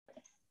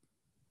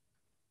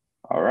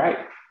All right.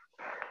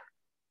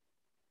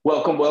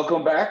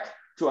 Welcome back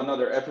to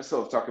another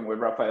episode of Talking with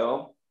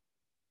Rafael.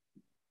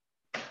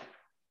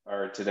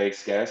 Our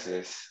today's guest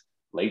is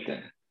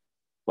Laethan.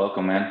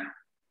 Welcome, man.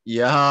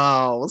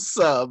 Yo, what's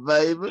up,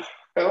 baby?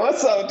 Hey,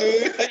 what's up,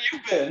 dude? How you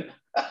been?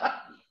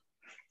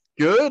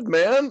 Good,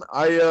 man.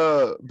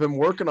 I been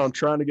working on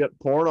trying to get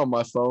porn on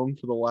my phone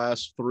for the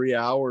last 3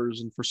 hours,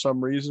 and for some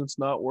reason it's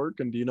not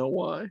working. Do you know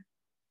why?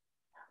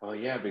 Oh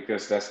yeah,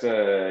 because that's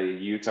the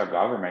Utah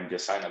government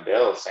just signed a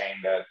bill saying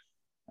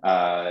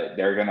that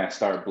they're gonna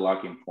start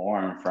blocking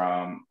porn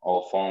from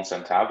all phones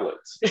and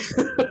tablets.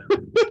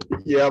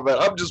 Yeah, man.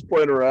 I'm just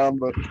playing around,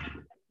 but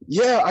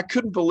yeah, I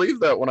couldn't believe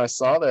that when I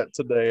saw that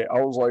today.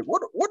 I was like,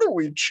 what are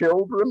we,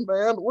 children,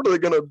 man? What are they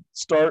gonna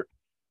start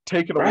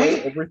taking away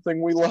Right?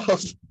 everything we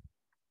love?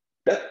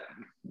 That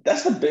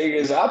that's the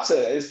biggest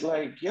upset. It's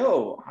like,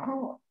 yo,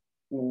 how?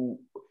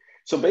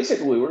 So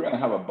basically, we're gonna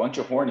have a bunch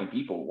of horny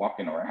people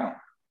walking around.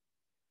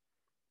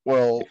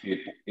 Well,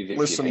 If you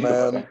listen, think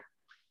about man. it.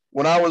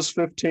 When I was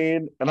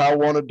 15 and I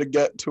wanted to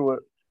get to it,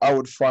 I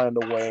would find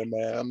a way,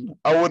 man.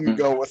 I wouldn't Hmm.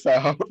 go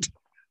without.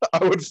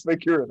 I would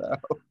figure it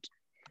out.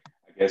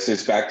 I guess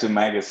it's back to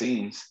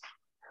magazines.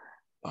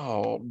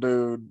 Oh,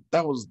 dude,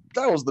 that was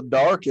the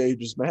dark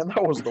ages, man.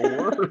 That was the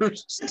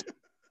worst.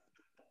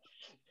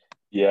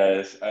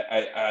 Yes,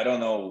 I don't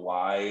know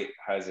why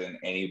hasn't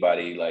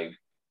anybody like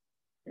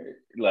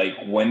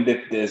when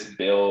did this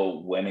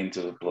bill went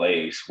into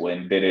place?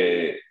 When did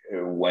it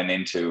went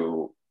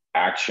into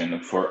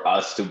action for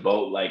us to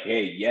vote? Like,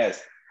 hey,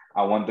 yes,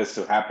 I want this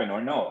to happen,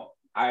 or no,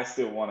 I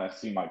still want to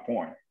see my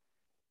porn.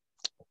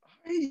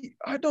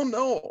 I don't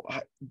know.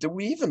 Did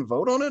we even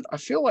vote on it? I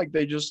feel like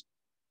they just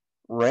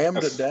rammed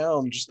it Because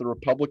down. Just the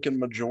Republican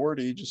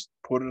majority just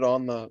put it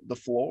on the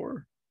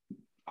floor.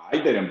 I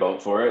didn't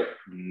vote for it.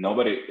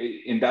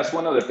 Nobody, and that's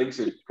one of the things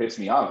that pissed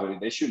me off. I mean,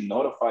 they should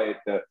notify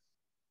the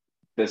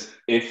this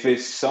if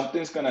it's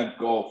something's gonna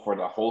go for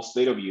the whole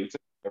state of Utah,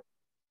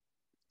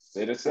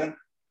 citizen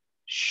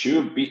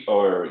should be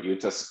or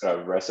Utah's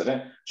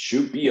resident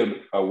should be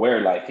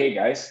aware. Like, hey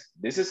guys,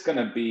 this is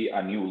gonna be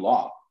a new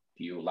law.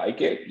 Do you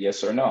like it?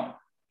 Yes or no?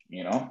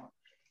 You know,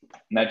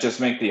 not just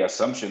make the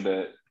assumption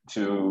that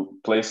to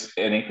place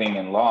anything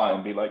in law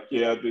and be like,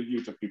 yeah, the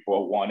Utah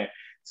people want it.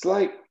 It's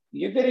like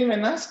you didn't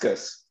even ask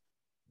us.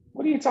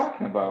 What are you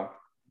talking about?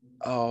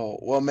 Oh,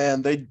 well,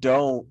 man, they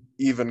don't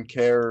even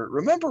care.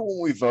 Remember when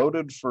we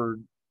voted for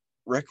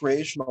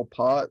recreational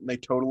pot and they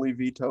totally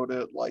vetoed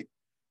it? Like,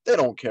 they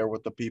don't care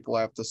what the people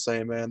have to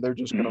say, man. They're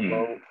just going to Mm-mm.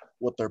 vote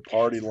what their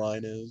party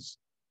line is.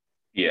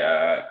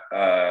 Yeah,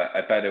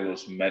 I thought it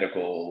was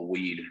medical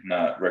weed,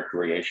 not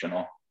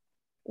recreational.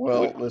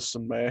 Well,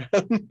 listen, man,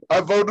 I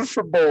voted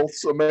for both,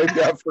 so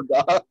maybe I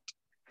forgot.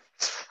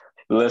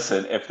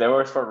 Listen, if there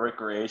was for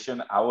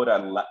recreation, I would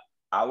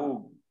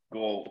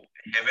go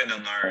heaven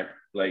and earth.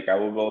 Like I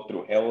will go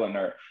through hell and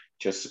earth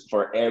just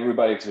for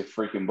everybody to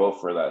freaking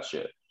vote for that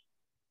shit.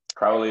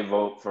 Probably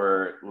vote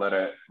for let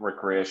it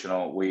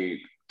recreational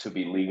weed to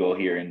be legal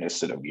here in the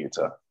state of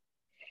Utah.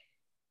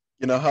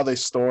 You know how they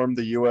stormed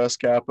the U.S.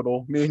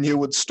 Capitol? Me and you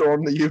would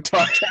storm the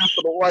Utah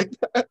Capitol like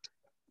that.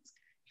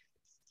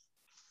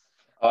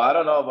 Oh, I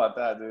don't know about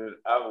that, dude.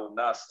 I will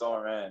not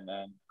storm in,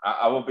 man.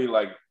 I will be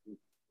like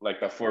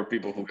the four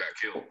people who got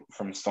killed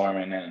from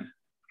storming in.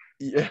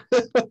 Yeah,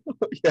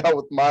 yeah.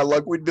 With my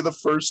luck, we'd be the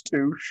first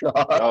two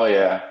shot. Oh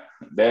yeah,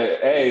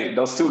 hey,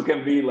 those two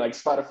can be like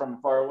spotted from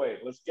far away.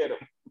 Let's get them.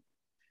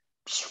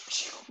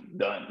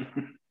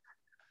 Done.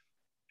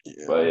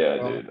 But Yeah.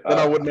 yeah, Well, dude. then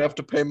I wouldn't have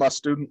to pay my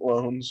student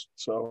loans,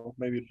 so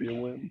maybe it'd be a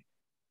win.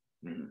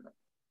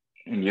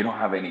 And you don't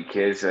have any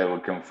kids that we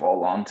can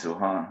fall onto,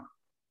 huh?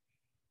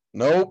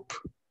 Nope,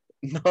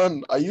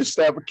 none. I used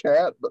to have a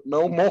cat, but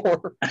no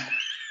more.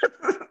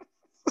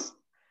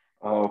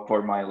 Oh,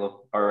 poor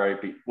Milo.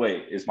 R.I.P.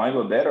 Wait, is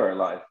Milo dead or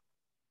alive?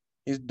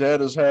 He's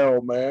dead as hell,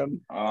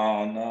 man.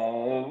 Oh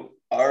no.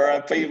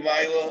 R.I.P.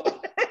 Milo.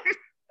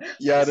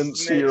 Yeah, I didn't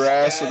see your Snitch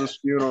ass at cat. his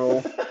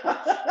funeral.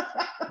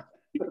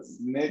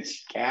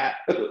 Snitch cat.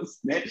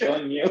 Snitch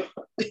on you.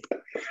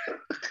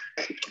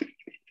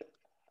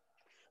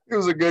 He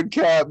was a good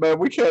cat, man.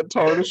 We can't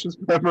tarnish his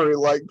memory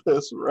like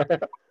this, right?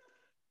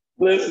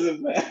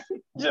 Listen, man.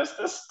 Just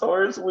the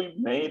stories we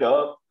made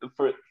up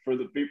for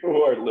the people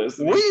who are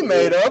listening We to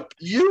made this. up.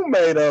 You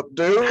made up, I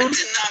dude. did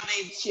not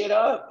make shit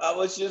up. I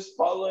was just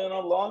following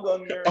along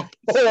on your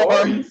Oh,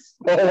 I'm, stories.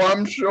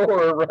 I'm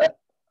sure, right?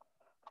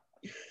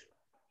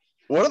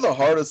 One of the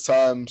hardest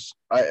times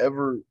I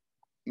ever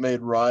made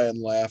Ryan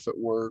laugh at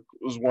work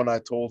was when I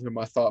told him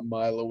I thought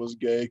Milo was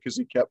gay because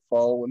he kept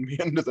following me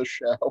into the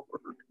shower.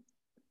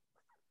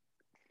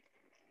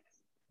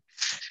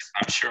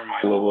 I'm sure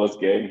Milo was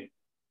gay.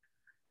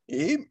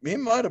 He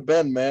might have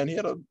been, man. He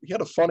had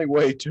a funny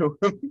way to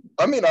him.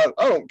 I mean, I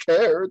don't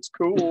care. It's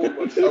cool,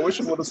 but I wish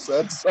he would have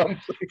said something.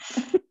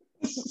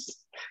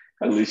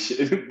 At least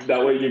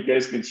that way you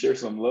guys can share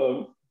some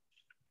love.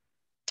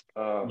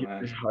 Oh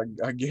Yeah, man.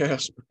 I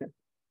guess.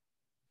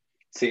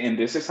 See, and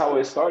this is how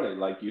it started.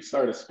 Like you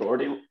start a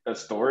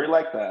story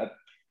like that,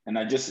 and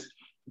I just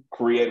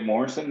create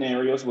more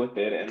scenarios with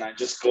it, and I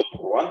just go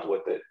run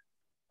with it.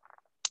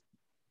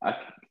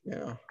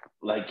 Yeah.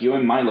 Like you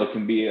and Milo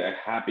can be a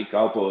happy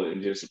couple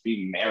and just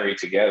be married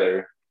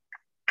together.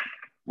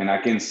 And I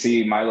can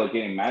see Milo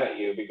getting mad at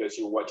you because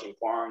you're watching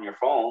porn on your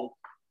phone,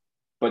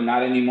 but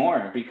not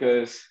anymore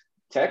because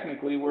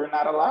technically we're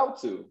not allowed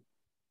to.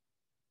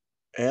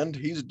 And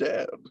he's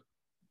dead.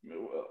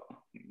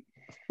 Well,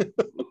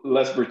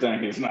 let's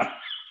pretend he's not.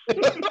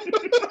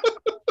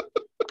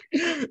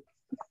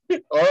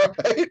 All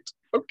right.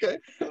 Okay.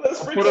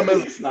 Let's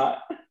pretend he's not.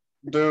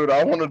 Dude,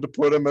 I wanted to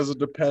put him as a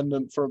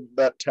dependent for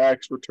that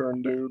tax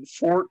return, dude.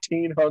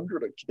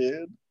 $1,400 a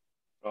kid.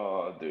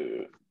 Oh,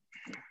 dude.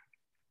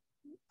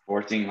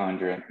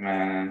 1,400,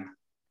 man.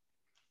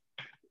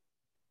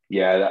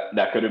 Yeah,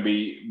 that could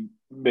be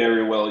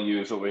very well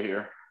used over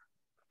here.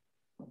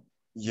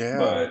 Yeah,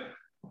 but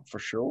for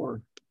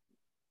sure.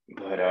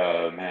 But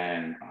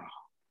man,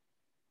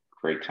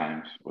 great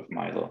times with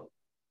Milo.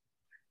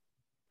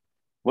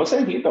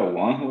 Wasn't he the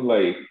one who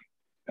like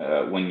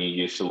when you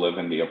used to live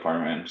in the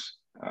apartments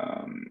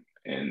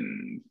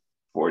in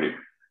 40?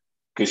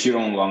 Because you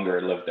no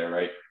longer live there,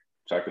 right?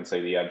 So I can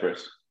say the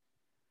address.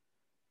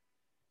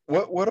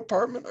 What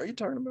apartment are you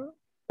talking about?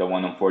 The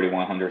one on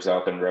 4100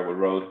 South and Redwood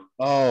Road.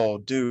 Oh,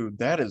 dude,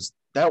 that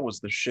was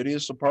the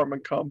shittiest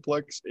apartment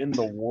complex in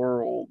the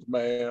world,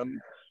 man.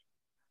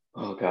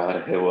 Oh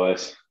God, it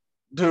was.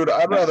 Dude,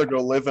 I'd rather go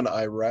live in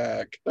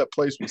Iraq. That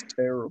place was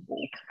terrible.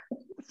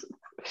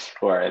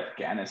 Or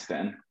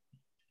Afghanistan,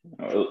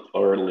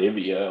 or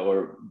Libya,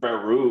 or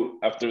Beirut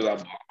after that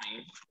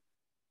bombing.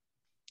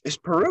 Is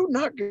Peru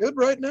not good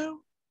right now?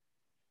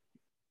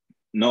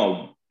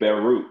 No,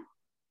 Beirut.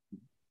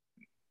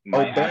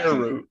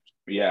 Beirut.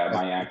 Yeah,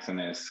 my accent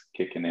is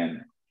kicking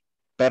in.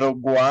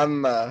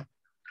 Peruguana.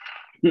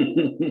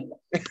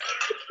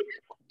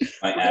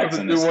 My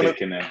accent is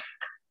kicking in.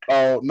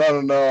 Oh,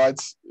 no.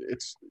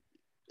 It's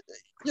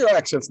your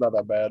accent's not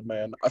that bad,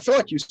 man. I feel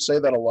like you say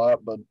that a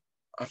lot, but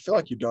I feel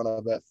like you don't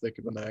have that thick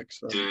of an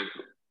accent. Dude,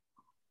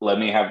 let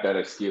me have that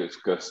excuse,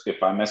 because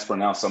if I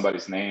mispronounce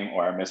somebody's name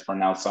or I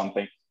mispronounce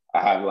something,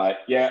 I have like,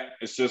 yeah,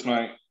 it's just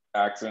my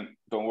accent.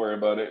 Don't worry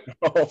about it.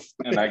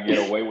 And I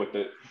get away with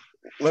it.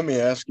 Let me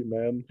ask you,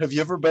 man, have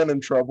you ever been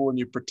in trouble and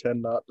you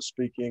pretend not to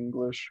speak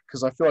English?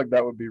 Because I feel like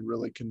that would be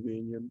really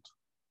convenient.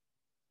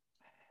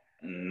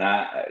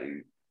 I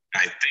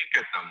think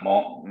at the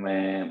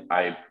moment,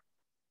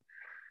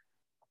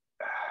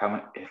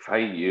 if I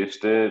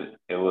used it,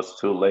 it was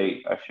too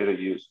late. I should have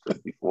used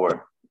it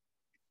before.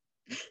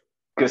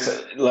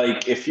 Because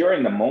like if you're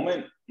in the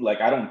moment,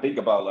 like I don't think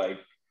about like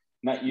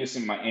not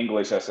using my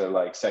English as a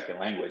like second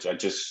language. I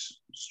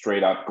just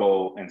straight up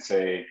go and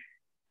say,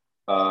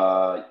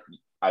 I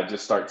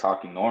just start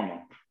talking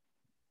normal,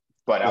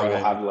 but I will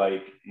have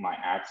like my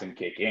accent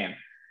kick in.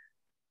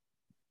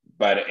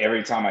 But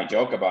every time I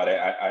joke about it,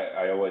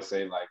 I always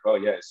say like, oh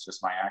yeah, it's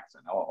just my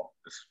accent. Oh,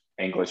 it's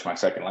English, my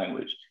second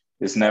language.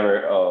 It's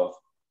never of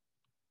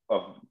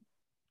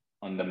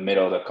on the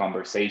middle of the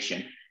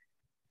conversation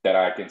that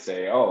I can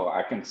say, oh,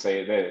 I can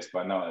say this,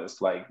 but no,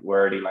 it's like we're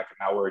already like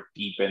an hour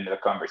deep into the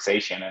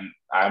conversation, and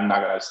I'm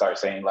not gonna start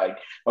saying like,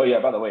 oh yeah,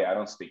 by the way, I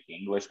don't speak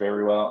English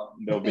very well.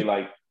 They'll be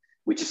like,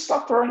 we just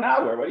talked for an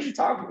hour. What are you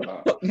talking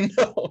about?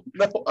 No.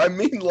 I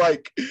mean,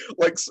 like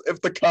if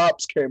the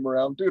cops came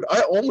around, dude,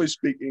 I only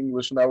speak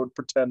English, and I would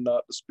pretend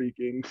not to speak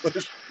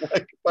English.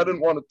 Like if I didn't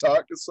want to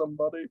talk to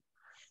somebody.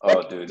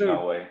 Oh, dude,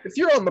 no way. If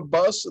you're on the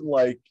bus and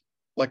like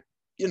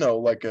you know,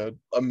 like a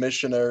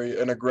missionary,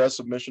 an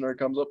aggressive missionary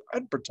comes up,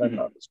 I'd pretend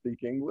not to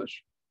speak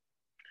English.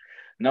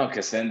 No,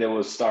 because then they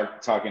will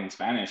start talking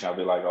Spanish. I'll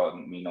be like, oh,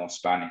 me no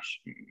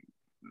Spanish.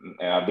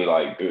 And I'll be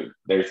like, dude,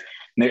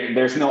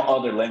 there's no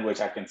other language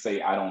I can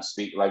say I don't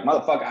speak. Like,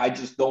 motherfucker, I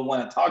just don't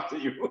want to talk to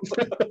you.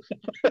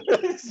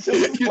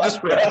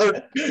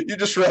 You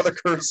just rather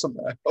curse them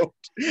out.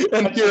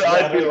 And here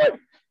I'd be like,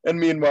 and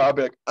meanwhile I'd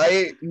be like,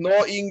 I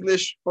know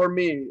English for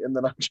me, and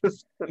then I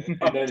just and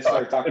then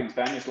start talking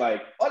Spanish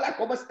like, hola,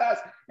 ¿cómo estás?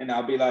 And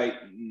I'll be like,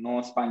 no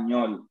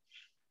español.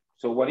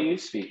 So what do you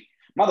speak?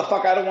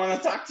 Motherfucker, I don't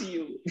want to talk to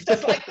you.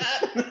 Just like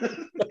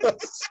that.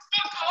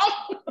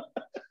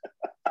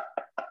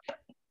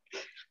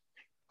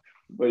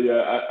 But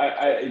yeah,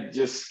 I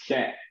just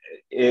can't.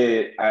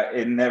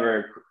 It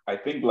never. I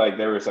think like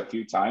there was a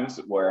few times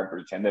where I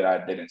pretended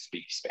I didn't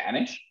speak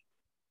Spanish.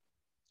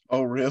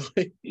 Oh,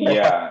 really?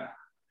 Yeah.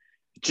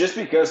 Just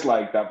because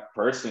like that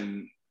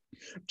person.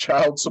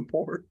 Child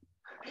support.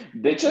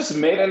 They just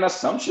made an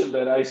assumption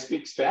that I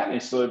speak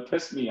Spanish, so it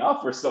pissed me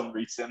off for some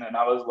reason, and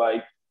I was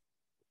like,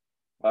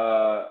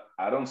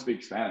 I don't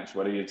speak Spanish.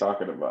 What are you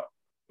talking about?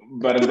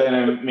 But then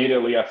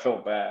immediately I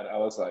felt bad. I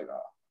was like,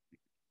 oh.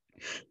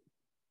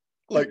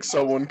 Like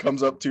someone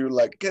comes up to you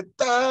like, ¿Qué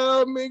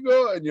tal,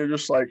 amigo? And you're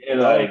just like,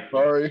 no,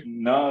 sorry.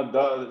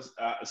 No,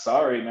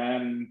 sorry,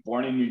 man.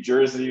 Born in New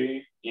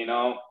Jersey, you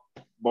know,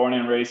 born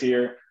and raised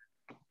here.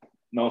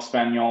 No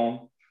Spanish.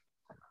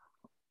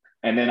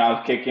 And then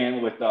I'll kick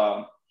in with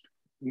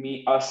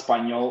mi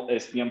español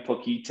es bien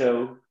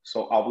poquito,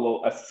 so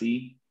hablo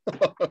así.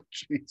 Oh,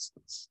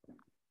 Jesus.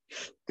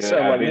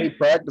 Sound I've like me been,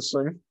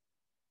 practicing.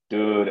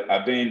 dude,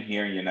 I've been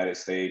here in the United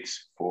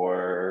States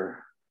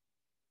for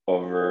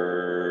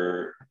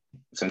over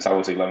since I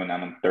was 11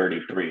 and I'm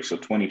 33, so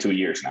 22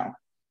 years now.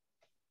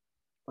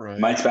 My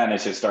Right.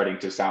 Spanish is starting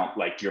to sound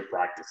like you're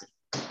practicing.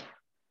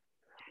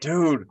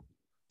 Dude,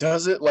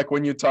 does it like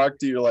when you talk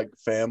to your like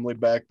family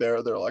back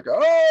there, they're like,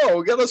 oh,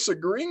 we got us a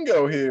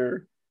gringo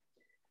here.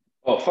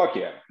 Oh fuck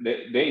yeah,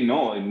 they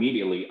know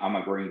immediately I'm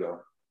a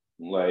gringo,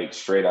 like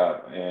straight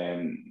up,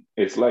 and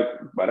it's like,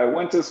 but I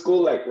went to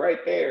school like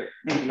right there.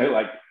 And they're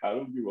like, I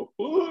don't give a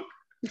fuck.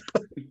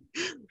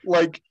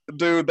 Like,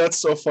 dude, that's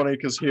so funny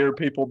because here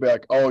people be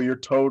like, oh, you're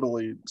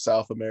totally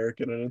South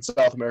American. And in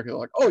South America, they're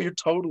like, oh, you're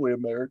totally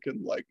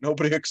American. Like,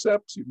 nobody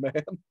accepts you,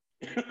 man.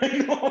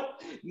 no,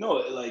 no,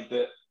 like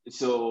the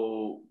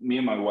so me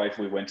and my wife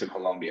we went to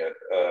Colombia.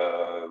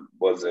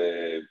 Was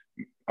it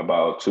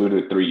about 2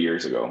 to 3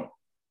 years ago,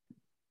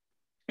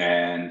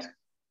 and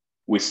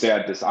we stay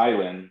at this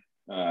island,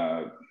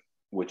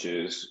 which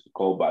is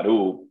called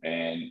Baru,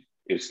 and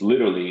it's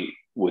literally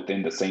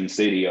within the same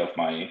city of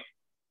my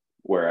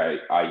where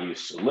I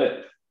used to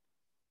live.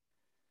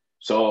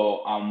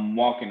 So I'm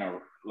walking around,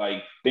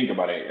 like, think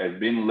about it. I've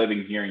been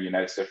living here in the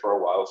United States for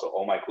a while, so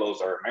all my clothes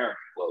are American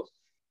clothes.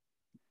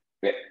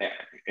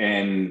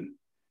 And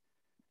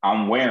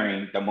I'm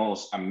wearing the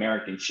most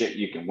American shit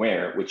you can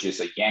wear, which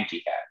is a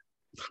Yankee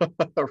hat.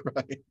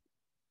 Right.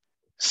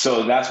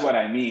 So that's what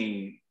I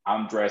mean.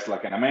 I'm dressed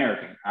like an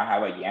American. I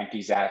have a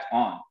Yankees hat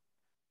on.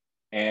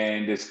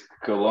 And this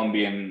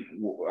Colombian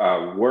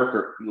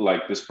worker,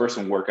 like this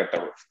person worked at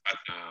the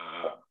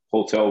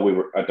hotel we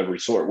were at the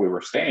resort we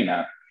were staying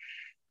at.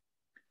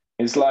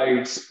 It's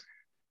like,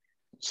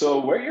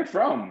 so where you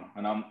from?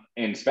 And I'm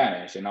in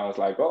Spanish. And I was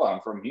like, oh,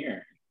 I'm from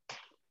here.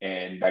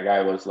 And that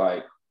guy was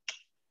like,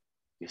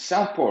 you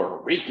sound Puerto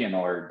Rican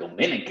or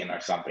Dominican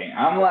or something.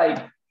 I'm like,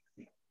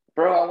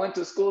 bro, I went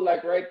to school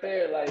like right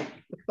there. Like,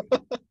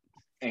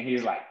 and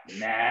he's like,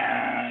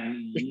 nah,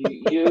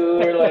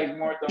 you're like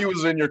more He Dominican.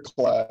 was in your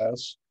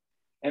class.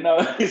 And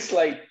it's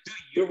like, do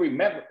you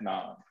remember?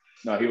 No,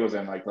 no, he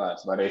wasn't in my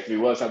class. But if he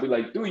was, I'd be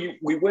like, dude,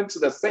 we went to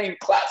the same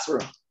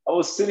classroom. I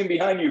was sitting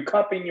behind you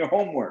copying your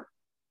homework.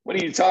 What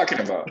are you talking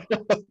about?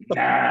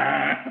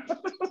 Nah.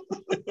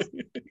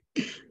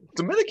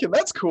 Dominican,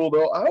 that's cool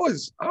though. I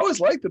always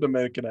liked the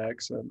Dominican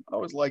accent. I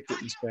always liked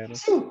it in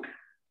Spanish.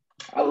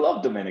 I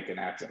love Dominican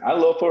accent. I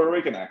love Puerto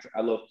Rican accent.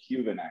 I love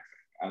Cuban accent.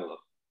 I love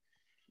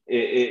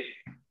it.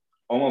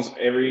 Almost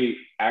every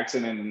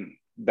accent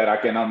that I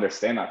can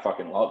understand, I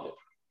fucking love it.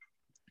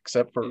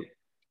 Except for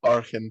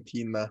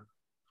Argentina.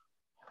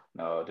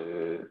 No,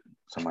 dude,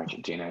 some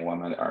Argentinian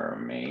women are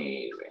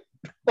amazing.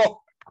 Oh,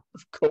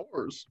 of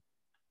course.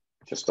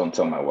 Just don't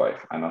tell my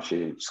wife. I know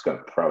she's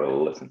gonna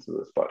probably listen to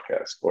this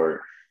podcast,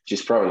 or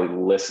she's probably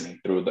listening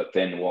through the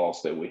thin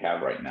walls that we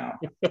have right now.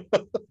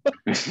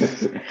 And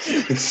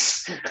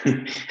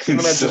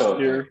then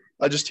So,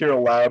 I just hear a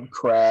loud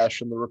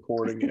crash and the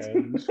recording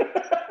ends.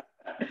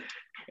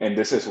 and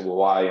this is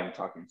why I'm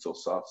talking so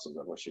soft, so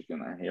that what you're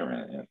gonna hear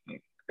it.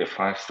 If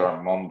I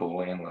start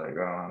mumbling like,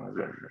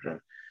 oh,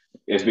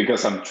 it's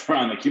because I'm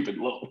trying to keep it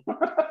low.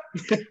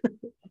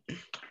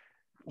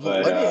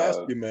 Well, But let me ask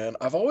you, man.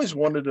 I've always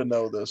wanted to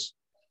know this.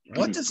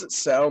 What does it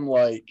sound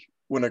like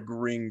when a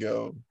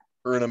gringo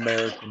or an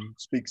American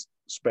speaks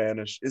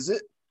Spanish? Is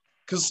it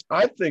because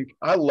I think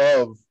I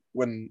love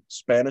when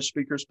Spanish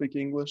speakers speak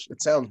English.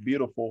 It sounds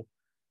beautiful,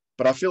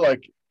 but I feel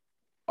like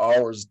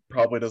ours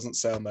probably doesn't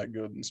sound that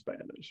good in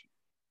Spanish.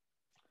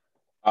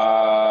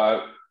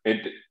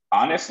 it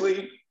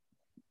honestly,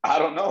 I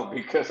don't know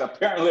because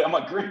apparently I'm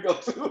a gringo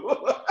too.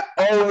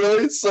 Oh,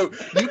 really? So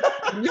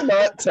can you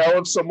not tell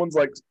if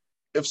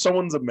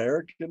someone's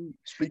American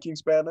speaking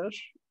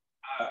Spanish?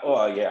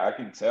 Oh yeah, I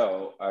can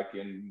tell. I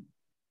can.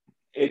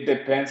 It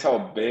depends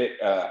how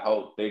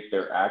thick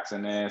their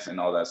accent is, and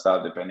all that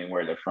stuff, depending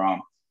where they're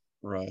from.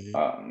 Right.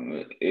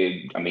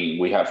 I mean,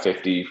 we have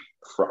 50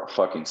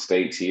 fucking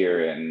states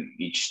here, and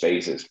each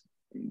state is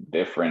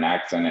different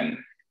accent,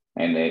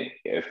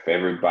 if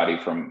everybody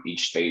from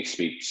each state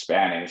speaks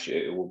Spanish,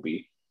 it will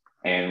be.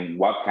 And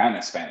what kind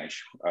of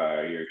Spanish?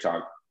 Are you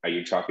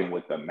talking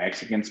with the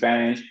Mexican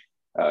Spanish,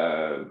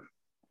 uh,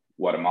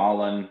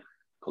 Guatemalan,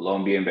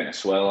 Colombian,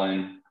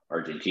 Venezuelan,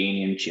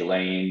 Argentinian,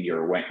 Chilean?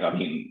 I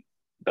mean,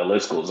 the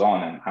list goes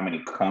on, and how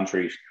many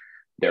countries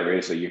there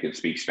is that you can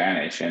speak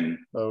Spanish,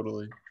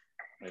 Totally.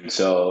 and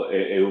so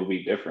it will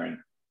be different.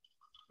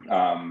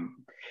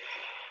 Um,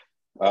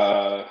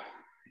 uh,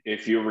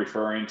 if you're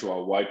referring to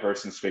a white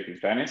person speaking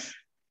Spanish,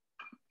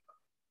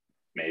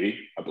 maybe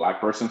a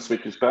black person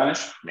speaking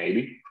Spanish,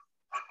 maybe.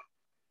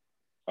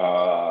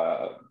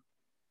 Uh,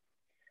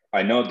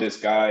 I know this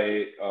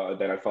guy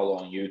that I follow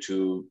on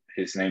YouTube.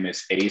 His name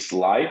is Ace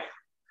Life,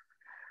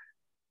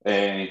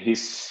 and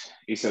he's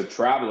a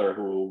traveler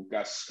who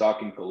got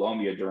stuck in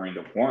Colombia during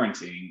the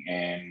quarantine.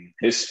 And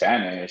his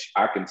Spanish,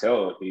 I can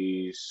tell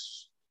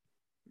he's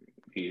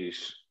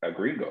a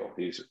gringo.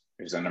 He's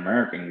an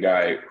American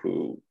guy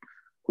who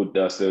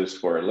does this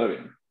for a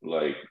living,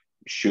 like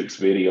shoots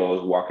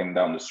videos walking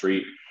down the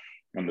street.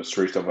 on the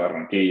streets of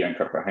Barranquilla and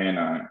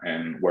Cartagena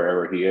and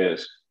wherever he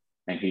is,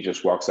 and he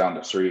just walks down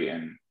the street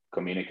and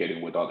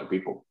communicating with other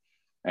people.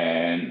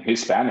 And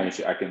his Spanish,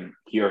 I can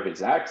hear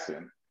his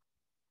accent,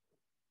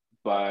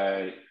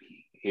 but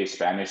his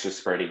Spanish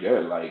is pretty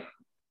good. Like,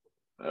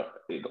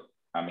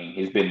 I mean,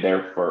 he's been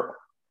there for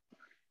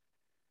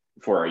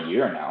a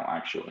year now,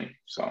 actually.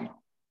 So,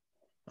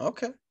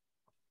 Okay.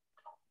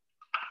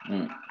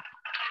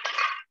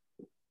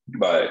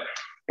 But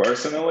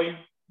personally,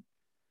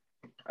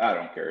 I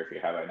don't care if you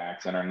have an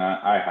accent or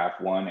not. I have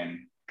one, and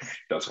it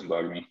doesn't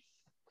bug me.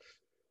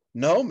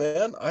 No,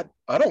 man, I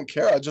don't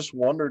care. I just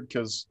wondered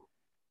because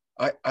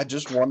I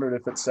just wondered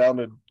if it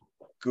sounded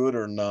good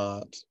or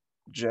not.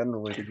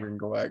 Generally, the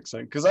gringo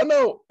accent, because I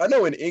know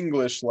in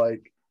English,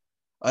 like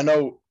I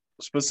know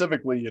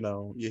specifically,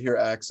 you hear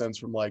accents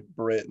from like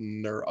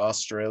Britain or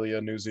Australia,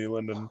 New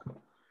Zealand, and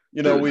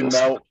Dude, we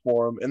melt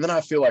for them. And then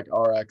I feel like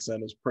our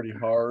accent is pretty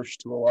harsh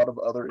to a lot of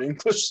other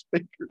English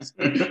speakers.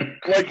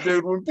 Like,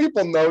 dude, when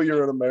people know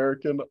you're an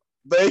American,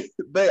 they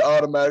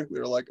automatically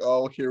are like,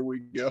 oh, here we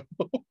go.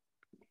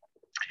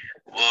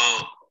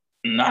 Well,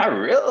 not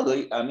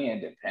really. I mean,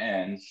 it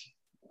depends.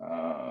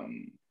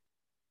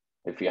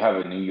 If you have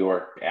a New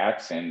York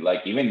accent,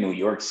 like even New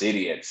York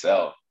City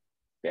itself,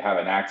 they have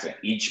an accent.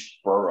 Each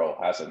borough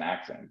has an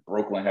accent.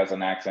 Brooklyn has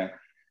an accent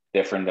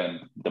different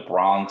than the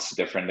Bronx,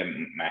 different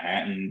than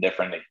Manhattan,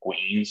 different than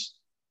Queens.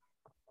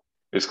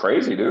 It's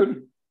crazy,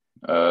 dude.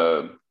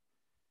 But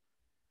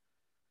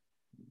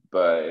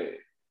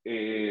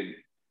man,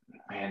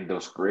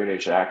 those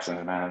British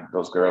accents, man,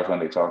 those girls when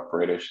they talk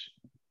British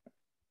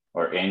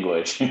or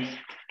English,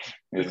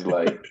 it's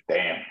like,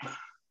 damn.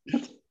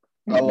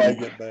 I like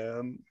it,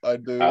 man. I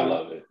do. I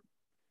love it.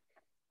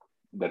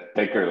 The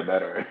thicker, the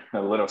better.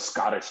 A little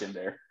Scottish in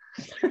there.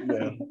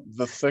 Yeah,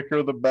 the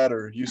thicker, the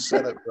better. You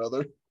said it,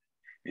 brother.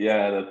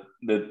 Yeah,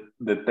 the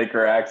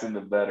thicker accent,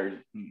 the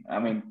better. I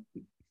mean,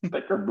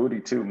 thicker booty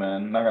too,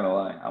 man. I'm not gonna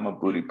lie, I'm a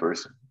booty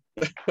person.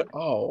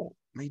 Oh,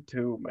 me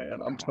too,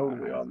 man. I'm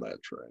totally on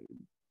that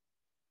train.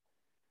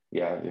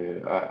 Yeah,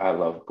 dude, I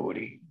love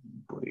booty.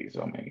 Booty is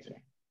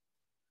amazing.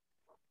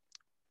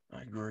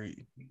 I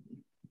agree.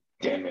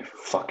 Damn it,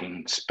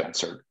 fucking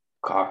Spencer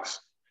Cox.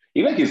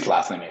 Even his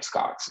last name is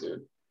Cox,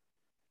 dude.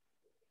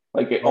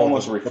 Like it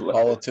almost the reflects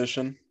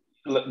politician.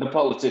 the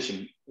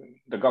politician,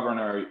 the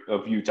governor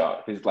of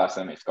Utah. His last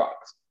name is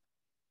Cox,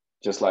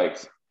 just like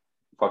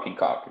fucking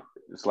cock.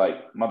 It's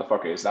like,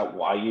 motherfucker, is that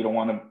why you don't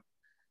want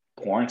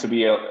to porn to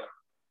be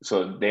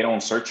so they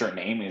don't search your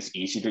name? It's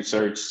easy to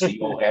search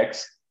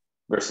COX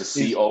versus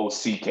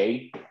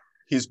COCK.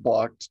 He's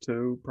blocked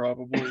too,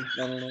 probably.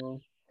 I don't know.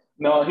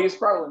 No, he's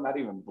probably not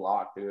even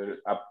blocked, dude.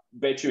 I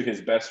bet you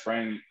his best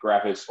friend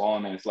grabbed his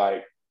phone and it's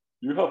like,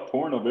 you have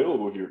porn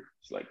available here.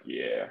 It's like,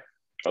 yeah,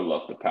 I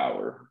love the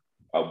power.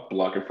 I'll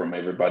block it from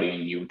everybody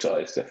in Utah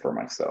except for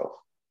myself.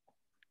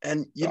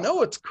 And you know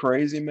what's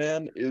crazy,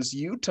 man, is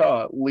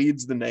Utah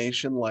leads the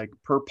nation like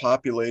per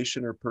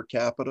population or per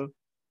capita.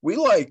 We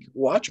like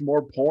watch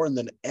more porn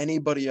than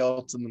anybody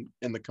else in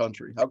the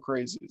country. How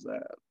crazy is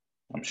that?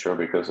 I'm sure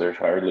because there's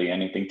hardly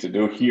anything to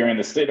do here in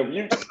the state of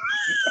Utah.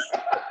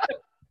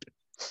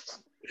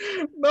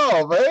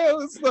 No, man,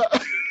 it's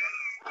not.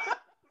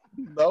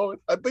 No,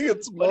 I think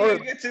it's more. What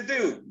do you get to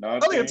do? I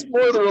think it's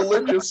more the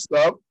religious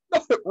stuff.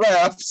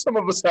 Raph, some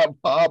of us have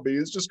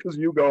hobbies just because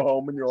you go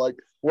home and you're like,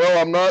 well,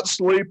 I'm not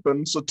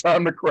sleeping, so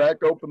time to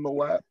crack open the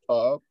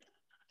laptop.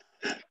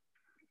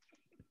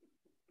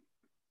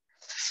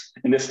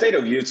 In the state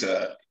of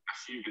Utah,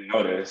 if you can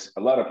notice,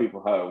 a lot of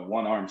people have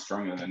one arm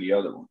stronger than the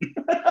other one.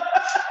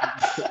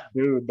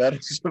 Dude, that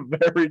is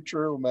very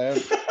true, man.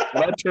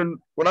 When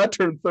I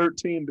turned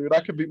 13, dude, I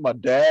could beat my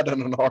dad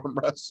in an arm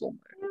wrestle, man.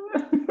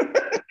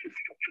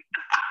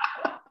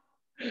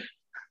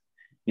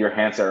 Your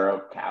hands are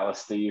up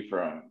callously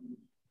from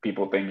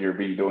people think you're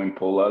being doing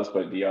pull-ups,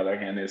 but the other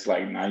hand is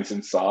like nice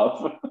and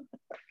soft.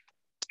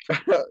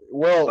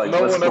 Well, like,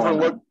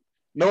 no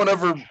one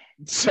ever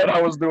said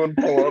I was doing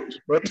pull-ups,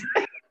 but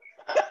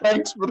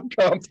thanks for the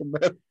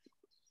compliment.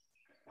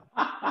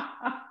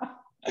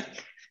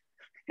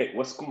 Hey,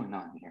 what's going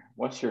on here?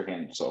 What's your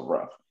hand so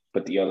rough,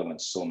 but the other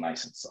one's so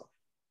nice and soft?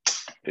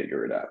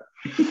 Figure it out.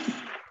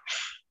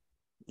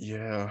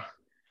 Yeah.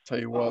 Tell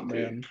you what,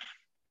 man.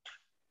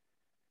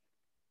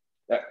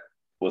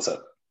 What's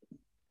up?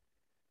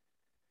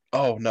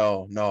 Oh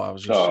no, I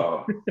was just.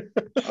 Oh,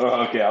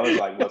 okay. I was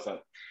like, "What's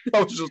up?"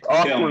 I was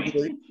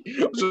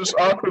just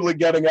awkwardly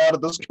getting out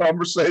of this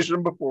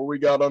conversation before we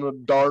got on a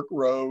dark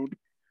road.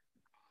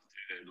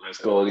 Dude, let's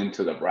go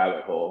into the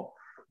rabbit hole.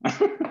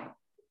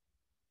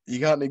 You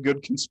got any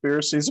good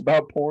conspiracies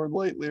about porn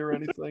lately or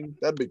anything?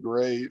 That'd be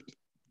great.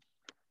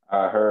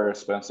 I heard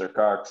Spencer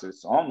Cox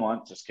is on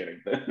one. Just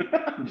kidding.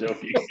 I'm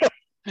joking.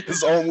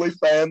 His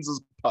OnlyFans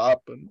is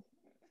popping.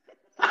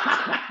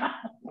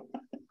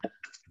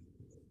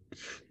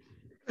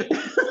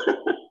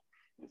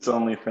 It's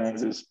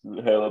OnlyFans is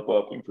hella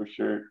popping for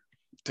sure.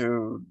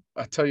 Dude,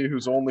 I tell you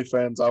whose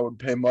OnlyFans I would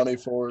pay money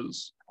for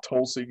is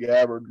Tulsi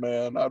Gabbard,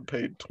 man. I'd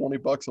pay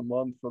 $20 a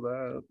month for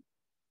that.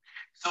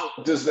 So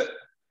does that?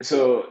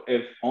 So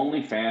if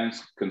OnlyFans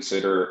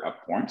consider a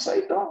porn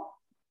site though?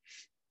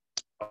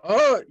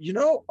 I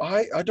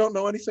don't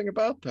know anything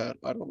about that.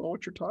 I don't know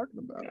what you're talking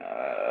about.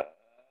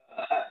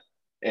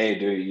 Hey,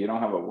 dude, you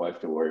don't have a wife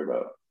to worry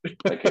about.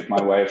 Like, if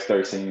my wife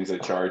starts seeing a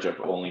charge of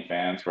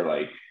OnlyFans for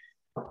like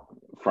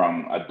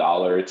from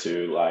 $1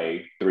 to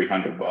like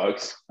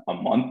 $300 a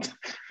month,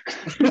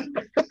 then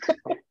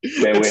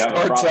It we have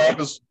a starts out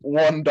problem. as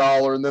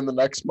 $1, and then the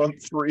next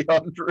month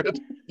 300.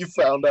 You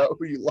found out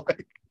who you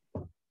like.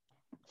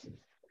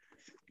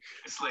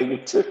 It's like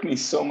it took me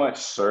so much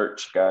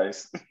search,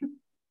 guys.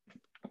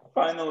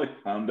 Finally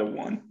found the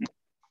one.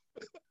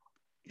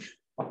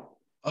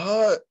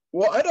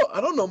 Well, I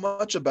don't know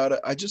much about it.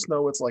 I just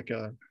know it's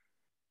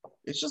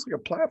just like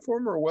a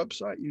platform or a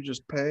website. You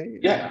just pay.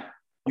 Yeah.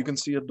 You can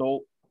see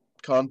adult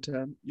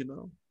content,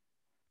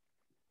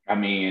 I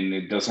mean,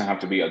 it doesn't have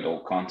to be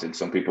adult content.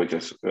 Some people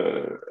just,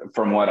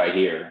 from what I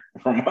hear,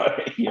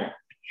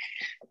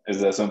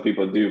 is that some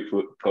people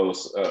do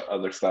post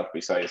other stuff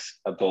besides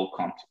adult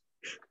content.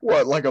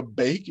 What, like a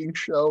baking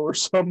show or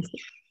something?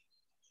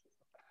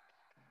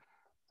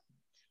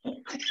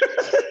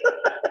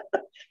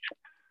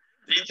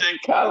 DJ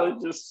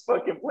Khaled just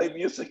fucking play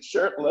music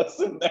shirtless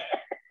in there.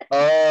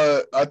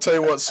 I tell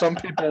you what, some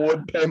people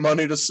would pay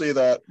money to see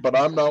that, but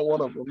I'm not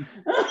one of them.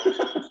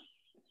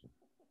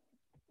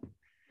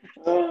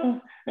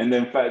 And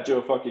then Fat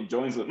Joe fucking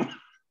joins them.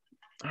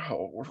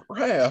 Oh,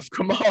 Raph,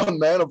 come on,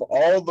 man. Of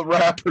all the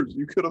rappers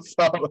you could have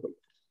thought of.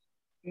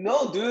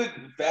 No, dude,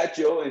 Fat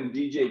Joe and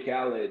DJ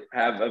Khaled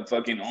have a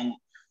fucking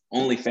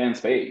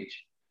OnlyFans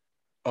page.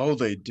 Oh,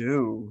 they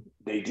do.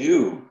 They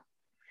do.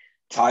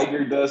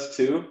 Tiger does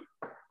too.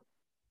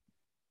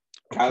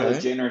 Kylie Okay.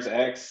 Jenner's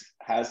ex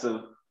has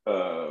an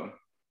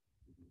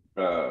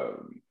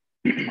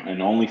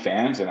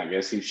OnlyFans, and I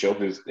guess he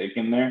showed his dick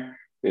in there.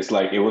 It's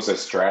like it was a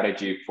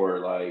strategy for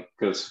like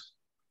because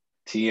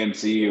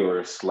TMZ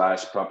or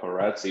slash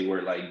paparazzi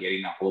were like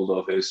getting a hold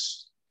of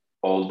his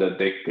all the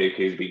dick pic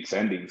he's been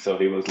sending. So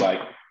he was like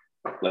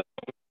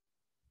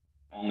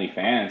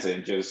OnlyFans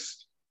and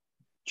just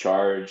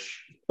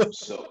charge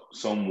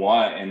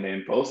somewhat and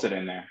then post it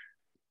in there.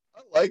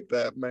 I like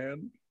that,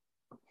 man.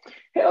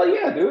 Hell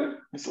yeah, dude.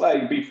 It's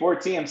like before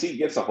TMZ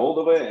gets a hold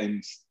of it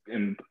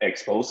and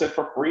expose it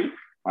for free,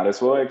 might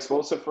as well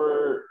expose it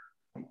for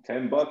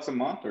 $10 a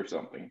month or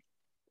something.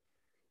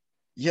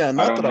 Yeah, I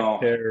not don't that I know.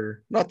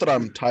 care. Not that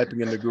I'm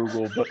typing into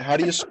Google, but how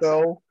do you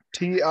spell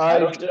I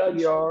don't judge.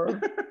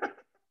 TIGER?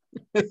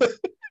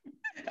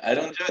 I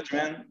don't judge,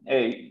 man.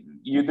 Hey,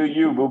 you do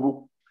you, boo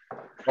boo.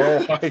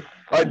 Oh,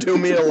 I do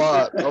me a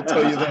lot. I'll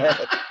tell you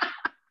that.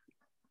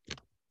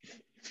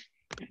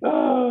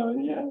 Oh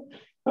yeah.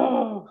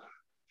 Oh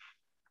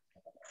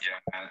yeah,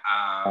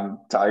 man.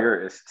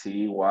 Tiger is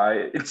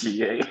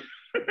TYGA.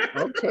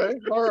 Okay,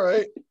 all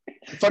right.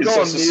 If I It's go on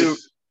also mute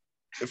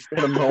in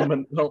a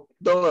moment,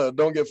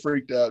 don't get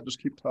freaked out. Just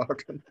keep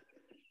talking.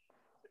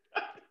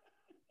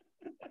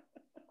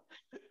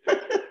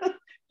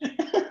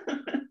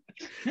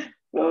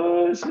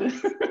 Oh shit.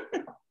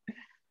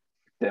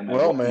 Damn it.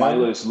 Well, man,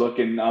 Milo's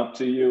looking up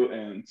to you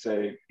and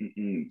say,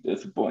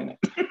 disappointed.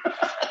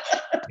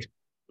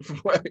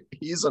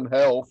 he's in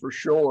hell for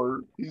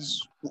sure.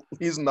 He's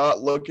not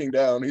looking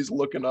down. He's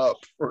looking up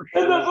for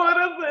And sure. that's what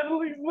I said.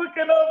 He's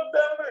looking up,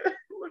 damn it.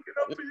 Looking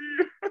up to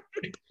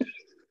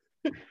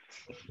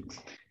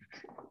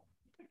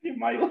you.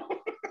 Milo.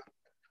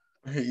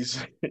 He's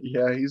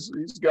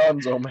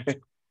gonzo, man.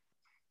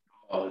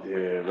 Oh,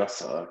 dude, that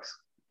sucks.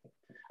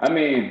 I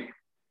mean,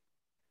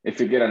 if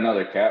you get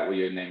another cat, will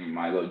you name him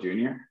Milo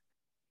Jr.?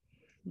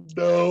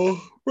 No,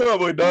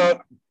 probably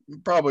not.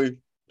 Probably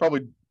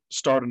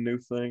start a new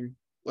thing.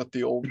 Let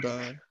the old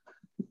die.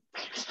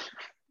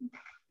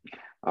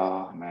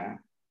 Oh, man.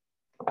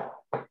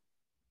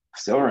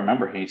 Still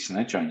remember he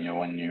snitched on you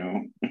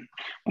when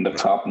the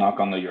cop knock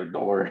on your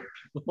door.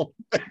 Oh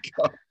my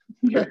god.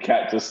 Your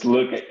cat just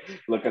look at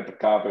the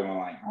cop and I'm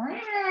like,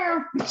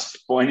 just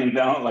pointing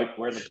down like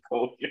where the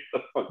coke and the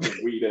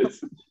fucking weed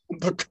is.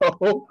 The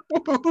coke?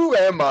 Who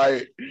am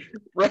I?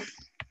 I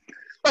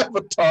have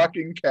a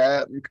talking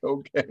cat and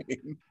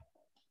cocaine.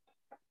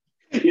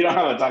 You don't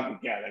have a talking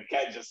cat. The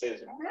cat just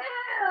says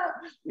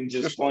and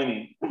just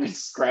pointing,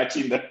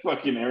 scratching the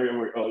fucking area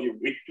where all your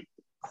weed.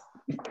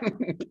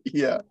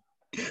 Yeah.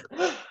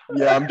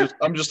 Yeah,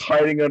 I'm just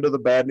hiding under the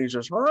bed and he's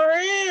just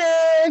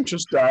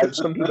dives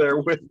under there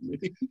with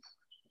me.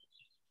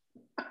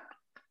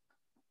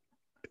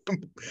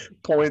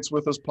 Points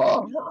with his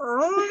paw.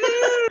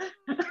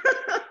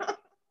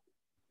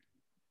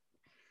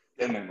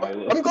 I'm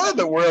glad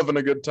that we're having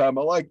a good time.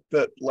 I like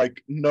that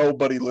like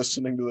nobody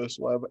listening to this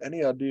will have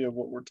any idea of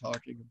what we're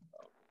talking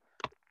about.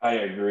 I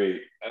agree.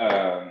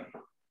 And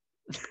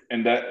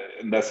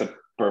that's the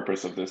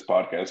purpose of this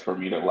podcast, for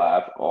me to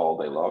laugh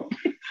all day long.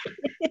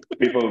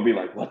 People will be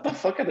like, what the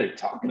fuck are they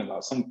talking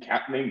about? Some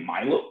cat named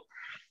Milo?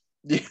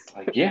 Yeah.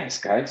 Like, yes,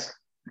 guys.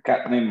 A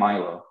cat named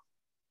Milo.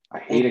 I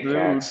hated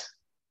cats,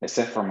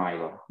 except for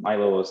Milo.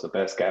 Milo was the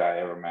best cat I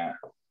ever met.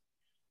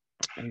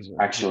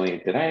 Actually,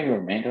 did I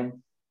ever meet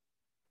him?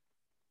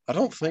 I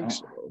don't I think don't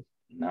so.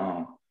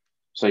 know.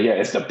 So yeah,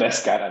 it's the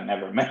best cat I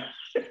never met.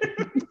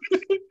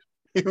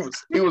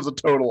 He was a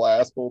total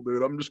asshole,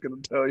 dude. I'm just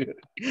gonna tell you.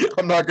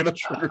 I'm not gonna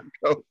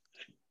sugarcoat.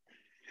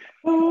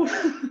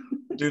 Oh.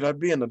 Dude, I'd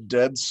be in a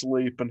dead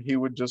sleep and he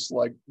would just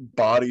like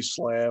body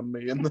slam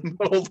me in the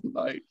middle of the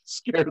night,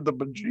 scare the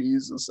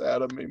bejesus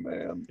out of me,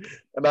 man.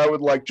 And I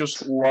would like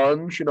just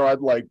lunge,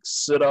 I'd like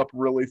sit up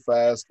really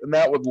fast and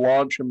that would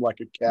launch him like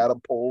a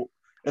catapult.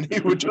 And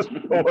he would just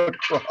go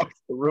across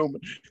the room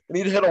and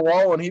he'd hit a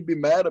wall and he'd be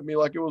mad at me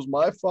like it was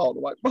my fault.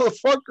 I'm like,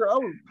 motherfucker, I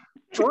was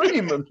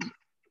dreaming.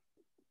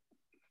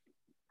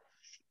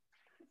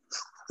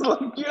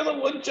 Like you're the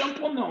one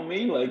jumping on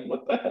me. Like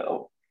what the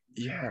hell?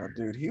 Yeah,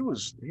 dude, he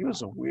was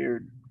a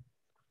weird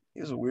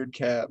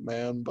cat,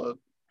 man, but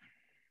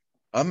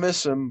I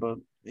miss him, but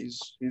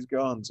he's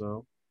gone,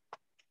 so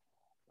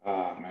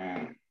Oh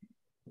man.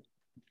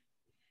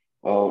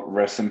 Well,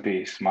 rest in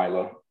peace,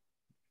 Milo.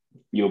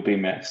 You'll be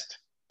missed.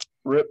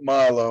 rip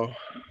Milo.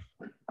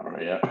 Oh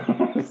yeah.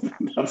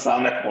 That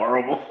sounded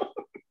horrible.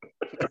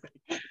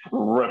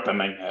 Rip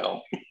him in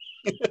hell.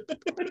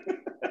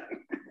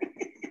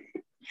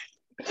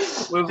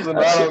 Listen,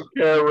 I don't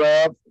care,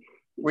 Raph.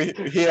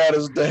 He had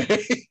his day.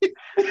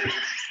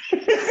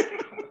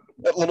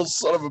 That little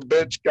son of a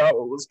bitch got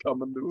what was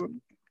coming to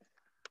him.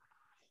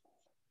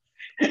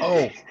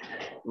 Oh,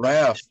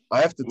 Raph,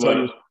 I have to tell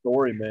you a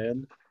story,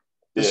 man.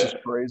 This is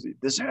crazy.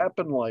 This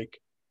happened like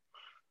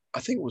I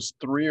think it was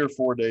 3 or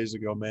 4 days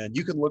ago, man.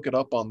 You can look it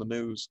up on the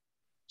news.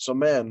 So,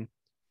 man,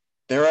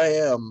 there I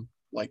am,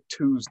 like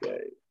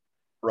Tuesday,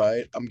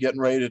 right? I'm getting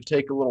ready to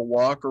take a little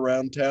walk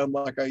around town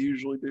like I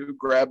usually do.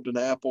 Grabbed an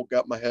apple,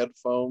 got my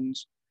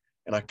headphones,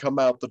 and I come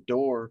out the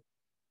door,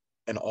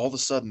 and all of a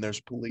sudden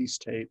there's police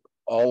tape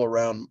all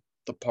around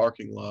the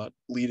parking lot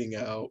leading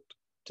out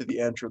to the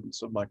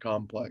entrance of my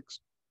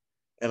complex.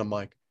 And I'm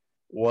like,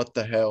 what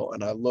the hell?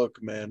 And I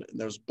look, man, and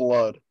there's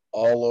blood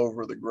all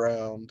over the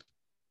ground.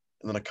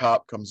 And then a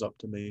cop comes up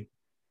to me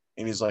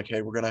and he's like,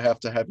 hey, we're going to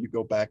have you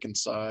go back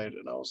inside.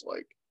 And I was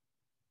like,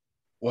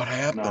 what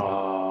happened?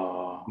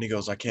 No. And he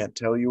goes, I can't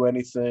tell you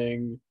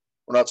anything.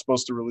 We're not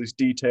supposed to release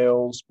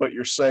details, but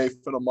you're safe.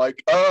 And I'm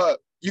like,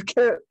 you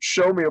can't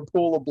show me a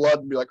pool of blood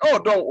and be like, oh,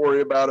 don't worry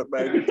about it,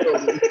 man. You're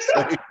totally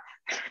safe.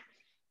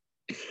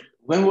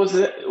 When was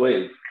it?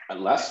 Wait,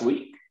 last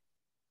week?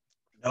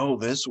 No,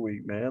 this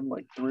week, man,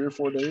 like 3 or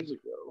 4 days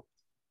ago.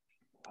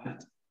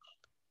 What?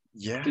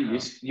 Yeah.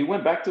 Dude, you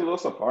went back to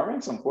those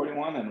apartments on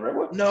 41 and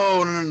Redwood?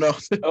 No.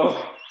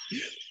 Oh.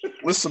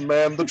 Listen,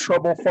 man, the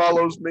trouble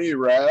follows me,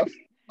 Raph.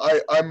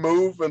 I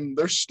move and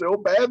there's still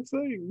bad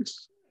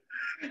things.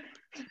 I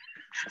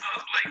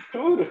was like,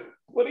 dude,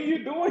 what are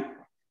you doing?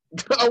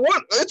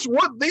 It's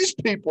what these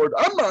people are.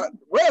 I'm not,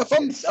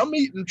 Raph. I'm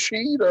eating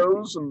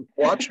Cheetos and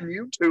watching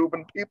YouTube,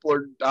 and people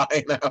are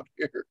dying out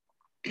here.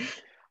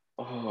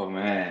 Oh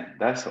man,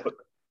 that's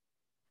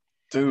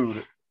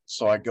dude.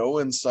 So I go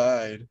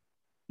inside,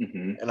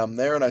 and I'm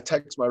there, and I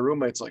text my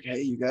roommates like,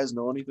 "Hey, you guys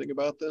know anything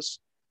about this?"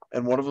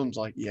 And one of them's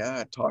like, "Yeah,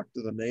 I talked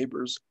to the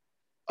neighbors.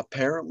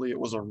 Apparently, it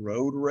was a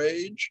road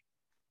rage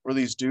where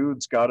these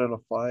dudes got in a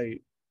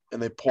fight,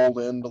 and they pulled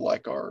into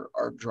like our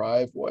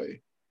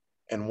driveway."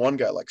 And one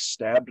guy like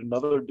stabbed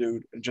another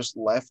dude and just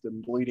left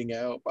him bleeding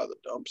out by the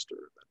dumpster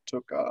and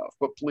took off.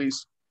 But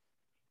police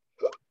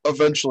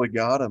eventually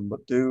got him.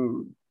 But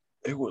dude,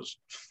 it was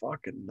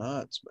fucking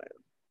nuts,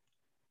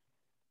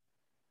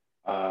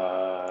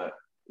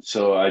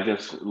 So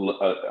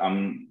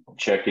I'm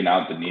checking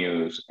out the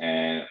news,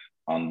 and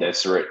on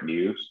Deseret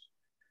News,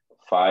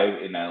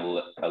 5 in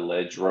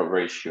alleged road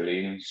rage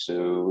shooting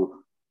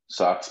sue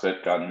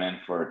suspect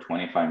gunman for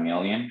 25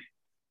 million.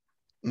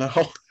 man.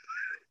 No,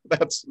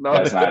 that's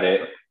not That's not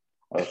it.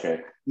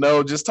 Okay.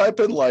 No, just type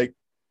in like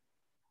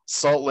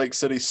Salt Lake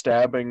City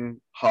stabbing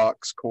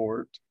Hawks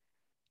Court.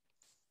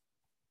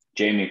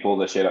 Jamie, pull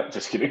the shit up.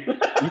 Just kidding.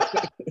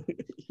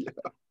 Yeah,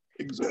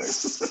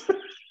 exactly.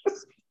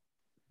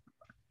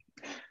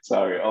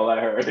 Sorry, all I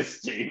heard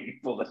is Jamie,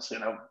 pull the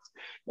shit up.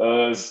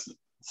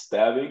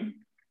 Stabbing.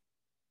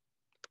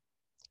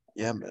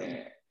 Yeah,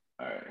 man.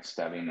 All right,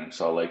 stabbing in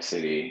Salt Lake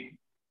City.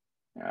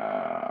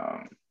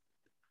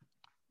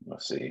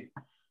 Let's see.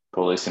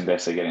 Police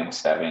investigating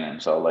stabbing in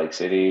Salt Lake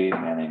City.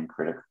 Man in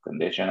critical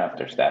condition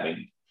after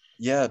stabbing.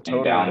 Yeah, totally.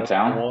 In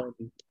downtown. That's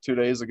the one 2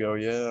 days ago.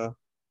 Yeah.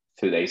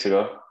 2 days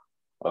ago.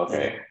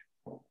 Okay.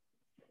 Yeah.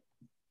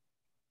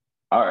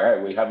 All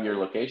right, we have your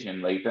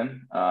location,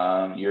 Laethan.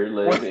 You're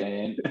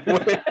living.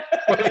 Wait.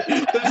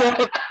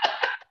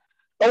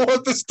 I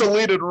want this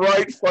deleted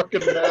right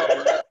fucking now.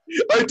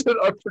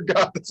 I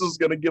forgot this was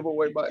gonna give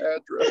away my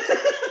address.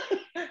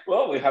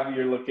 Well, we have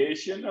your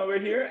location over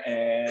here,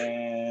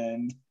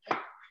 and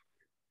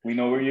we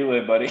know where you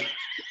live, buddy.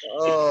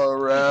 Oh,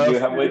 Raph. You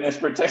have witness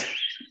protection.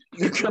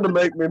 You're gonna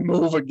make me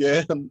move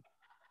again.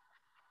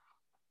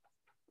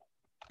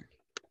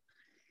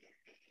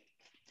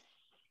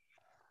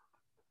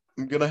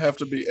 I'm gonna have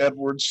to be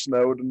Edward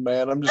Snowden,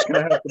 man. I'm just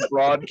gonna have to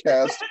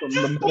broadcast from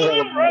the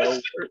middle of nowhere.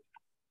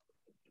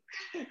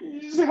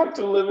 You just have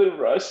to live in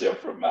Russia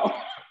from now on.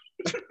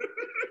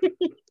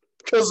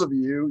 because of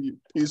you, you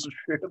piece of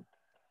shit.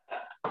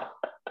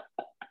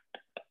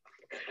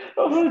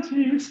 Oh,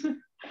 jeez.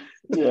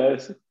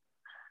 Yes.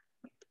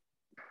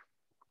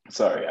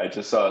 Sorry, I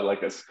just saw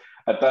like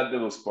I thought it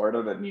was part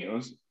of the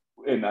news,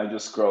 and I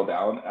just scrolled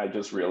down. I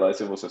just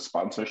realized it was a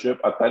sponsorship.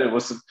 I thought it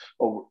was,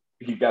 oh,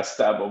 he got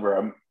stabbed over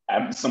an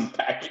Amazon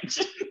package.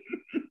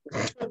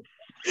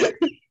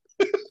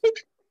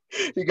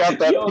 He got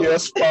that Yo.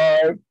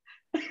 PS5.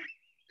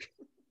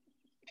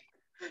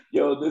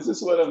 Yo, this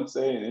is what I'm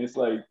saying. It's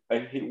like I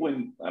hate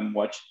when I'm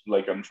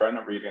I'm trying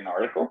to read an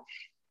article,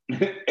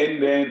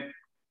 and then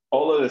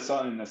all of a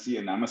sudden I see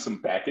an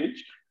Amazon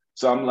package.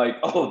 So I'm like,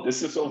 oh,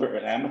 this is over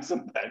an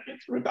Amazon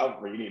package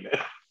without reading it.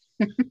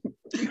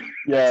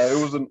 Yeah,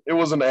 it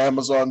was an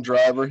Amazon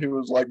driver. He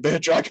was like,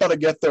 bitch, I gotta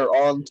get there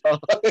on time.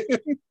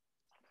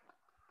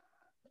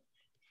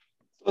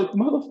 Like,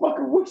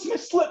 motherfucker, where's my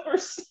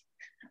slippers?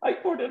 I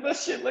ordered that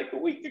shit like a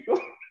week ago.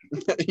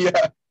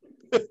 Yeah.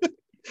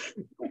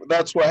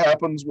 That's what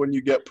happens when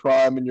you get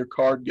Prime and your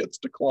card gets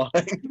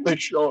declined. They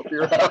show up at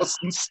your house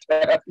and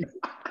stab you.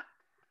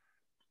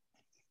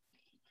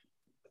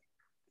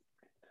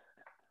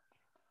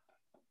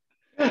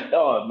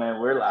 Oh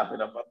man, we're laughing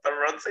about the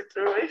run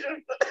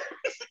situation.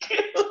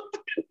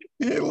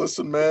 Hey,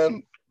 listen,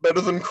 man,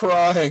 better than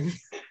crying.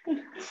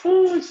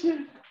 Oh shit.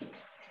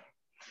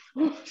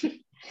 Oh shit.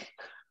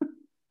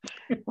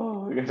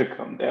 Oh, I gotta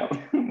calm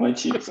down. My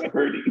cheeks are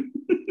hurting.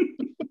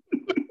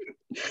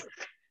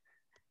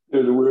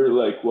 Dude, we're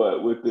like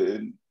what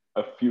within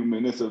a few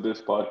minutes of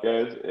this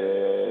podcast,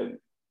 and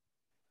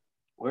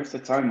where's the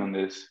time on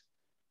this?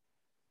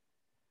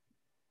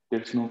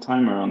 There's no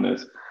timer on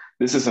this.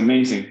 This is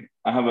amazing.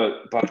 I have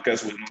a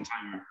podcast with no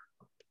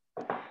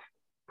timer.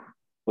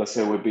 Let's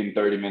say we've been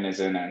 30 minutes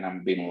in and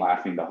I've been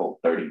laughing the whole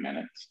 30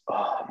 minutes.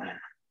 Oh, man.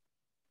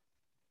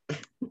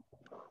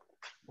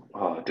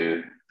 Oh,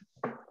 dude.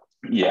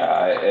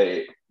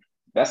 Yeah,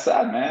 that's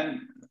sad,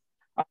 man.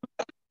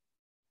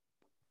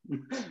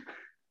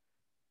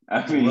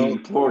 I mean, well,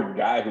 poor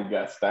guy who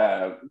got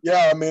stabbed.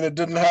 Yeah, I mean, it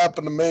didn't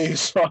happen to me,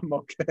 so I'm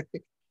okay.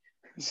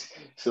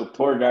 So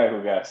poor guy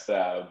who got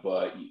stabbed,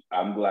 but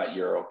I'm glad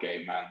you're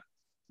okay, man.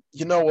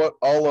 You know what?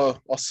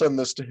 I'll send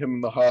this to him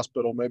in the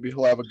hospital. Maybe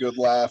he'll have a good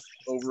laugh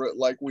over it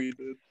like we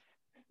did.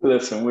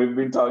 Listen, we've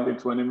been talking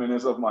 20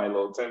 minutes of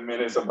Milo, 10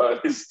 minutes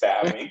about his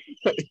stabbing.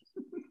 Here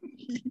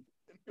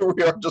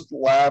we are just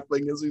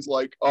laughing as he's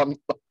like on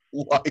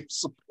life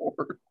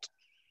support.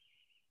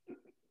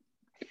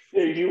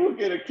 Hey, he will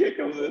get a kick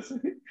of this.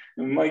 It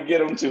might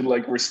get him to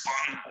like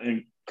respond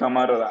and come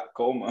out of that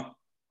coma.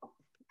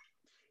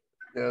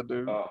 Yeah,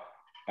 dude.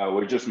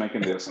 We're just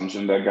making the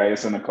assumption that guy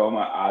is in a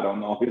coma. I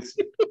don't know.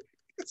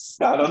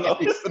 I don't know.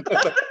 He's in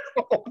a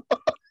coma.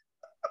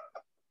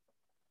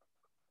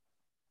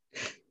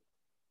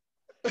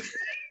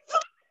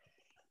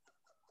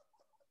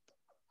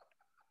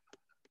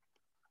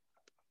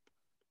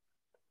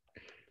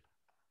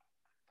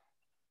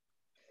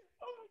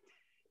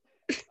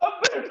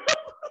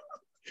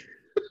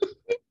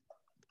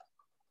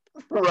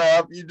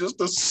 Rap, you just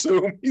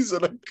assume he's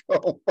in a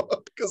coma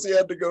because he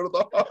had to go to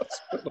the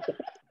hospital.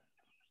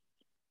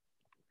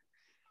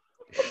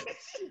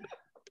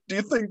 Do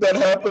you think that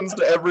happens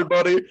to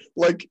everybody?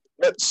 Like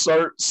at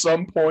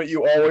some point,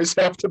 you always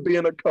have to be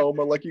in a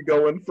coma, like you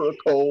go in for a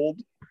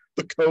cold,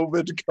 the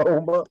COVID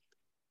coma.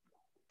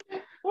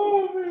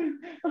 Oh man!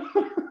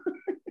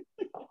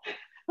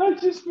 I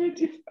just made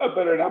you. I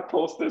better not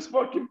post this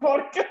fucking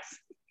podcast.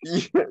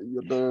 Yeah,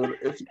 dude.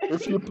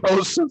 If you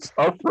post it,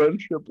 our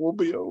friendship will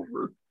be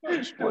over.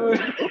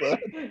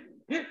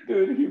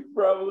 Dude, he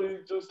probably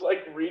just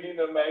like reading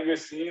a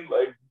magazine,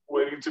 like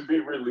waiting to be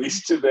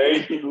released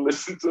today. He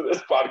listened to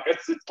this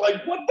podcast. It's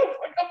like, what the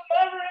fuck? I'm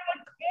never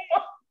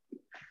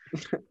in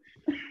a coma.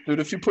 Dude,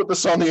 if you put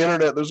this on the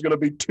internet, there's going to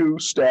be 2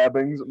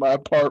 stabbings at my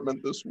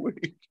apartment this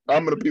week.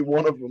 I'm going to be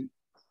one of them.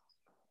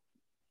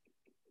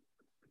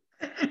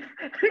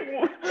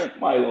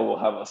 Milo will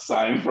have a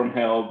sign from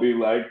hell, be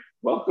like,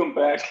 welcome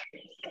back.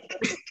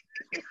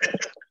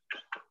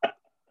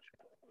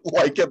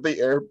 Like at the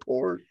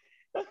airport.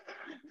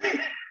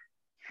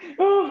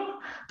 Oh.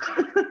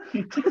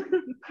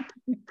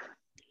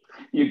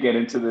 You get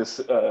into this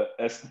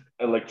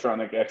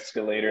electronic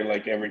escalator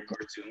like every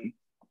cartoon.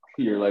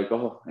 You're like,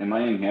 oh, am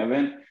I in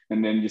heaven?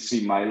 And then you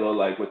see Milo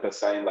like with a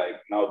sign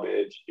like, no,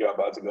 bitch, you're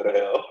about to go to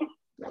hell.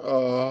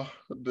 Oh,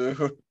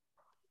 dude.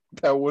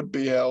 That would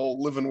be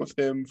hell, living with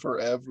him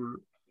forever.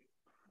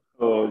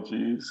 Oh,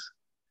 jeez.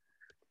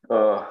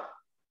 Oh,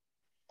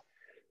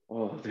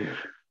 dude.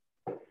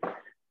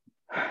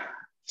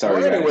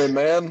 Sorry, well, anyway, guys.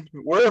 man,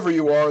 wherever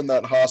you are in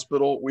that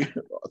hospital,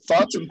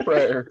 thoughts and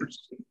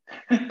prayers.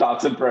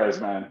 Thoughts and prayers,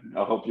 man.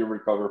 I hope you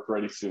recover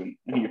pretty soon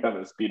and you have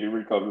a speedy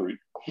recovery.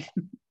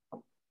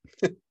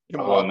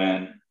 Oh,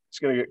 man. He's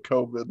going to get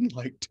COVID in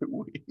like 2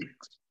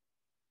 weeks.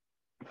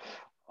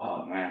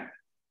 Oh, man.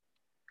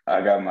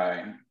 I got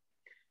my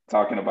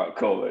talking about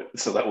COVID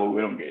so that way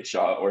we don't get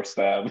shot or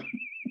stabbed.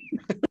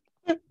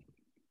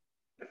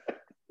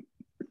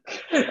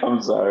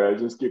 I'm sorry. I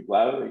just keep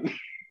laughing.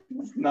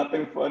 There's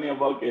nothing funny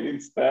about getting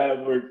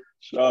stabbed or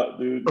shot,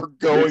 dude. Or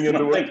going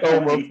into a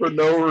coma for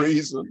no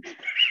reason.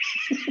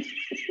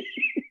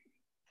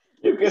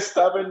 You get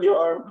stabbed in your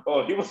arm.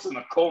 Oh, he was in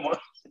a coma.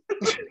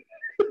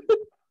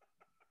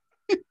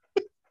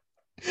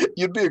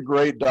 You'd be a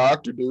great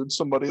doctor, dude.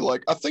 Somebody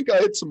like, I think I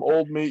ate some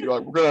old meat. You're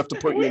like, we're gonna have to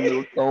put you into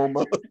a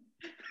coma.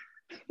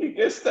 You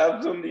get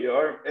stabbed on the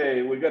arm.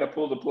 Hey, we gotta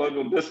pull the plug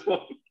on this one.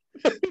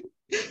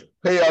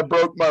 Hey, I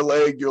broke my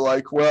leg. You're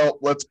like, well,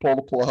 let's pull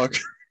the plug.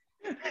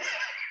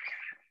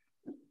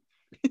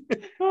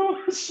 Oh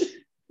shit!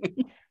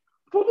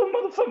 Pull the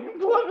motherfucking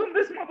plug on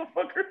this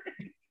motherfucker.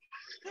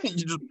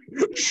 You just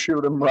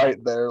shoot him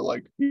right there,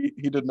 like he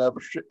didn't have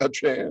a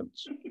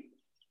chance.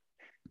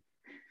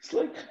 It's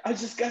like, I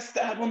just got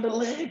stabbed on the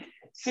leg.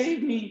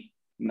 Save me.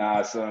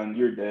 Nah, son,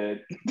 you're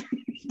dead.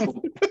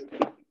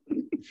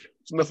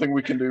 There's nothing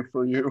we can do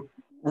for you.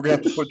 We're gonna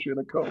have to put you in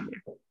a coma.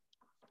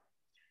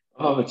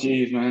 Oh,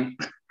 jeez, man.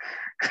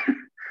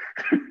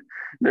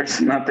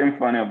 There's nothing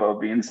funny about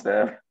being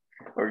stabbed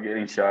or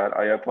getting shot.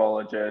 I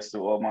apologize to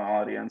all my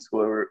audience,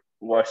 whoever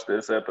watched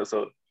this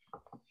episode.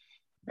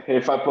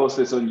 If I post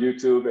this on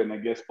YouTube and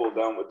it gets pulled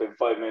down within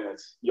 5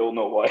 minutes, you'll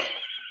know why.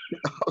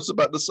 I was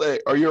about to say,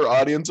 are your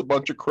audience a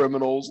bunch of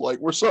criminals? Like,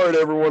 we're sorry to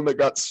everyone that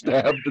got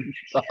stabbed and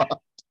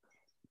shot.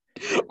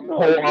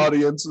 No, Our whole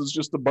audience is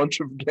just a bunch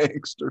of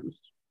gangsters.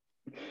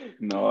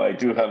 No, I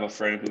do have a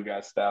friend who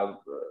got stabbed,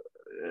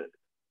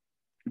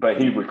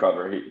 but he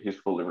recovered. He's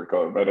fully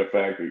recovered. Matter of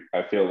fact,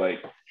 I feel like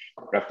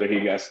after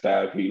he got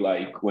stabbed, he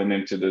like went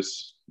into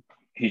this.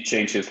 He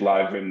changed his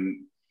life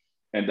and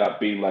ended up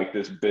being like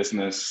this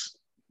business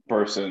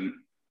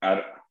person.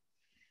 I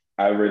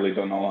really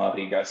don't know how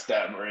he got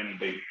stabbed or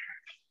anything.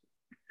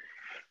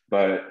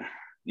 But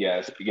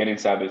yeah, getting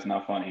stabbed is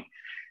not funny.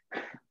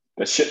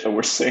 The shit that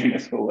we're saying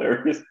is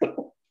hilarious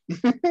though.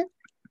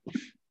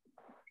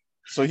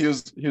 So he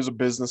was a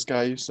business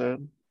guy, you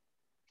said?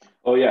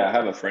 Oh yeah, I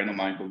have a friend of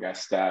mine who got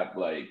stabbed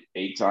like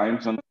 8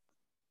 times,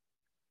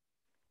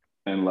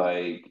 and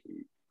like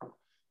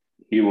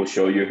he will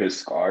show you his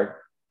scar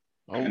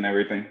and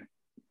everything.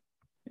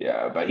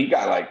 Yeah, but he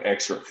got like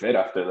extra fit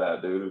after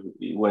that, dude.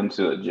 He went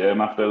to the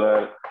gym after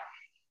that.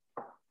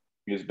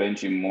 He was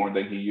benching more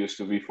than he used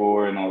to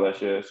before and all that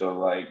shit. So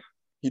like,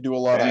 he do a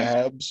lot of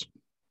abs.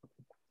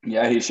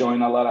 Yeah, he's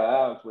showing a lot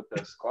of abs with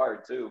the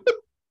scar too.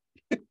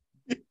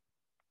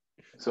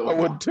 So I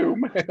would too,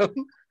 man.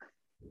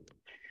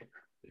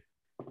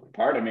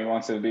 Part of me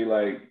wants to be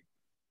like,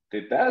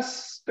 did that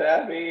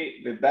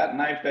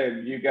knife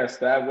that you got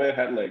stabbed with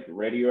had like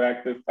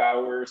radioactive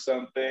power or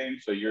something?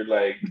 So you're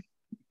like,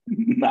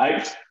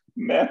 knife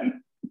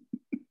man.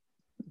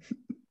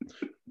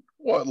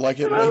 What, like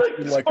it makes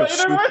you like a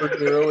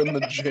superhero in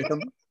the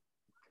gym?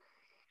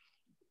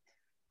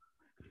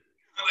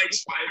 Like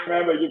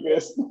Spider-Man, but you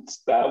get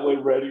stabbed with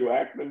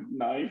radioactive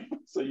knife.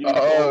 So you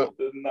hold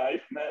the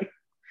knife, man.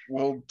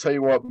 Well, tell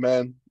you what,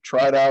 man.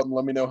 Try it out and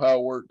let me know how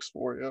it works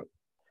for you.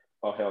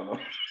 Oh, hell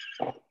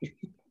no.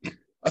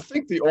 I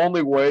think the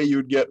only way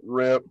you'd get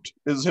ripped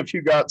is if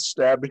you got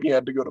stabbed and you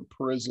had to go to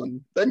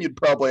prison. Then you'd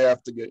probably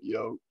have to get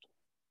yoked.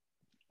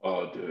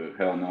 Oh, dude,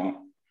 hell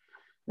no.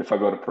 If I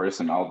go to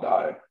prison, I'll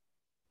die.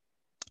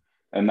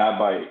 And not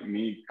by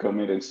me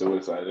committing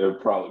suicide. It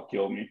would probably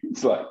kill me.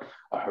 It's like,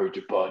 I heard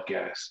your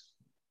podcast.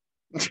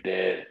 I'm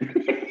dead.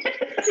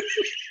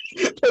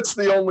 That's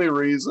the only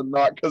reason,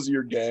 not because of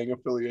your gang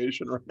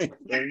affiliation or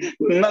anything.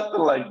 Nothing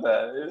like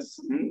that. It's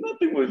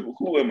nothing with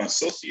who I'm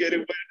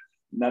associated with,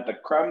 not the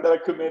crime that I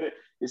committed.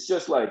 It's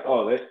just like,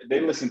 oh, they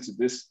listen to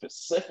this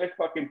specific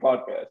fucking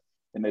podcast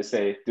and they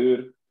say,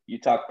 dude, you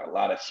talk a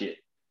lot of shit.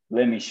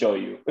 Let me show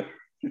you.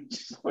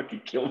 Just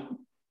fucking kill me.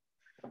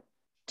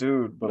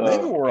 Dude, but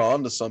maybe we're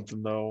on to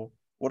something though.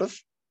 What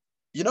if,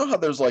 you know how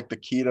there's like the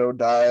keto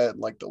diet and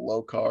like the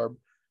low carb?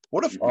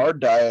 What if our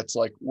diet's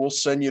like, we'll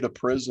send you to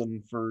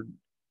prison for,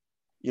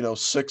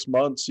 6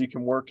 months so you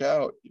can work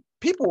out?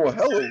 People will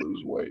hella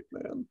lose weight,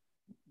 man.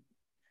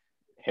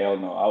 Hell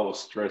no, I will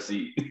stress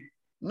eat.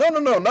 No,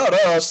 not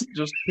us.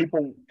 Just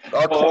people.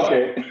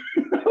 Okay.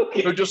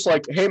 Okay. They're just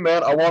like, hey,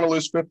 man, I want to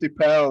lose 50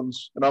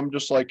 pounds. And I'm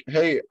just like,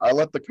 hey, I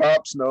let the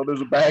cops know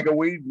there's a bag of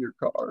weed in your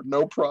car.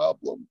 No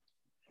problem.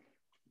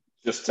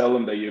 Just tell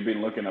them that they've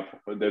been looking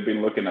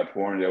at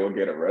porn. They will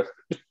get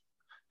arrested.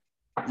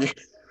 Yeah.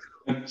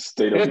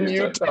 State of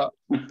Utah.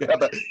 Yeah,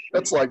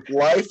 that's like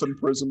life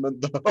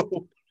imprisonment,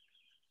 though.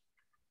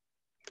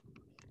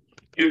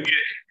 You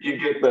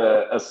get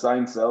the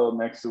assigned cell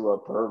next to a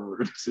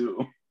pervert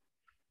too.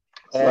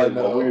 Oh, like, I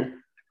know.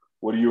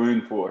 What are you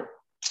in for?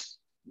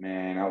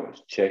 Man, I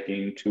was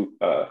checking two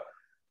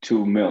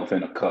MILF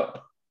in a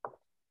cup.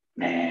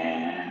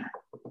 Man,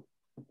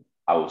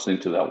 I was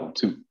into that one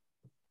too.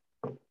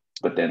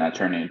 But then I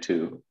turned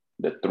into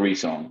the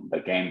threesome, the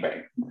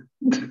gangbang.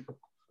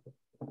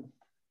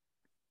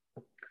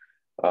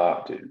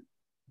 Oh, dude.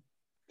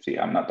 See,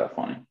 I'm not that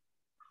funny.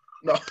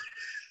 No.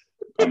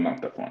 I'm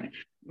not that funny.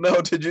 No,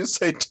 did you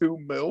say 2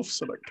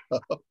 MILFs in a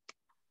cup?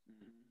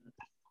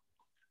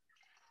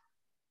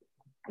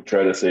 I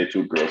tried to say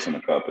 2 girls in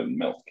a cup and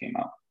MILF came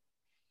out.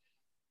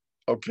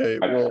 Okay,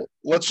 I, well,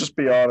 let's just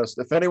be honest.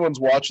 If anyone's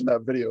watching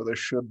that video, they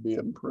should be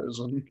in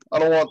prison. I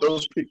don't want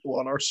those people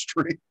on our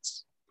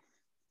streets.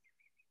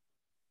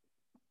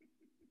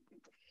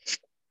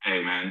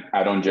 hey man,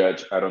 I don't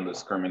judge. I don't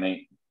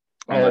discriminate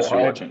Oh, unless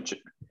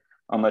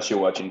you're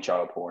watching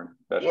child porn.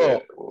 That well,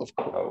 shit will, of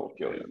course, I will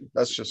kill you.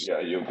 that's just,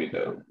 Yeah, you'll be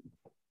dead.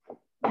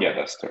 Yeah,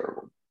 that's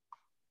terrible.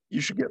 you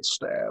should get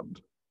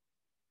stabbed.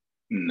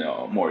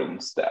 No, more than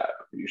stab.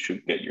 You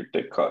should get your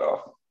dick cut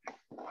off.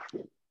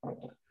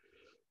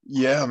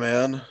 Yeah,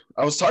 man.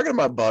 I was talking to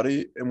my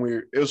buddy, and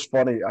it was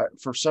funny.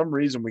 For some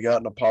reason, we got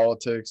into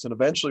politics, and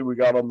eventually we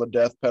got on the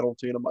death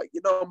penalty. And I'm like,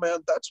 man,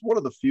 that's one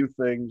of the few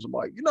things. I'm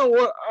like, you know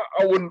what?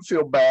 I wouldn't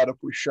feel bad if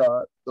we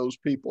shot those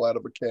people out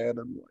of a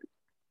cannon.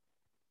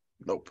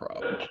 Like, no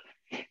problem.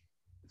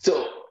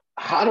 So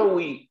how do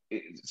we?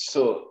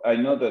 So I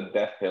know the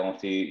death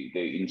penalty,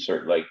 they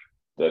insert like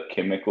the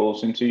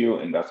chemicals into you,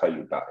 and that's how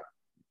you die.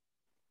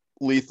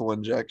 Lethal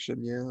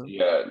injection, yeah.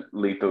 Yeah,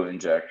 lethal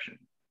injection.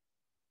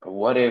 But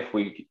what if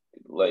we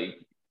like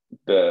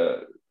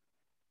the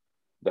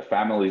the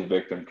family's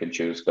victim can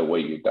choose the way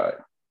you die?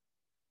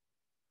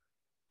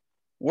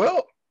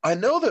 Well, I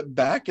know that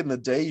back in the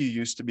day, you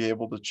used to be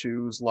able to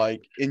choose,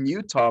 like in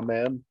Utah,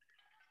 man,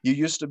 you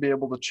used to be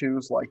able to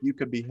choose, like, you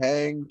could be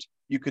hanged,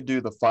 you could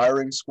do the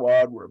firing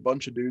squad where a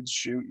bunch of dudes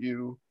shoot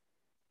you,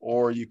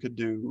 or you could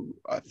do,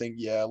 I think,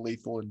 yeah,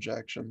 lethal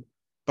injection.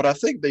 But I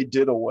think they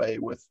did away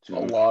with a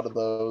lot of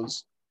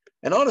those.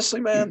 And honestly,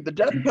 man, the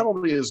death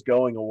penalty is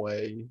going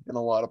away in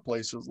a lot of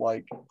places.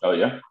 Like, Oh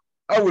yeah.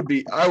 I would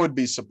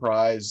be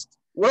surprised.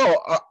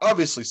 Well,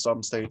 obviously,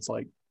 some states,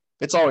 like,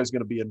 it's always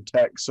going to be in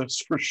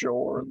Texas for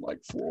sure, and like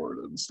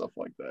Florida and stuff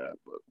like that.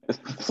 But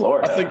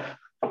Florida. I think,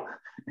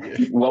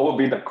 yeah, What would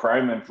be the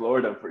crime in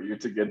Florida for you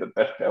to get the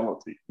death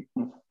penalty?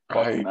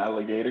 Fucking I,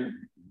 alligator.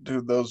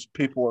 dude, those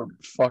people are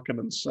fucking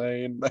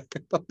insane.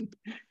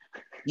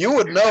 You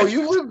would know.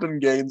 You lived in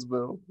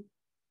Gainesville.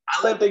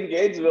 I lived in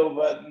Gainesville,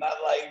 but not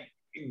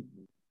like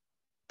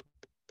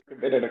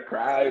committed a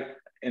crime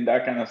in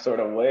that kind of sort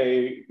of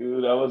way,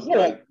 dude. I was Well,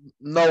 like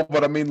no,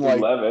 but I mean, like,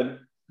 11.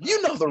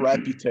 you know the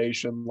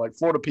reputation. Like,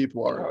 Florida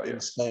people are Oh yeah.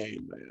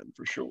 insane, man,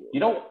 for sure. You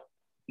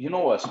know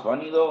what's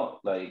funny though?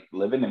 Like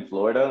living in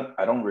Florida,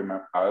 I don't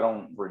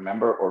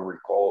remember or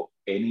recall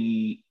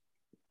any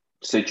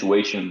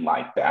situation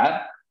like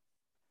that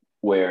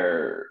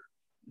where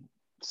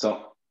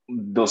some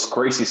those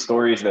crazy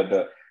stories that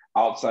the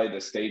outside the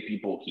state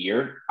people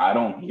hear, I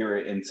don't hear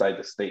it inside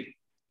the state.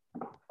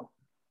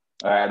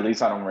 At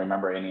least I don't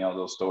remember any of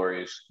those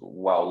stories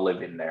while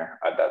living there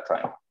at that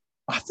time.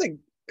 I think,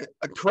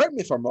 correct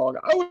me if I'm wrong.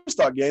 I always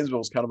thought Gainesville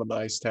was kind of a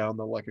nice town,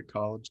 though, like a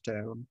college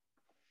town.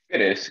 It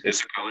is.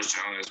 It's a college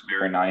town. It's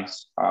very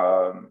nice.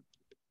 I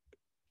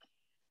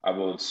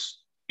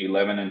was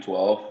 11 and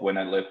 12 when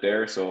I lived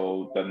there.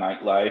 So the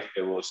nightlife,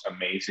 it was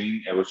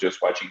amazing. It was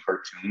just watching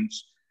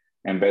cartoons,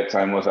 and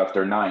bedtime was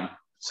after 9.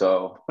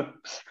 So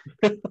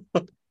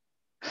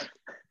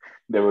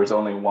there was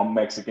only one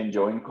Mexican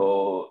joint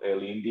called El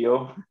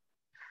Indio.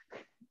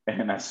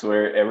 And I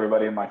swear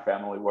everybody in my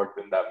family worked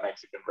in that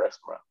Mexican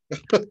restaurant.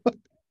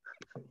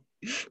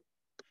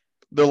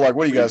 They're like,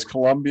 what are you guys,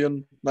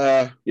 Colombian?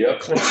 Nah, Yep.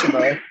 close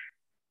enough.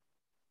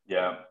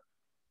 Yeah.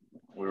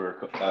 We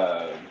were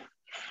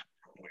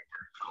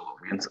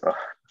Colombians.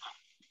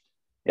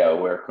 Yeah,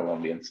 we're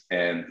Colombians.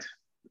 And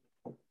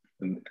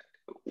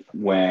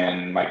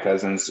when my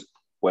cousins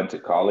went to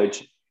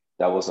college,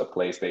 that was a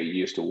place they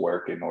used to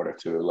work in order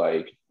to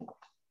like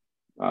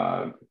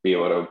be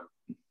able to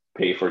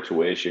pay for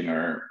tuition,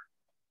 or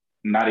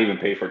not even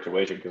pay for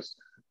tuition, because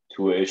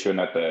tuition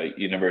at the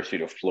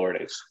University of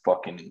Florida is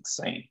fucking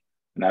insane.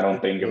 And I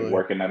don't think Really?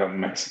 working at a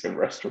Mexican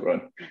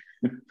restaurant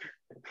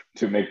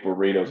to make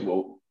burritos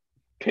will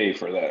pay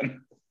for that.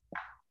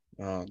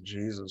 Oh,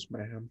 Jesus,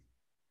 man.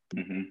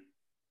 Mm-hmm.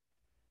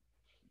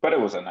 But it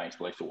was a nice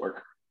place to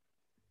work,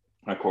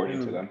 according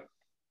to Dude, them.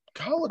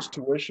 college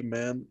tuition,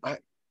 man.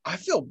 I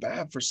feel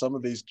bad for some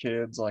of these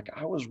kids. Like,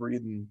 I was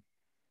reading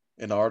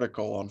an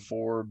article on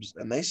Forbes,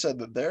 and they said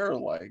that they're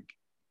like,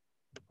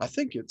 I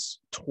think it's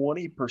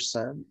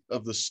 20%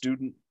 of the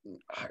student,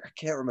 I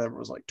can't remember, it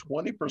was like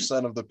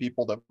 20% of the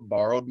people that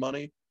borrowed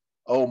money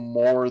owe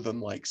more than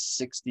like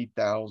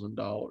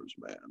 $60,000,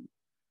 man.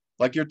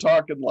 Like, you're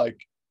talking like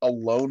a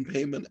loan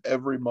payment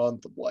every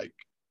month of like,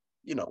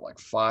 like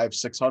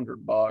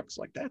 500-600 bucks.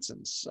 Like, that's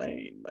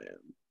insane, man.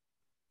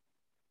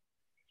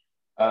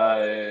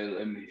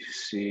 Let me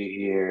see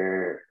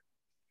here.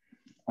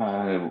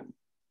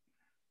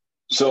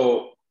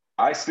 So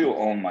I still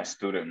own my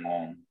student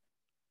loan,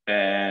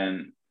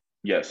 and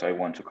yes, I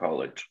went to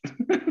college.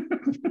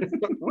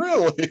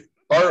 Really?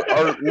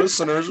 Our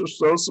listeners are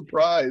so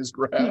surprised,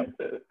 Rap.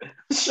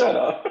 Shut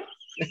up.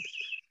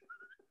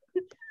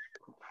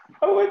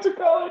 I went to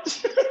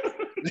college.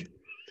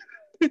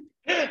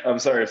 I'm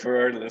sorry for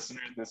our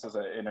listeners. This is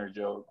an inner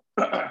joke,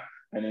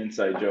 an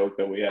inside joke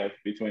that we have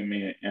between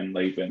me and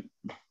Lappin.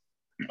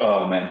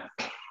 Oh man,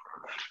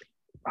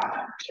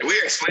 can we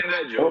explain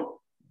that joke?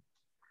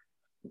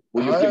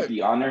 Will you give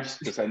the honors?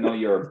 Because I know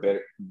you're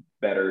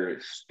better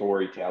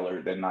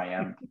storyteller than I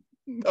am.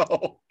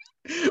 No.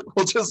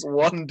 Well, just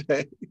one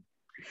day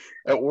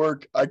at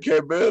work, I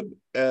came in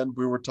and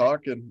we were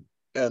talking,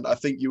 and I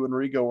think you and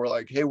Rigo were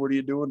like, "Hey, what are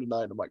you doing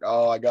tonight?" I'm like,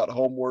 "Oh, I got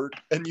homework."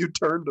 And you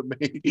turned to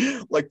me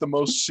like the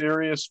most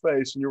serious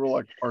face, and you were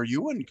like, "Are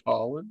you in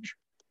college?"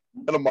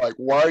 And I'm like,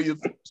 "Why are you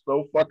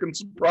so fucking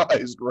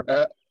surprised,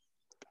 rat?"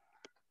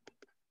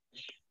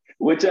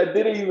 Which I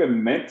didn't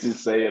even meant to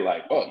say,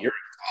 like, "Oh, you're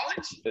in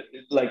college."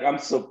 Like, I'm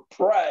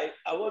surprised.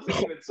 I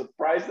wasn't even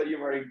surprised that you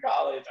were in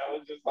college. I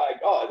was just like,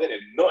 "Oh, I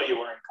didn't know you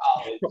were in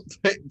college."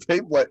 They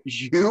let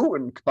you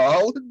in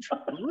college?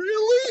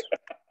 Really?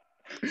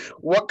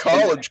 What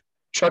college?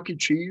 Chuck E.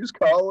 Cheese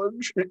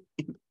college?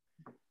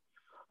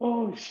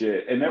 Oh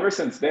shit! And ever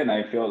since then,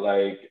 I feel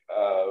like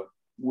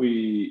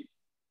we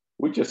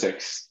we just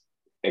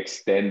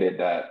extended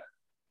that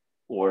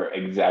or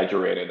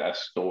exaggerated that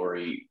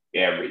story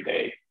every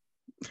day.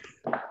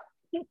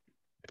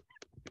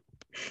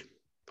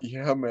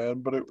 Yeah, man,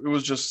 but it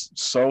was just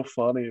so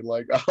funny.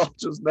 Like, I'll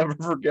just never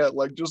forget,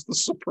 like, just the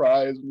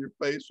surprise in your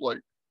face,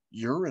 like,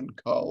 "You're in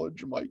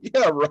college?" I'm like,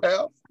 "Yeah,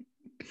 Raph."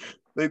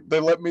 They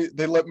let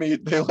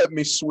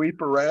me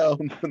sweep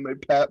around and they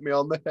pat me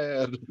on the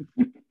head.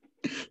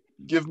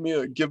 Give me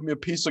a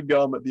piece of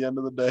gum at the end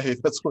of the day.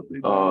 That's what they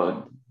do.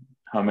 Oh,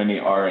 how many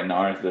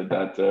R&Rs did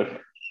that took?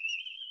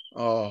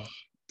 Oh,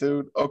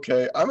 dude.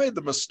 Okay, I made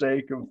the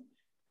mistake of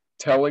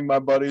telling my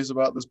buddies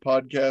about this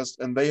podcast,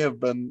 and they have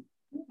been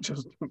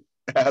just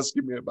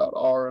asking me about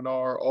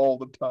R&R all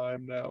the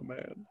time now,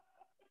 man.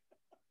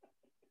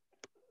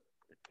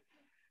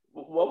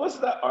 What was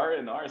that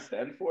R&R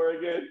stand for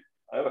again?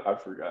 I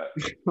forgot.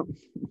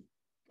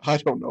 I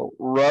don't know.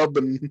 Rub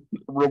and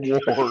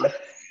reward.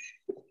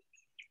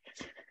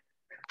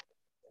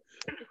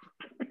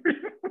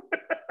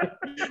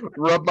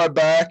 Rub my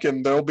back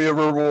and there'll be a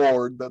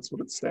reward. That's what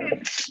it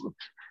stands for.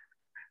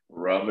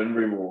 Rub and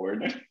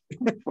reward.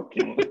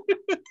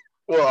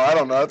 Well, I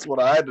don't know. That's what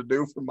I had to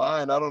do for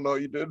mine. I don't know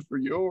what you did for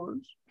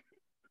yours.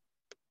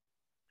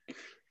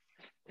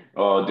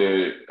 Oh,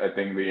 dude, I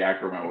think the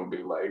acronym would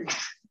be like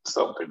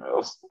something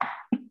else.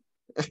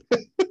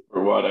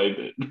 For what I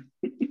did.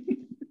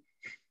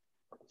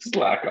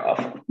 Slack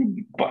off.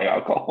 Buy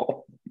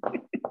alcohol.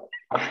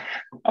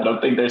 I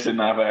don't think there's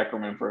enough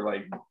acronym for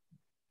like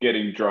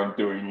getting drunk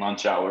during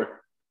lunch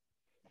hour.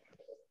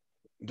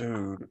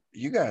 Dude,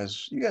 you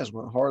guys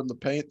went hard in the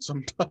paint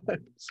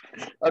sometimes.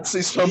 I'd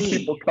see some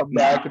people come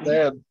back and they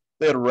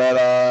had red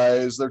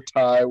eyes, their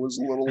tie was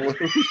a little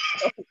loose.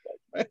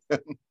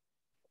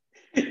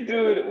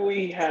 Dude,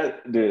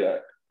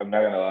 I'm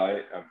not gonna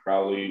lie, I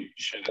probably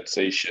shouldn't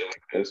say shit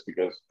like this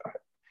because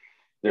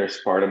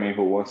there's part of me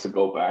who wants to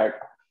go back,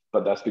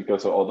 but that's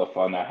because of all the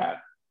fun I had.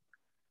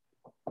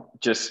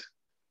 Just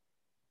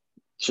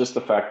the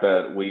fact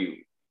that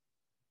we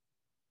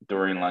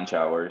during lunch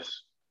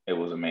hours, it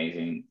was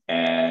amazing.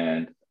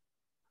 And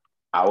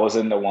I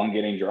wasn't the one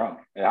getting drunk.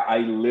 I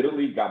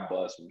literally got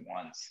buzzed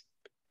once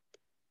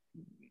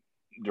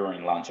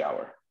during lunch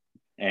hour.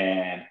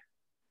 And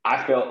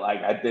I felt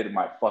like I did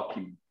my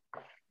fucking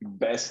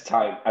best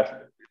time. If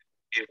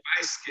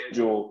I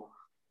schedule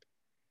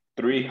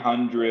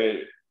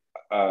 300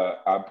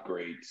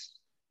 upgrades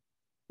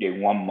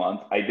in 1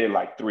 month, I did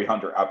like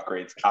 300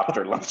 upgrades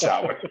after lunch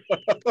hour.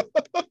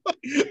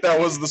 That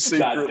was the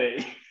secret. That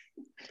day.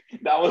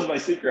 That was my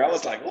secret. I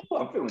was like, "Oh,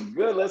 I'm feeling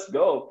good. Let's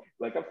go."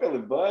 Like, I'm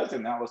feeling buzzed.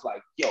 And I was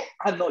like, "Yo,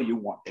 I know you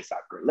want this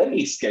upgrade. Let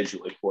me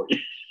schedule it for you."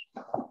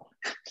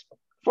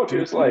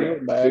 Fuckers like,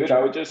 "Dude, I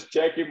was just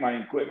checking my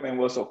equipment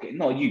was okay."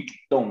 "No, you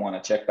don't want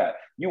to check that.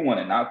 You want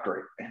an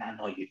upgrade." "And I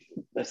know you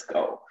do. Let's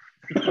go."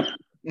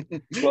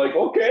 Like,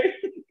 okay.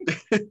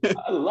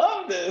 I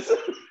love this.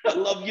 I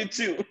love you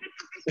too.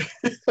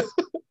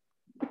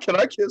 Can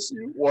I kiss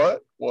you?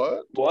 What?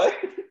 What?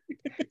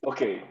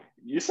 Okay,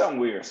 you sound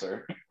weird,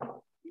 sir.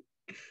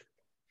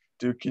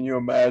 Dude, can you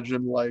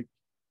imagine, like,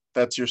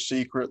 that's your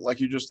secret? Like,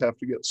 you just have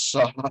to get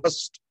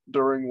sauced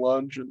during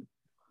lunch and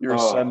you're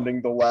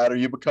ascending the ladder.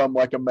 You become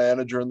like a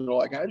manager and they're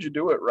like, "How'd you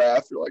do it,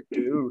 Raph?" You're like,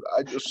 "Dude,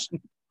 I just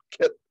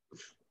get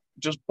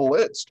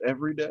blitzed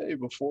every day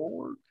before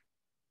work."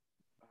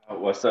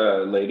 What's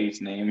the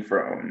lady's name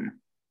from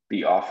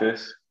The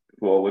Office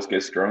who always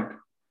gets drunk?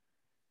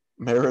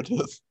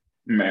 Meredith.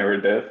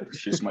 Meredith.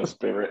 She's my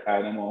spirit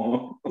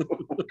animal.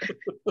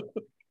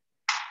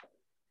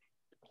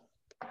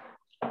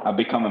 I'll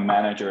become a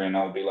manager and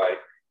I'll be like,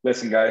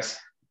 "Listen, guys,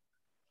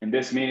 in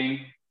this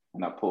meeting,"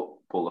 and I'll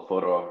pull a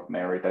photo of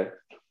Meredith.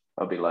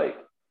 I'll be like,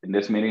 "In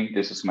this meeting,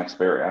 this is my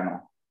spirit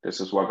animal. This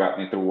is what got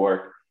me through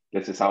work.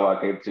 This is how I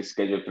get to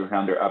schedule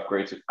 300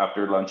 upgrades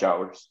after lunch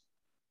hours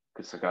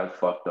because I got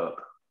fucked up.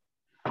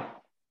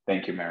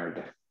 Thank you,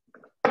 Meredith.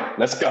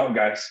 Let's go,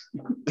 guys."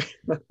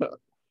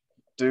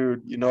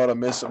 Dude, you know what I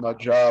miss at my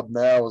job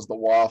now is the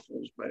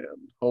waffles,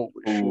 man. Holy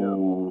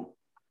Ooh. shit.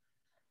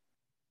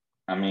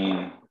 I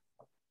mean,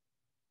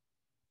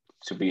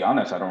 to be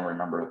honest, I don't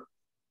remember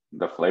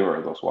the flavor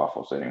of those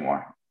waffles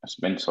anymore. It's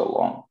been so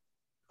long.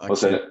 I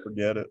can't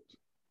forget it.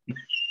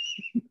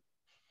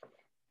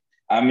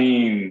 I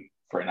mean,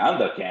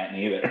 Fernanda can't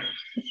either.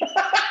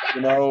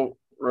 You know,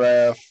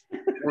 Raf,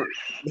 we're,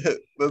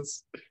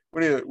 let's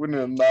we need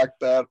to knock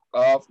that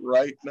off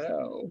right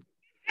now.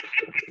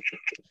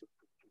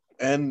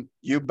 And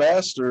you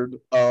bastard,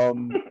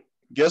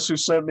 guess who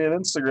sent me an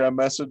Instagram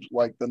message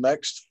like the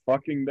next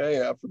fucking day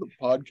after the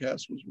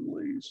podcast was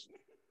released?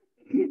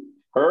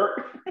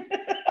 Her?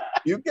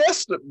 You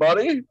guessed it,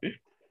 buddy.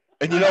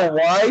 And you know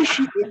why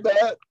she did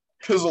that?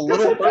 Because a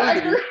little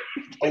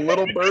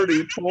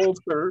birdie told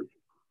her.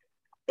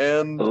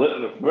 And a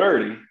little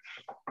birdie.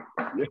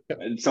 Yeah.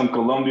 And some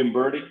Colombian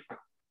birdie.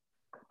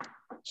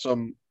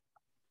 Some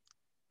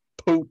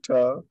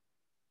puta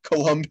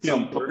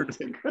Colombian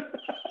birdie.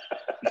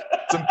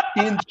 Some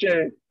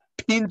pinche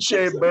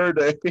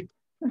birdie.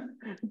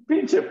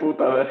 Pinche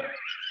puta.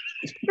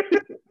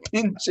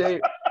 Pinche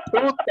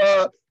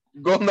puta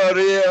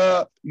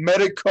gonorrhea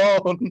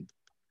maricon.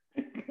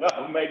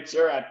 I'll make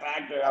sure I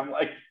tagged her. I'm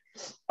like,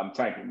 I'm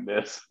tagging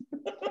this.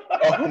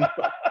 Oh, no.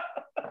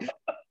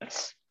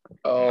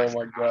 Oh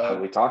my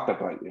God. We talked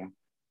about you.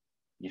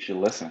 You should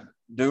listen.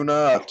 Do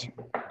not,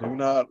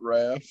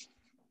 Raph.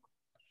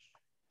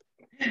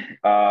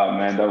 Oh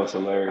man, that was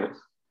hilarious.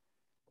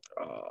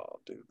 Oh,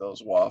 dude,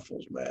 those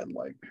waffles, man.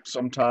 Like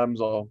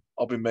sometimes I'll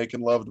be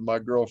making love to my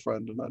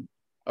girlfriend, and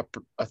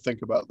I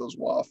think about those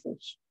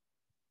waffles.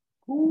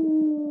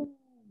 Ooh.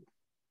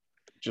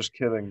 Just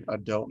kidding. I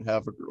don't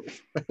have a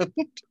girlfriend.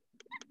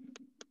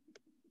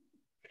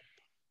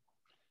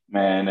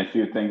 Man, if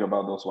you think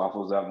about those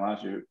waffles that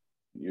much,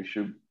 you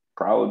should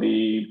probably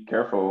be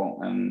careful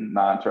and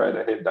not try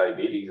to hit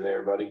diabetes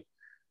there, buddy.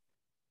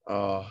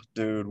 Oh,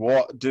 dude,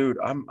 dude,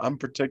 I'm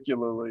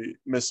particularly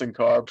missing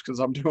carbs because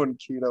I'm doing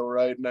keto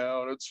right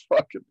now, and it's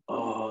fucking.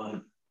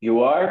 Oh,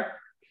 you are?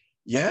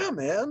 Yeah,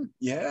 man.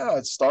 Yeah,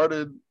 it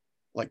started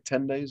like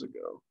 10 days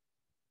ago.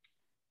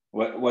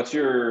 What's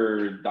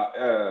your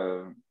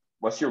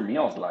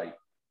meals like?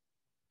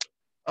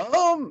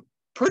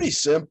 Pretty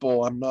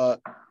simple. I'm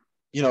not.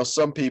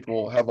 Some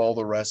people have all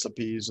the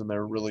recipes and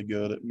they're really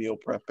good at meal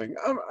prepping.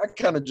 I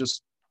kind of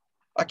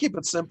I keep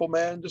it simple,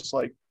 man. Just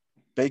like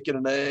bacon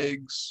and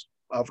eggs,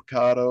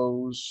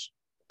 avocados,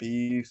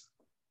 beef,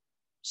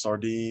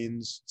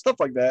 sardines, stuff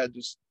like that.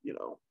 Just,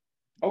 low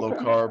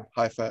carb,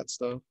 high fat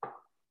stuff.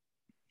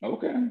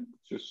 Okay.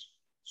 Just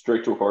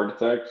straight to heart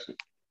attacks.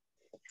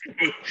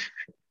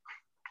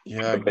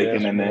 Yeah, the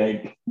bacon and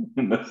egg,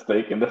 and the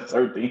steak and the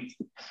sardines.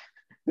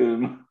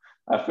 Dude,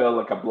 I felt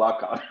like a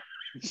blackout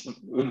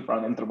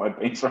running through my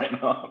veins right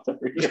now after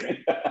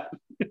hearing that.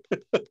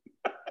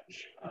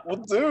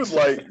 Well, dude,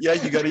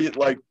 you gotta eat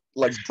like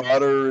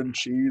butter and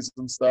cheese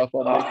and stuff.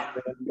 But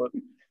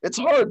it's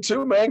hard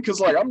too, man,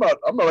 because I'm not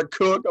a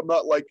cook. I'm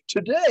not like,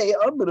 today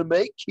I'm gonna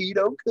make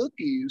keto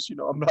cookies.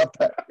 I'm not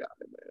that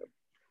guy,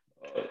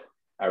 man.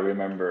 I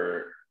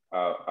remember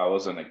I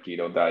was on a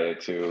keto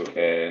diet too,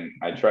 and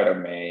I tried to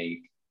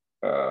make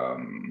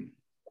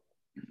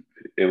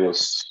it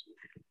was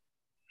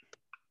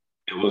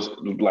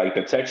like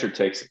the texture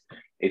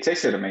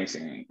tasted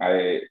amazing.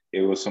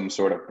 It was some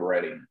sort of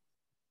breading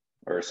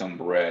or some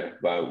bread,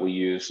 but we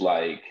use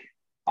like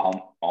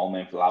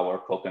almond flour,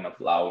 coconut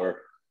flour.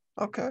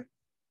 Okay.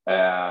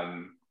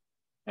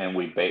 And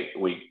we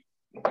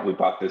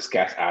bought this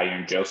cast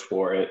iron just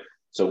for it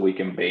so we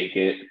can bake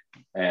it,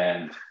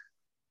 and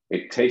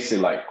it tasted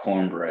like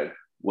cornbread,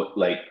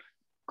 like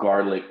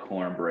garlic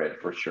cornbread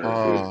for sure.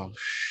 Oh, dude.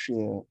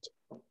 Shit.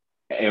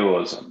 It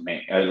was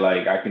amazing.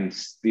 Like I can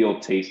still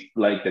taste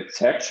like the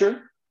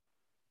texture.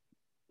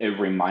 It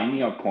reminded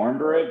me of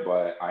cornbread,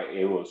 but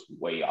it was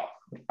way off.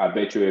 I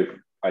bet you if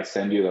I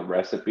send you the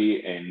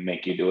recipe and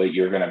make you do it,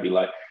 you're gonna be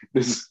like,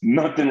 this is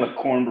nothing like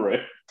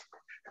cornbread.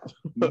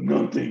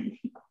 Nothing.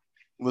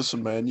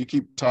 Listen, man, you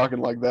keep talking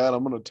like that,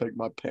 I'm gonna take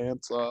my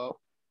pants off.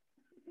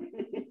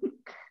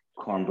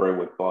 Cornbread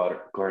with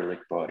butter, garlic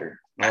butter.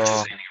 Not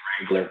just any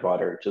regular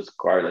butter, just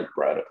garlic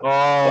butter.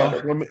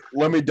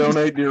 Let me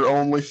donate to your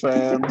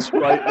OnlyFans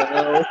right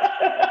now.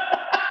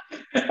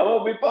 I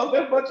will be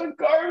posting a bunch of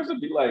carbs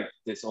and be like,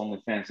 this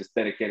OnlyFans is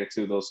dedicated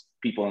to those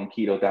people on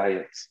keto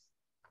diets.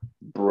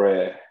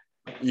 Bread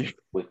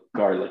with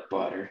garlic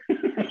butter.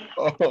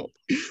 Oh,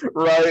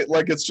 right.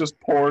 Like it's just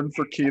porn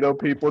for keto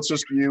people. It's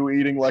just you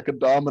eating like a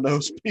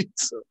Domino's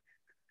pizza.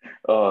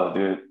 Oh,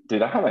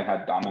 dude, I haven't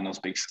had Domino's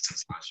pizza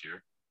since last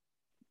year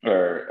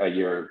or a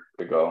year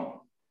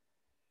ago.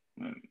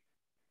 Do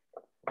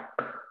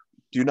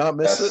you not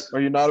miss it? Are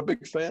you not a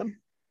big fan?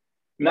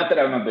 Not that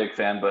I'm a big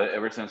fan, but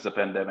ever since the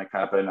pandemic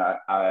happened,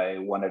 I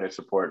wanted to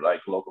support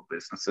like local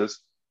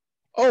businesses.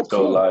 Oh,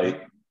 cool.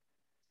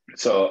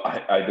 So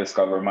I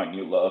discovered my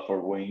new love for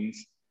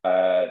wings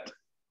at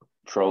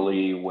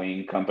Trolley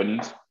Wing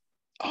Companies.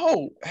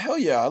 Oh, hell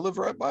yeah. I live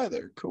right by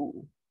there.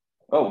 Cool.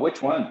 Oh,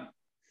 which one?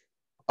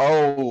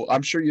 Oh,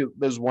 I'm sure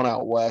there's one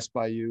out west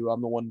by you.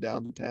 I'm the one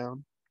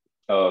downtown.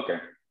 Oh, okay.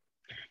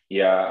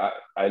 Yeah,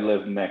 I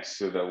live next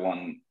to the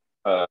one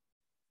I'll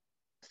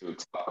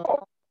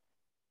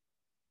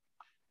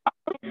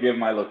give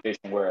my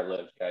location where I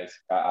live, guys.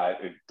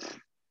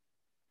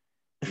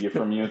 You're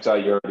from Utah,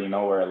 you already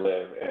know where I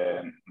live.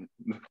 And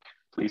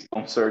Please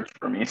don't search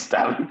for me,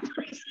 Stalin.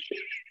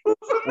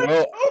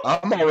 Well,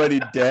 I'm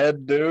already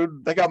dead,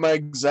 dude. They got my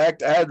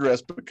exact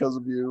address because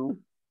of you.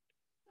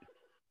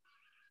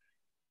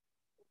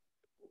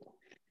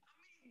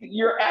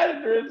 Your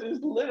address is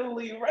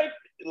literally right.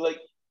 Like,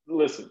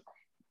 listen,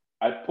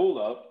 I pulled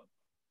up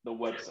the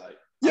website.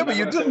 Yeah, I'm but not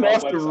you gonna say didn't what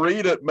have to website.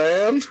 read it,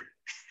 man.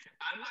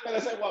 I'm not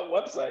gonna say what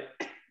website.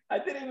 I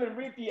didn't even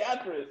read the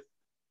address.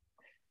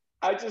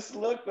 I just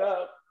looked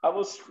up. I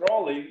was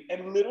scrolling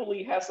and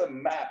literally has a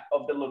map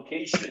of the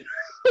location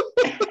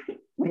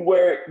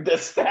where the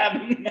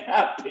stabbing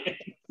happened.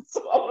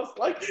 So I was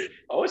like,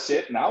 "Oh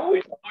shit! Now we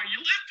know where you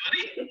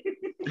live,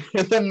 buddy."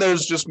 And then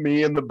there's just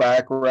me in the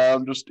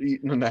background just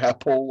eating an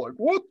apple. Like,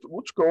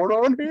 what's going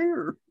on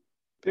here?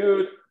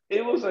 Dude,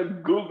 it was a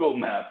Google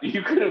map.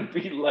 You could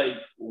be like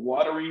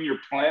watering your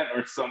plant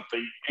or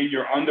something in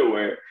your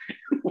underwear.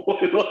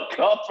 We look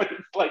up and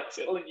it's like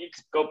telling you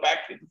to go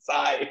back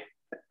inside.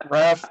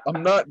 Raph,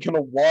 I'm not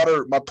gonna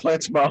water my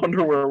plants in my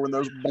underwear when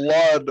there's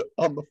blood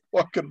on the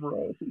fucking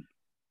road.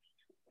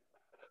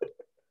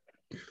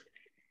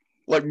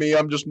 Like me,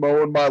 I'm just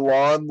mowing my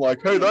lawn.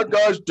 Like, hey, that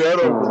guy's dead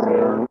over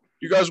there.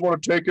 You guys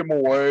want to take him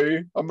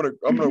away? I'm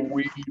gonna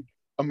weed.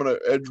 I'm gonna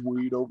edge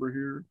weed over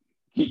here.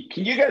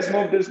 Can you guys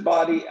move this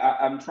body?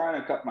 I'm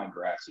trying to cut my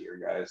grass here,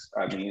 guys.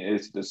 I mean,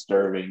 it's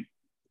disturbing.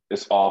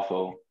 It's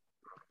awful.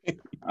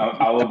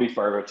 I will be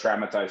forever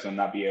traumatized and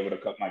not be able to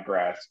cut my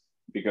grass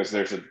because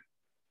there's a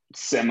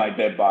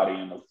semi-dead body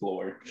on the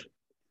floor.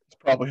 It's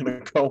probably in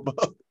a coma.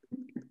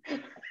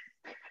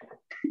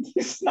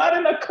 He's not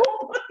in a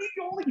coma.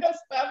 He only got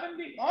stabbed in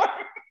the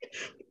arm.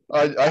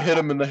 I hit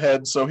him in the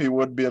head so he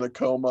would be in a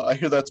coma. I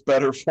hear that's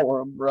better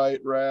for him,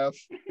 right, Raph?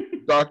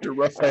 Dr.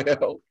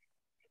 Raphael.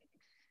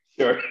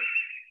 Sure.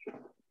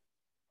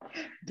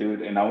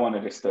 Dude, and I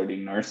wanted to study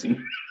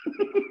nursing.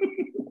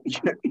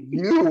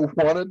 You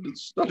wanted to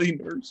study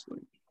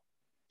nursing.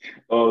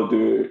 Oh,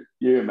 dude,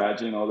 you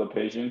imagine all the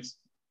patients?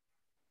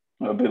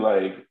 I'll be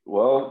like,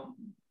 well,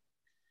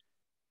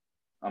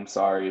 I'm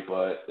sorry,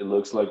 but it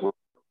looks like we're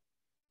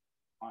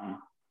fine.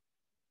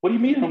 What do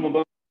you mean I'm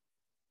about?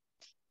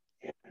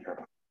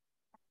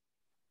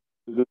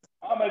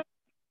 I'm a,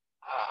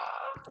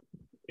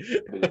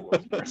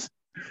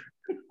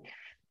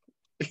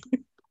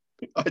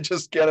 I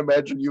just can't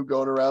imagine you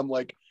going around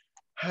like,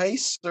 hi,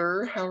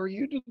 sir, how are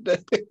you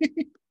today?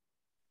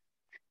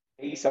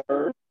 Hey,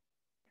 sir.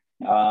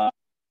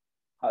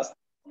 How's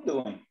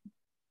doing?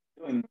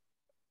 Doing?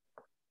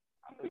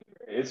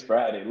 It's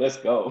Friday. Let's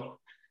go.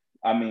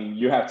 I mean,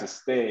 you have to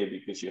stay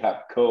because you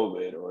have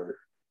COVID or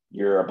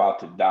you're about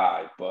to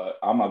die, but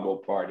I'm gonna go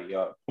party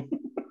up.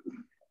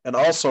 And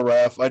also,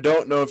 Raph, I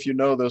don't know if you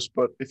know this,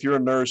 but if you're a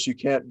nurse, you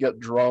can't get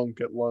drunk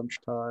at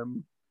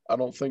lunchtime. I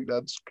don't think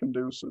that's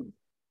conducive.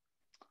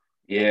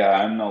 Yeah,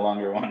 I'm no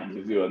longer wanting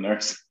to do a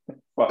nurse.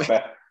 Fuck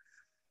that.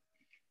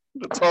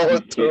 That's all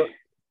it took.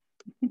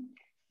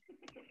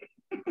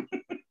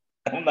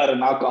 I'm not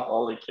an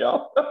alcoholic,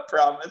 y'all. I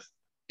promise.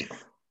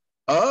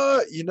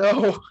 I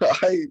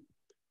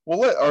we'll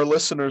let our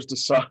listeners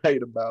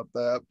decide about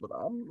that, but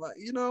I'm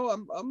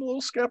a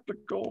little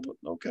skeptical, but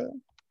okay.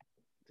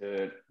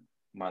 Dude,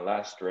 my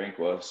last drink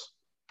was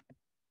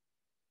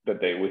the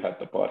day we had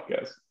the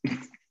podcast.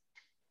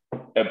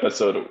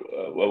 Episode,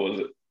 what was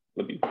it?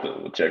 Let me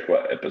check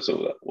what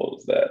episode what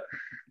was that.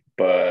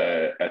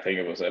 But I think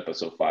it was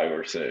episode 5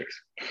 or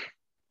 6.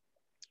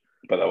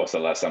 But that was the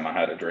last time I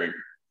had a drink.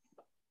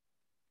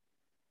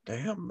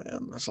 Damn,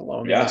 man, that's a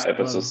long. Yeah,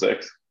 episode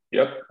 6.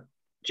 Yep,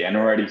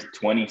 January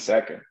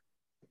 22nd.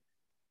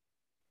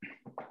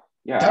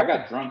 Yeah, I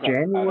got drunk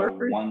out of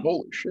one.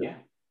 Holy shit!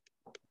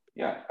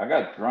 Yeah, I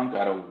got drunk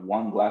out of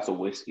one glass of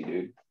whiskey,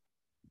 dude.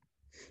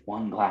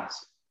 One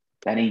glass.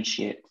 That ain't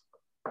shit.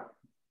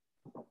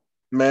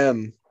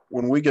 Man,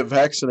 when we get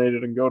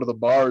vaccinated and go to the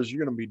bars,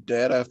 you're gonna be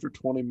dead after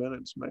 20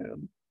 minutes,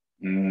 man.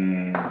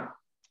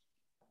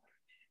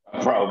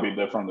 I'll probably be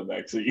dead from the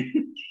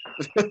vaccine.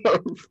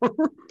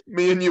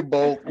 Me and you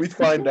both. We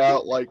find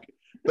out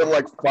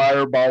that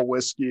Fireball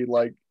whiskey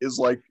is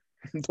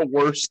the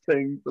worst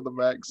thing for the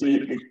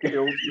vaccine. You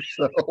kill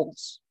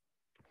yourselves.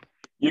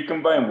 You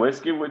combine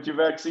whiskey with your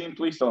vaccine?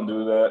 Please don't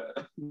do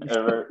that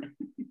ever.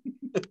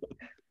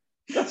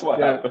 That's what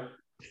happened.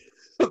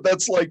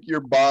 That's like your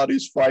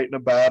body's fighting a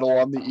battle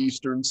on the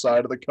eastern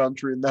side of the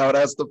country, and now it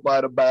has to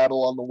fight a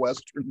battle on the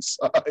western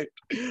side.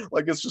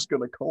 Like it's just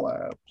gonna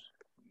collapse.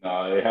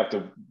 No, they have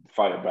to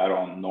fight a battle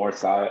on north,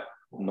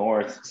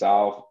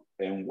 south,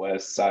 and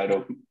west side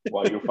of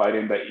while you're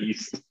fighting the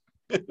east.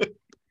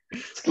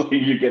 It's like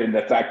you're getting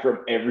attacked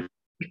from every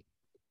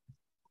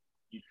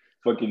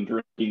fucking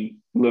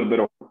drinking a little bit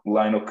of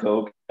line of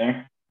coke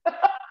there.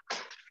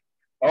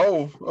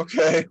 Oh,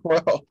 okay.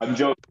 Well, I'm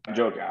joking.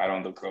 I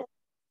don't do coke.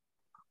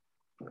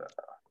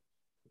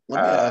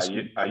 Let me ask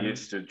you. I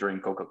used to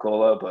drink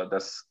Coca-Cola, but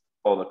that's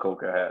all the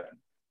coke I had.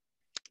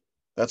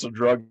 That's a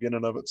drug in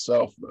and of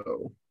itself,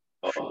 though.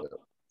 Oh.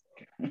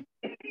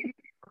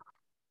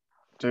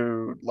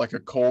 Dude, like a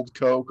cold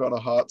Coke on a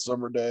hot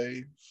summer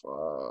day.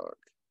 Fuck.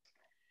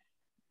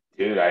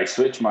 Dude, I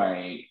switched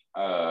my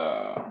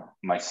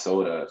my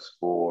sodas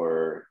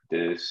for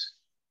this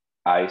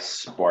ice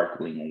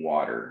sparkling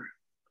water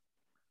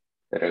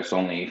that is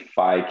only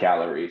 5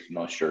 calories,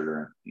 no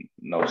sugar,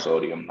 no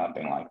sodium,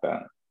 nothing like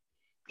that.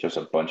 Just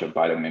a bunch of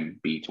vitamin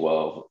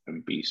B12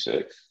 and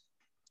B6.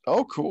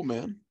 Oh, cool,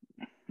 man.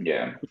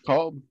 Yeah. Good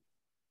call.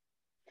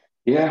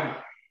 Yeah.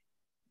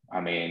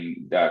 I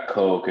mean, that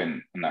Coke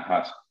and the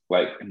hot,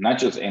 like, not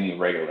just any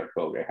regular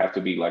Coke. It has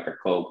to be like a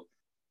Coke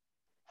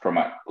from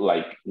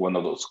like one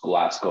of those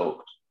glass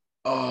Cokes.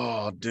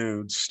 Oh,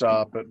 dude,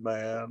 stop it,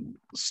 man.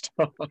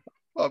 Stop.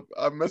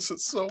 I miss it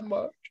so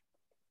much.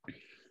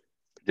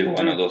 Dude,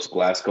 one of Dude, those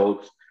glass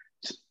Cokes,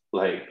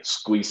 like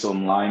squeeze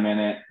some lime in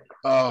it.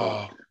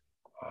 Oh,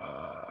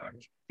 oh,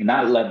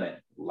 not lemon,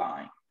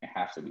 lime. It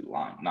has to be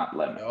lime, not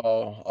lemon.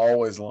 oh,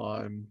 always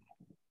lime.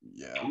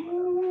 Yeah,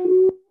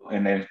 man.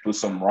 And then put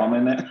some rum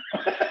in it.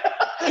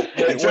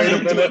 Wait, Turn wait it a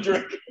into a minute.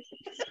 drink.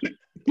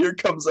 Here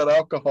comes that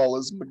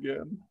alcoholism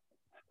again.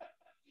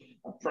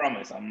 I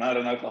promise, I'm not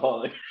an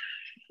alcoholic.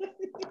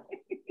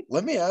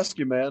 Let me ask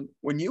you, man,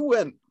 when you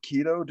went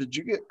keto, did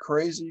you get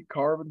crazy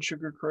carb and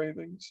sugar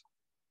cravings?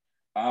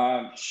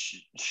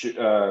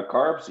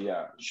 Carbs,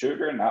 yeah.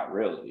 Sugar, not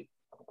really.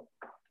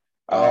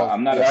 Oh,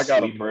 I'm not yeah, a I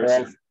got them sweet both.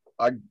 person.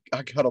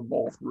 I got them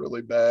both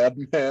really bad,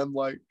 man.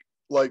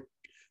 Like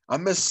I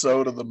miss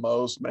soda the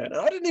most, man. And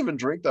I didn't even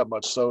drink that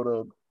much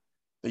soda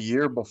the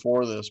year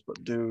before this,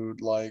 but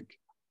dude, like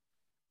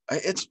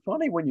it's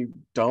funny when you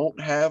don't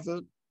have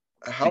it,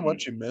 how Mhm.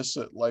 much you miss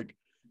it. Like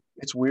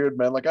it's weird,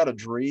 man. Like I had a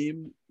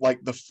dream,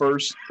 like the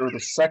first or the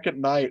second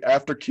night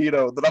after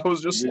keto, that I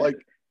was just You, like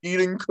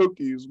eating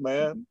cookies,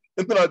 man.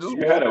 And then I just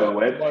you had woke a up and I'm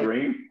wet like,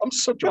 dream I'm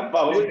such a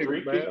about pig,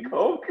 drinking man.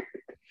 Coke.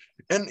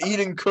 And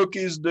eating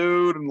cookies,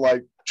 dude, and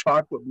like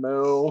chocolate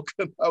milk.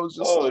 And I was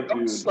just Oh, like, I'm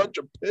dude. such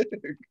a pig.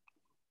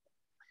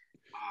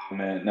 Oh,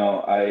 man,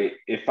 no,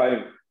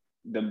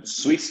 the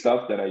sweet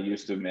stuff that I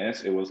used to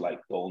miss, it was like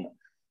donut,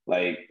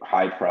 like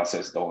high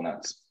processed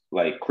donuts,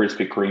 like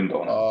Krispy Kreme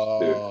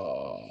donuts, dude.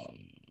 Uh,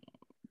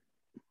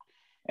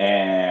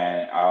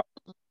 And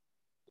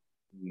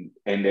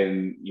and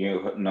then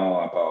you know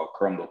about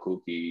crumble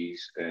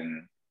cookies,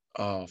 and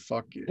oh,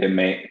 fuck they yeah.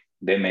 make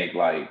they make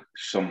like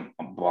some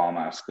bomb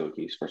ass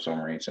cookies for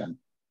some reason.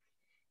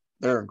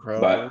 They're But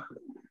incredible.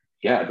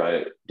 yeah,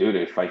 but dude,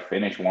 if I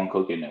finish one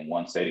cookie in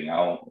one sitting,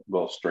 I'll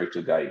go straight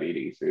to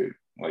diabetes, dude,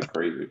 like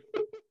crazy.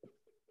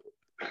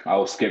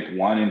 I'll skip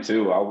one and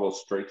two. I'll go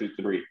straight to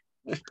three.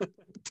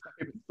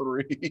 Type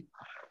 3.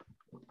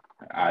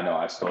 I know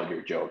I stole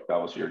your joke.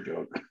 That was your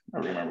joke. I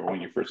remember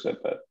when you first said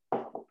that.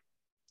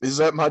 Is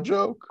that my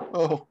joke?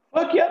 Oh,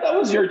 Fuck yeah, that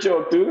was your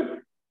joke, dude.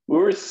 We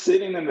were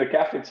sitting in the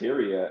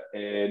cafeteria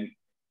and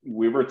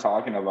we were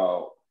talking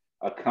about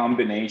a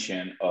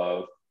combination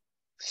of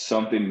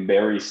something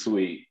very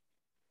sweet.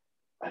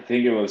 I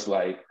think it was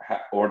like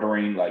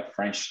ordering like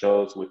French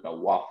toast with a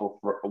waffle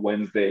for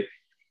Wednesday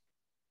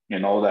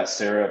and all that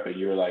syrup. And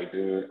you were like,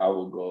 dude, I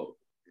will go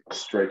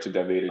straight to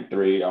diabetes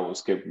three. I will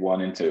skip one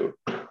and two.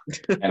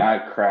 And I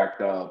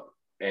cracked up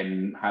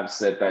and have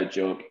said that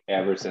joke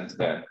ever since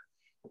then.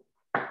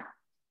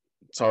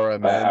 it's all right, I,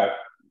 man.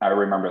 I, I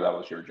remember that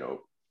was your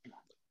joke.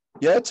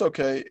 Yeah, it's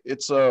okay.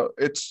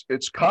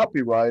 It's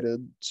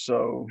copyrighted,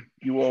 so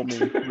you owe me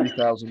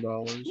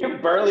 $3,000. You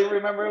barely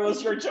remember it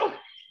was your joke.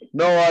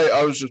 No,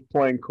 I was just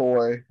playing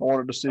coy. I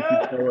wanted to see if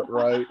you tell it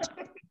right.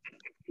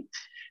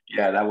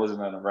 Yeah, that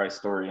wasn't a right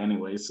story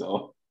anyway.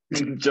 So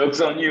jokes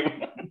on you.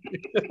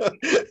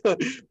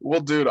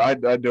 Well, dude, I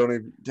don't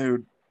even,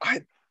 dude.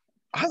 I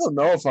don't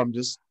know if I'm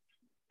just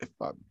if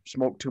I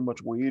smoke too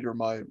much weed or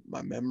my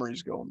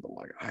memory's going, but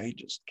like I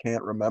just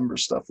can't remember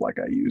stuff like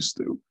I used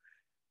to.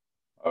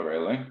 Oh,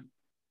 really?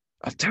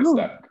 It's Dude,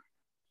 that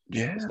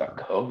yeah. it's that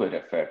COVID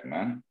effect,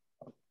 man.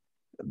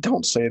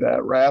 Don't say that,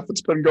 Raph.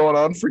 It's been going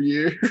on for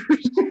years.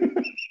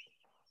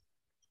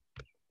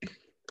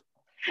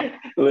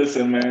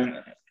 Listen,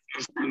 man.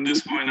 From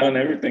this point on,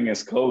 everything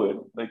is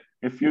COVID. Like,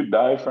 if you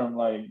die from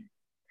like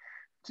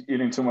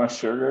eating too much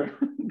sugar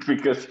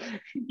because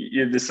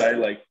you decide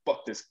like,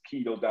 fuck this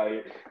keto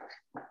diet,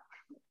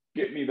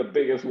 get me the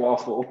biggest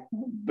waffle,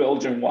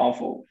 Belgian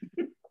waffle.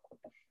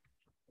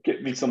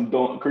 Get me some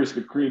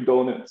Krispy Kreme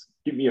donuts.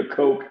 Give me a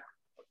Coke,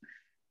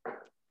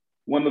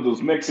 one of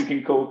those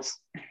Mexican Cokes.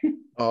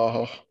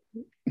 Oh,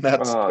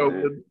 that's Oh,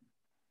 dude. COVID.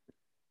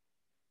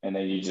 And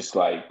then you just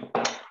like,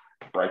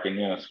 breaking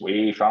news.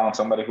 We found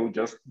somebody who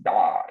just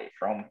died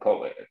from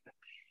COVID.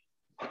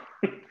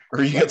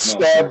 Or you get Like, no,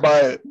 stabbed sir. by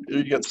it.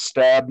 You get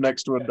stabbed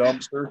next to a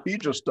dumpster. He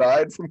just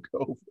died from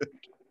COVID.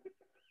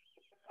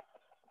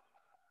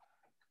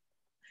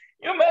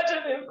 You imagine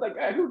if the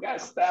guy who got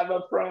stabbed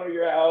up front of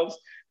your house,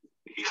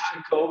 he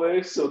had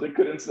COVID, so they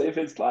couldn't save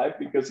his life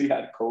because he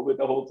had COVID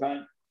the whole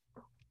time.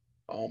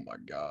 Oh my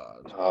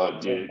God. Oh, Oh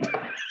dude.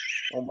 my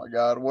oh my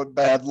God. What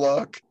bad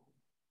luck.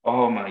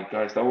 Oh my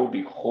gosh, that would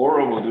be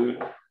horrible,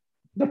 dude.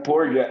 The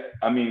poor guy.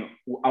 I mean,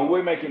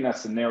 we're making a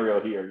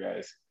scenario here,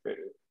 guys.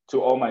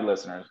 To all my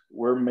listeners,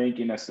 we're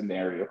making a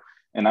scenario,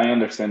 and I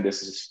understand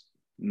this is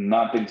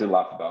nothing to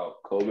laugh about.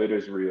 COVID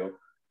is real.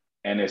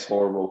 and it's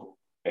horrible.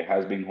 It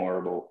has been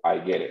horrible. I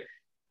get it.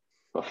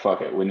 But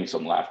fuck it, we need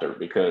some laughter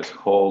because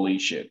holy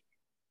shit.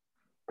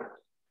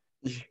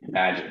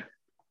 Imagine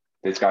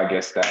this guy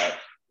gets stabbed.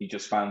 He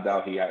just found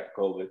out he had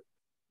COVID.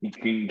 He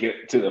couldn't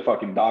get to the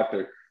fucking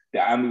doctor.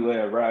 The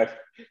ambulance arrived.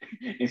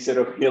 Instead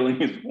of healing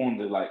his wound,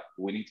 they're like,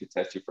 we need to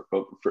test you for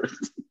COVID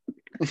first.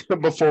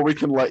 Before we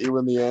can let you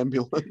in the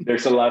ambulance.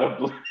 There's a lot of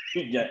blood.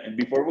 Yeah, and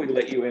before we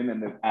let you in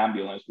the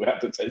ambulance, we have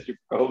to test you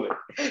for COVID.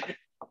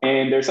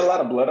 And there's a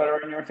lot of blood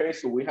on your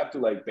face, so we have to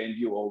like bend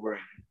you over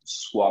and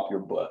swap your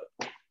blood.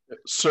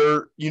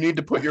 Sir, you need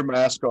to put your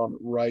mask on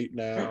right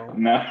now.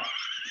 Now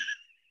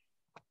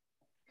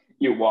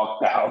you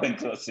walked out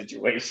into a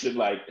situation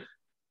like,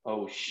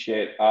 oh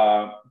shit,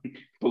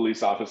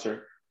 police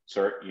officer,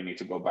 sir, you need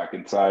to go back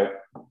inside.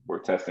 We're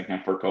testing him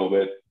for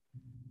COVID.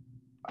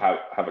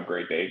 Have a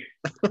great day.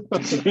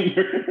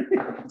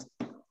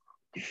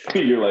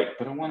 You're like,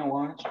 but I want to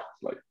watch.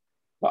 Like,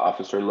 the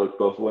officer looked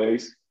both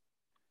ways.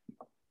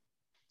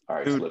 All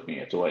right, slip me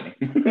a 20.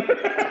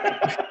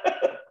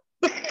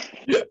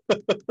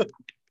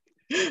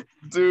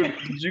 Dude,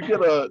 did you get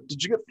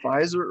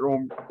Pfizer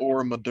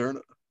or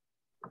Moderna?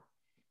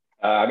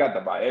 I got the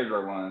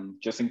Viagra one,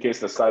 just in case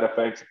the side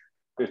effects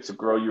is to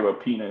grow you a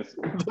penis.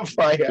 The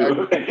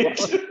Viagra.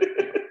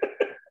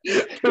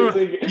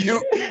 Dude,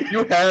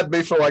 you had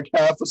me for like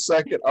half a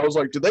second. I was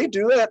like, do they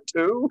do that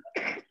too?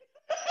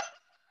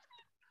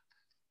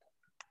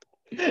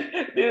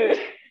 Dude,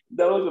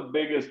 that was the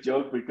biggest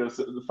joke because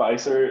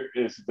Pfizer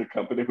is the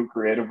company who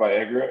created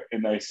Viagra,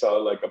 and I saw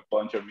like a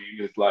bunch of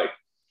memes like,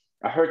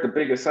 I heard the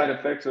biggest side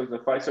effects of the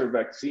Pfizer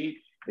vaccine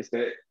is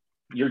that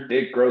your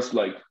dick grows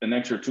like an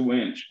extra 2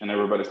 inch, and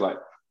everybody's like,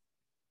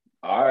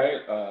 all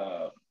right,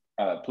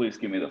 please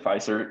give me the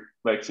Pfizer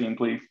vaccine,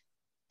 please.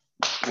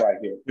 Right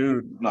here.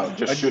 Dude. No,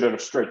 just shoot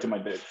it straight to my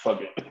dick.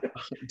 Fuck it.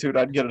 Dude,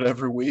 I'd get it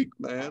every week,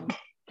 man.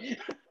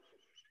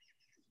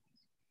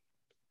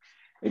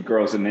 It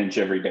grows an inch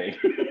every day.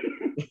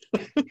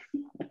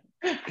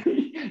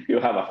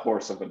 You'll have a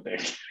horse of a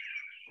dick.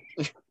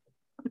 If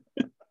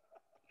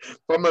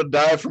I'm gonna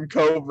die from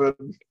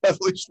COVID, I at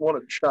least want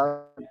a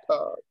giant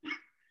cock.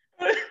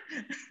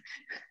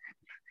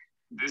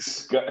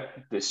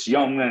 This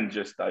young man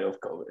just died of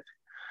COVID,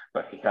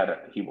 but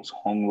he was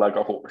hung like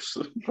a horse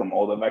from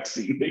all the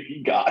vaccine that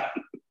he got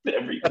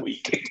every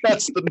week.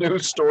 That's the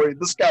news story.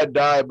 This guy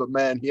died, but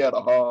man, he had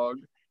a hog.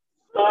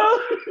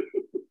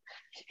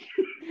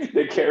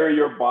 They carry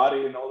your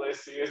body, and all they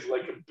see is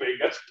like a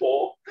big ass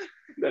pole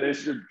that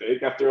is your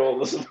dick after all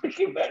those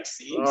fucking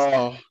vaccines.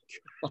 Oh,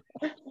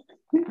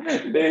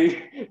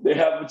 they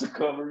have to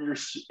cover your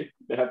shit.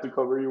 They have to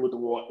cover you with a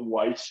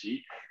white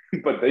sheet,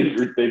 but then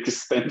your dick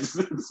extends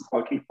it's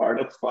fucking hard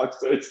as fuck,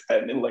 so it's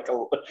standing like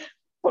a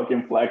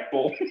fucking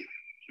flagpole.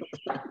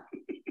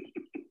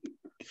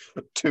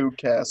 2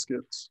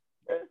 caskets.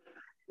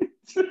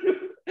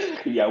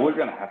 Yeah, we're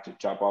gonna have to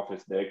chop off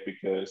his dick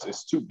because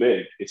it's too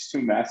big. It's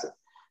too massive.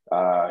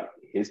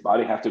 His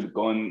body has to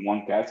go in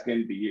one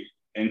casket,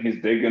 and his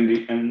dick and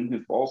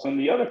his balls in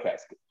the other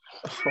casket.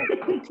 Oh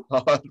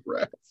my God,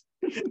 Raph.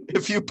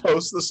 If you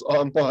post this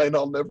online,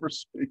 I'll never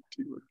speak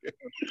to you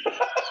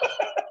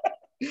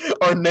again.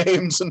 Our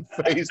names and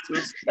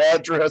faces,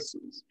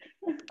 addresses,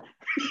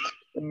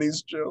 and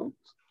these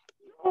jokes.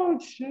 Oh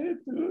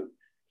shit, dude!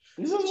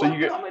 This is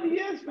what comedy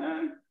is,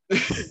 man.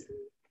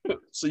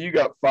 So you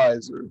got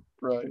Pfizer,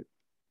 right?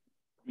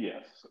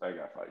 Yes, I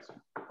got Pfizer.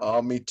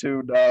 Oh, me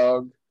too,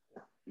 dog.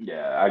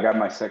 Yeah, I got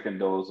my second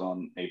dose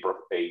on April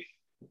 8th.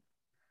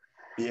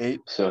 The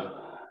 8th? So,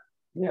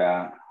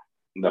 yeah,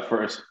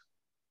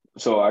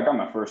 So I got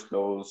my first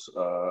dose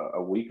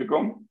a week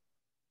ago.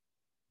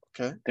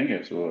 Okay. I think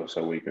it was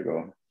a week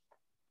ago.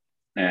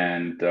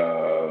 And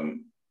the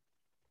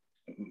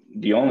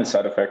only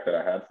side effect that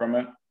I had from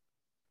it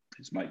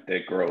is my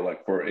dick grow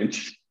like 4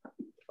 inches.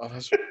 Oh,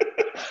 that's...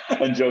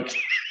 I'm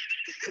joking.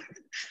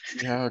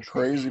 Yeah,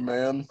 crazy,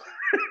 man.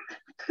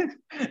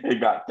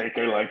 It got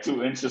thicker like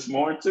 2 inches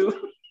more,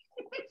 too.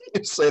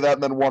 You say that,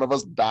 and then one of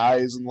us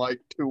dies in like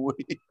 2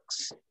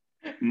 weeks.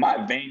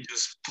 My vein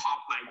just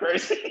popped like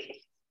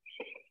crazy.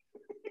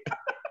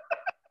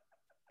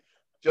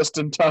 Just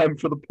in time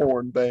for the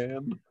porn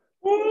ban.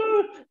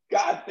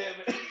 God damn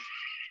it.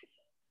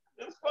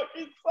 This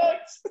fucking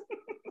sucks.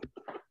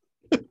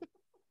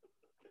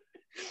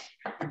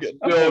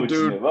 Yo,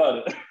 dude,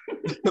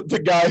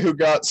 the guy who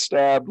got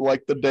stabbed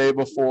like the day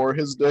before,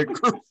 his dick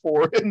grew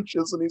 4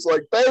 inches, and he's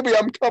like, "Baby,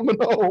 I'm coming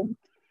home."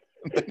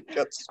 And then he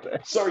got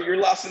stabbed. Sorry, you're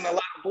losing a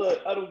lot of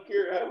blood. I don't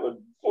care. I have a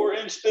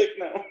 4-inch dick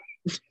now.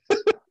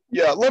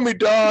 Yeah, let me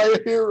die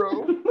a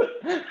hero.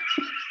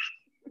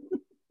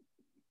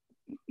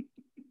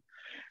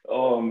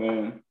 Oh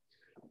man.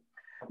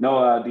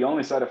 No, the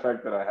only side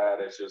effect that I had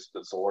is just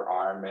the sore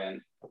arm,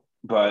 man.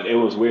 But it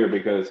was weird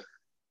because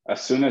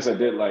as soon as I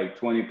did like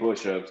 20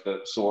 push-ups,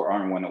 the sore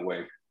arm went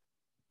away.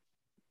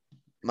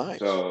 Nice.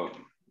 So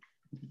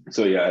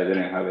yeah, I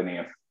didn't have any.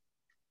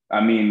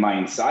 I mean, my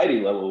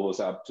anxiety level was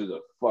up to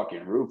the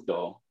fucking roof,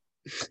 though.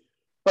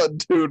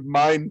 Dude,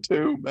 mine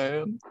too,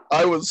 man.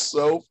 I was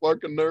so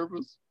fucking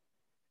nervous.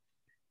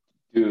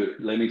 Dude,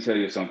 let me tell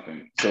you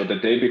something. So the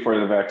day before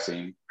the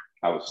vaccine,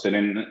 I was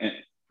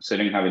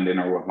sitting having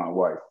dinner with my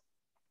wife,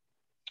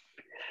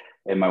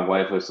 and my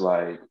wife was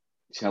like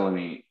telling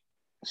me,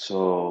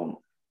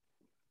 "So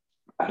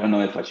I don't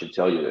know if I should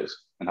tell you this,"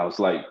 and I was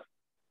like,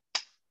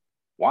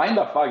 "Why in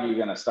the fuck are you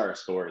gonna start a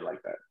story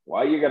like that? Why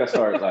are you gonna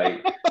start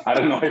like I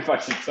don't know if I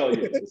should tell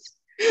you this?"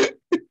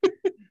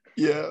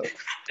 Yeah.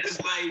 It's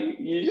like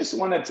you just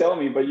want to tell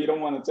me, but you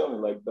don't want to tell me.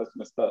 Like that's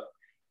messed up.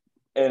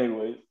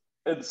 Anyway,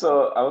 and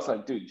so I was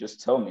like, "Dude,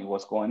 just tell me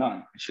what's going on."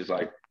 And she's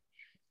like,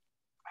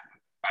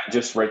 I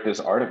just read this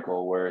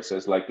article where it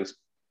says like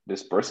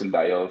this person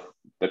died of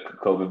the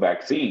COVID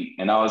vaccine,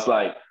 and I was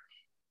like,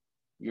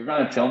 "You're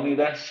gonna tell me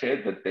that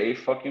shit the day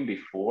fucking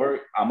before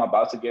I'm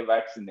about to get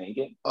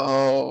vaccinated?"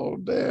 Oh,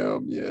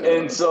 damn. Yeah.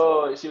 And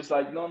so she was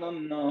like, "No, no,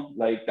 no,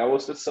 like that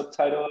was the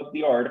subtitle of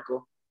the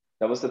article.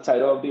 That was the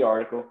title of the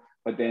article.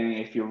 But then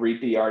if you read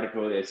the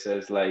article, it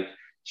says like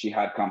she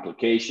had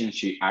complications.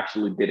 She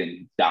actually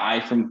didn't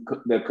die from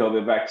the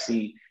COVID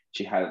vaccine.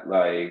 She had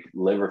like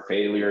liver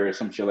failure or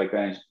some shit like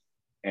that,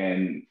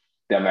 and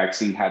the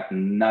vaccine had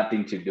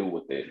nothing to do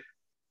with it."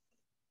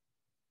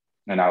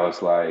 And I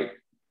was like,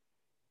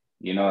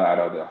 out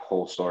of the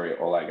whole story,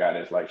 all I got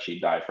is like she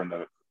died from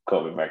the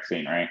COVID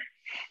vaccine, right?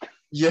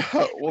 Yeah.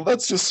 Well,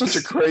 that's just such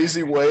a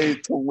crazy way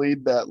to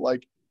lead that.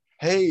 Like,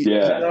 hey,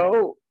 Yeah.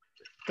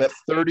 that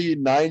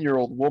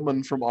 39-year-old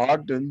woman from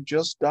Ogden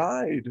just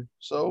died.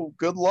 So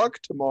good luck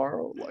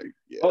tomorrow. Like,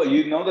 yeah. Oh,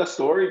 you know the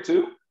story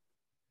too?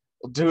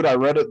 Dude, I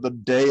read it the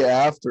day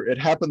after. It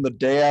happened the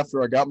day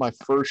after I got my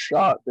first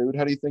shot, dude.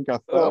 How do you think I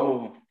felt?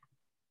 Oh,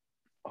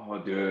 oh,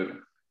 dude.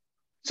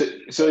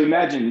 So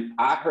imagine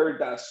I heard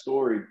that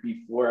story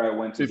before I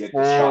went to get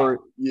the shot. Before,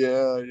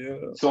 yeah, yeah.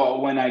 So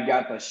when I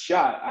got the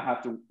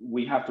shot,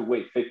 we have to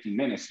wait 15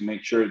 minutes to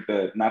make sure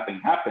that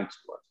nothing happens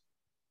to us.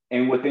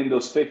 And within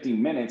those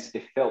 15 minutes,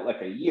 it felt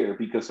like a year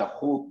because the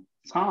whole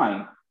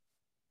time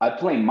I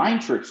play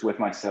mind tricks with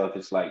myself.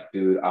 It's like,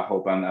 dude, I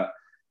hope I'm not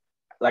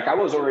like I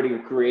was already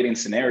creating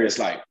scenarios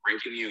like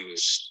breaking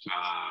news.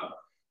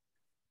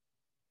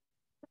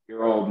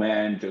 Your old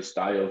man just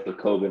died of the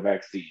COVID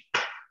vaccine.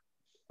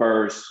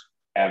 First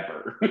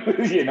ever,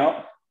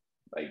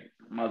 like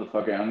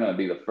motherfucker, I'm gonna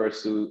be the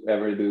first to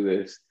ever do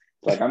this.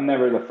 Like I'm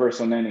never the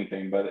first on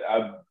anything, but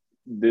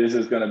this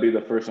is gonna be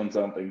the first on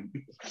something.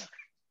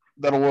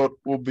 That'll what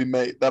will be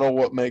made. That'll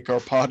what make our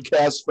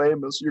podcast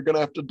famous. You're gonna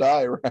have to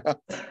die, right?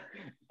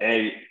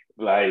 Hey,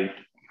 like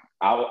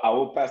I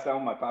will pass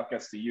down my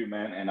podcast to you,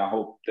 man, and I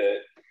hope that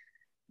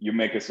you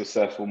make it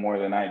successful more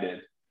than I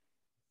did.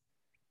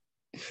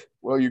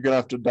 Well, you're gonna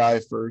have to die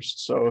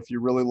first. So if you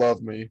really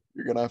love me,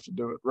 you're gonna have to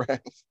do it,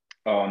 right?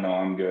 Oh no,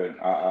 I'm good.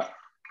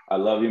 I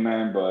love you,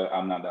 man, but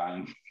I'm not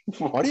dying.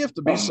 Why do you have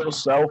to be so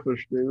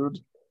selfish, dude?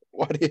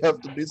 Why do you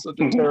have to be such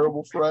a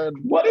terrible friend?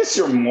 What is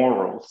your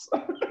morals?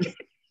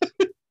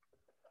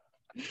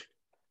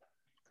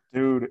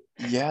 Dude,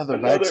 yeah, the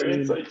Another vaccine.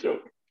 inside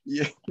joke.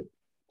 Yeah,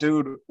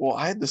 dude. Well,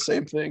 I had the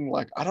same thing.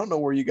 Like, I don't know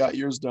where you got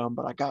yours done,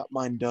 but I got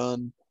mine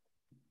done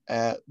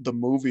at the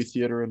movie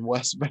theater in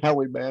West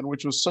Valley, man,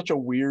 which was such a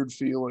weird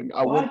feeling.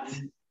 I went,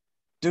 What?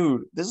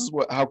 dude, this is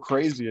how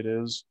crazy it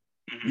is.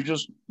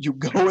 You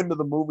go into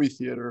the movie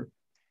theater,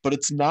 but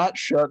it's not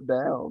shut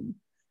down.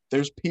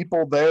 There's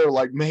people there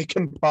like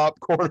making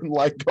popcorn and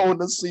like going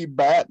to see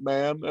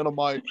Batman, and I'm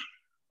like,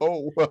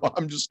 oh well,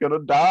 I'm just gonna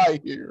die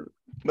here.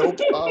 No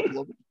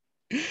problem.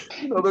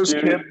 Dude, There's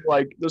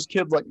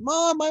kids like,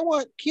 Mom, I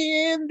want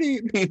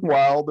candy.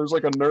 Meanwhile, there's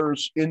like a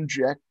nurse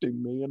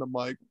injecting me, and I'm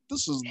like,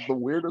 this is the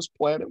weirdest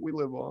planet we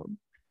live on.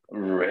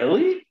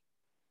 really?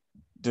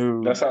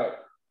 Dude, That's how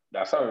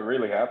it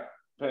really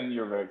happened.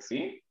 Your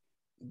vaccine?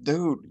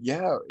 dude,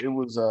 yeah, it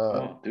was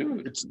Oh,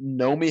 dude. it's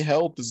Nomi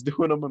Health is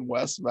doing them in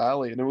West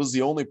Valley, and it was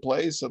the only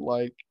place that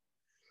like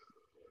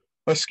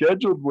I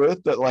scheduled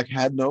with that like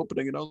had an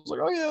opening, and I was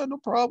like, oh yeah, no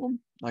problem.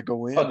 I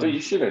go Oh, in dude, and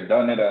you should have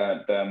done it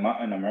at the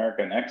Mountain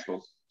American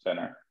Expo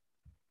Center.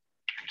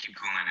 I keep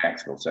calling it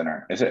Expo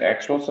Center. Is it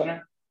Expo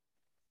Center?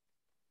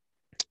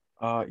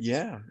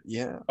 yeah,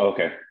 yeah.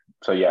 Okay.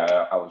 So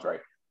yeah, I was right.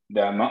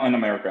 The Mountain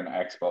American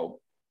Expo.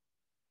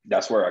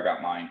 That's where I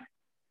got mine.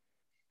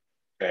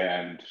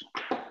 And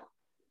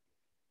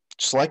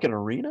Just like an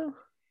arena?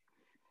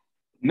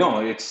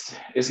 no, it's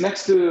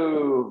next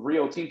to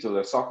Rio Tinto,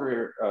 the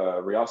soccer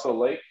Rialto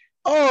Lake.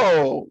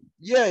 Oh,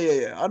 yeah, yeah,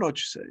 yeah. I know what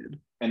you're saying.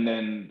 And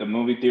then the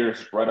movie theater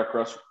is right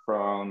across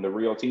from the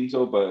Rio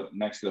Tinto, but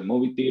next to the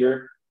movie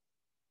theater,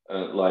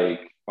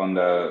 like on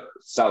the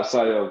south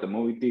side of the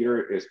movie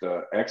theater is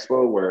the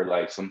expo where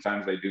like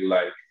sometimes they do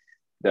like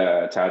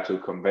the tattoo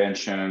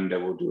convention, they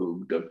will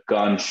do the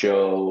gun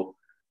show,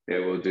 they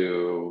will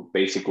do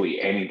basically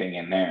anything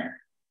in there.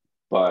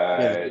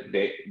 Yeah, But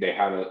they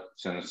have it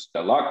since the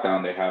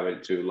lockdown, they have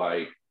it to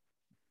like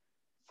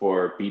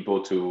for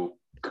people to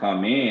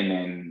come in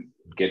and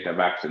get the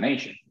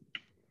vaccination.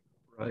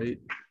 right.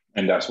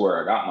 And that's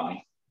where I got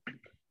mine.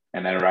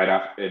 And then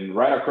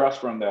right across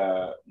from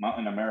the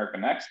Mountain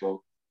American Expo,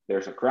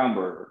 there's a Crown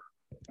Burger,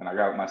 and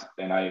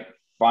I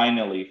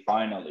finally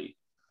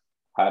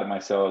had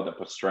myself the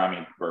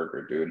pastrami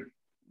burger, dude.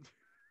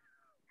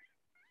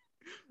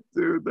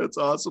 Dude, that's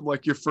awesome.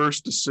 Like your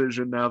first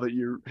decision now that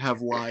you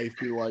have life,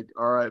 you're like,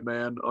 all right,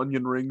 man,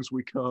 onion rings,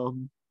 we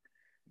come.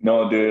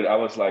 No, dude, I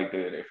was like,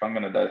 dude, if I'm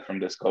gonna die from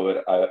this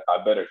COVID,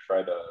 I better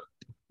try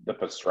the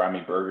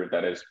pastrami burger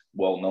that is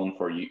well known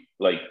for you.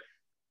 Like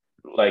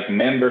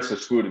Men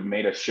versus Food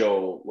made a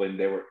show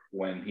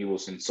when he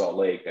was in Salt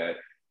Lake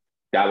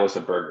that was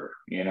a burger,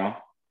 you know.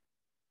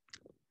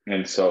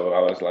 And so I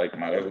was like,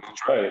 might as well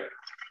try it.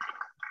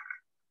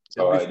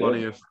 So It'd be I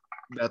funny did. if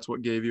that's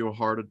what gave you a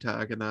heart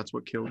attack and that's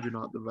what killed you,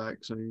 not the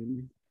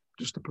vaccine.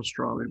 Just a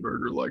pastrami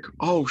burger, like,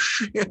 oh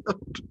shit.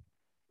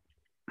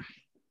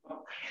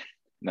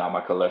 Now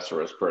my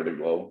cholesterol is pretty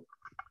low.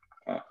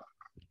 Uh,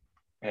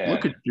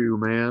 Look and at you,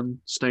 man.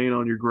 Staying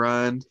on your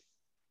grind.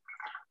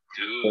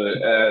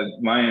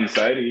 dude, my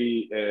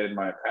anxiety and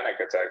my panic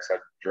attacks have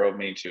drove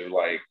me to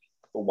like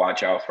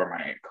watch out for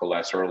my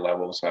cholesterol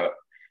levels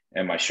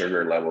and my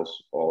sugar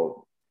levels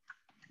all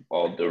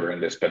during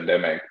this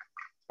pandemic.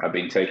 I've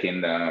been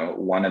taking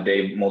one a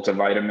day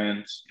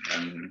multivitamins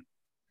and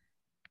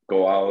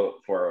go out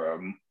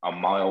for a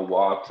mile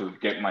walk to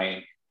get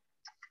my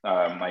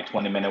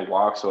 20-minute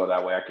walk so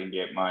that way I can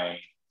get my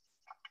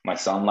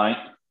sunlight.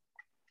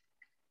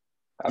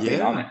 I've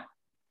been on it.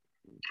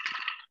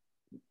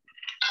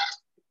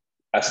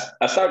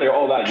 I started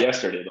all that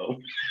yesterday though.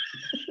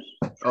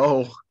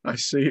 Oh, I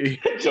see.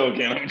 I'm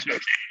joking.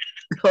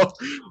 Well,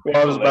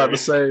 I was about to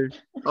say,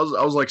 I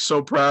was like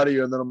so proud of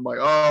you, and then I'm like,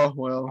 oh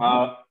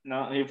well.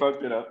 No, he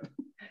fucked it up.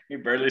 He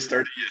barely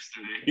started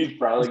yesterday. He's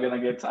probably gonna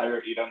get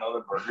tired, eat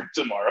another burger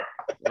tomorrow.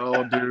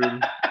 Oh,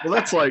 dude.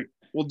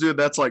 Well, dude,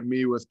 that's like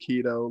me with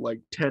keto. Like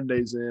 10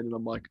 days in, and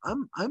I'm like,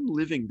 I'm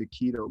living the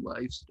keto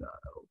lifestyle.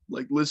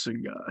 Like,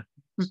 listen, guys.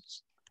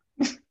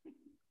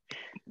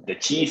 The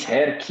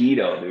cheesehead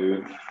keto,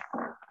 dude.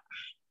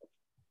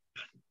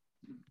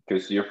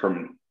 Because you're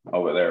from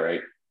over there,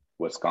 right?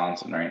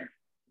 Wisconsin, right?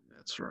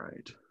 That's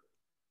right.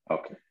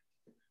 Okay.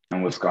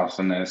 And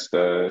Wisconsin is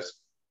the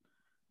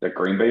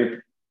Green Bay.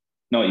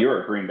 No,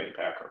 you're a Green Bay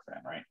Packer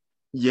fan, right?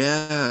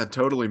 Yeah,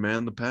 totally,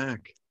 man. The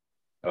pack.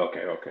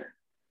 Okay.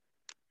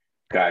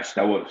 Gosh,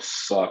 that would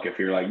suck if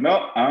you're like,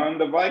 no, I'm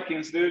the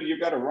Vikings, dude. You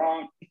got it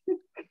wrong.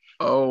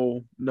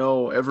 Oh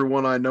no,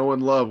 everyone I know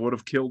and love would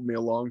have killed me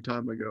a long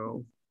time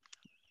ago.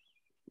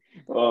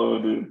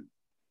 Oh, dude.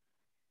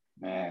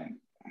 Man,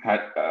 how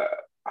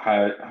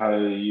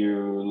are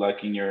you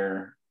liking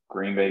your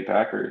Green Bay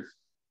Packers?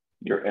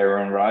 Your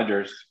Aaron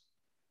Rodgers.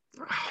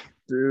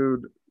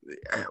 Dude,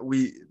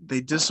 they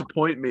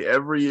disappoint me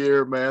every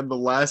year, man. The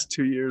last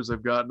 2 years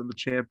I've gotten in the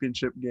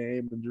championship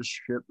game and just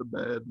shit the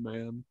bed,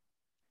 man.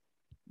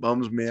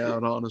 Bums me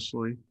out,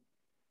 honestly.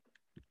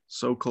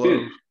 So close.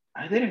 Dude,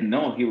 I didn't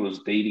know he was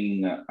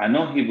dating. I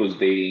know he was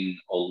dating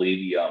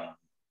Olivia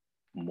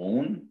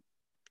Moon.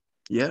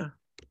 Yeah.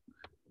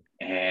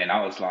 And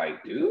I was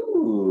like,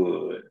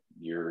 dude,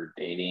 you're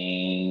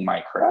dating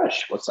my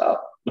crush. What's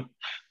up?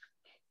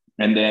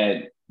 And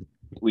then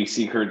we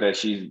see her that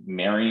she's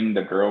marrying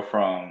the girl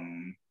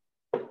from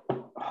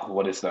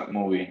what is that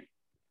movie?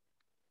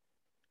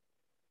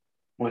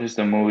 What is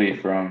the movie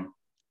from?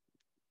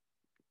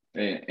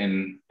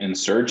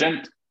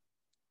 Insurgent?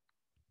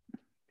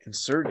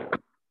 Insurgent.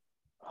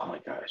 Oh my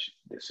gosh,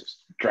 this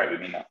is driving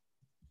me nuts.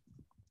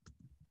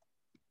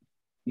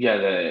 Yeah,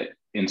 the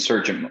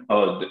Insurgent.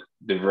 Oh, the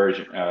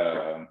Divergent.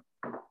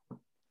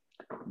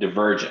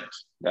 Divergent.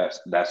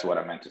 That's what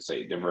I meant to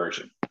say.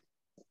 Divergent.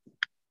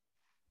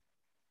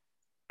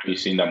 Have you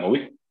seen that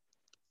movie?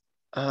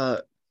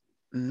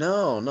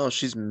 No.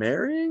 She's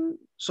marrying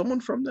someone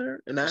from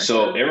there. An actor.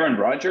 So Aaron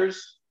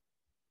Rodgers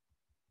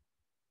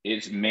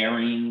is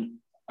marrying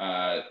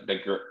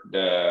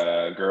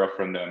the girl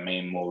from the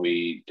main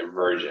movie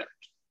Divergent.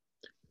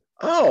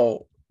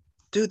 Oh,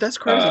 dude, that's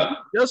crazy.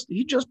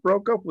 He just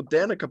broke up with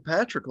Danica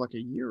Patrick like a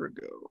year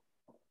ago.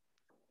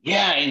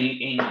 Yeah,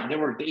 and they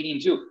were dating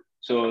too.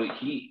 So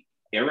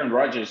Aaron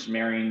Rodgers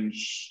marrying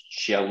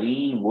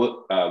Shailene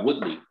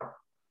Woodley.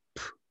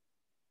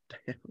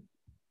 Damn.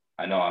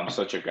 I know I'm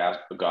such a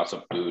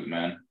gossip dude,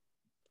 man.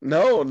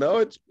 No,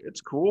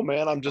 it's cool,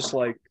 man. I'm just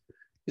like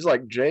he's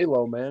like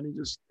J-Lo, man. He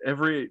just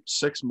every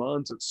 6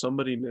 months it's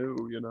somebody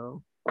new, you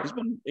know. He's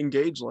been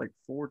engaged like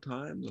 4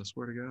 times, I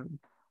swear to God.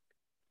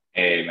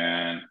 Hey,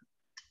 man,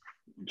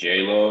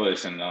 J-Lo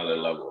is another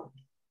level.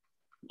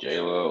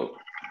 J-Lo,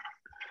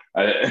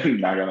 I'm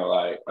not gonna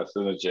lie. As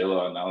soon as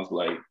J-Lo announced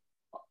like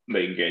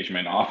the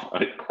engagement off,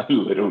 I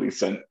literally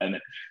sent a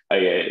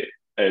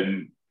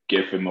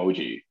GIF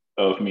emoji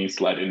of me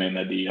sliding in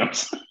the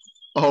DMs.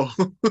 Oh.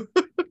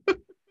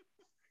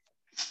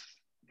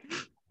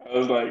 I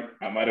was like,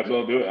 I might as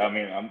well do it. I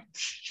mean,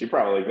 she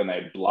probably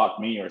gonna block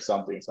me or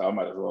something, so I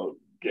might as well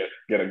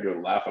get a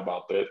good laugh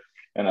about this.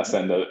 And I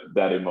send that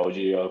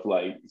emoji of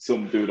like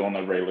some dude on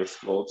a roller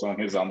skates on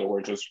his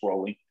underwear just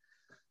scrolling.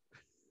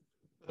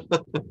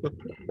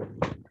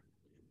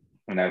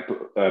 And I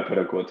put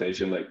a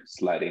quotation like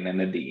sliding in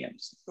the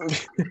DMs.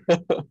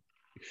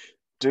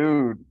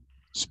 Dude,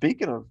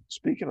 speaking of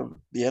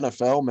the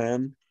NFL,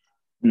 man,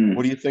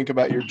 What do you think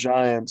about your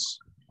Giants?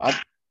 I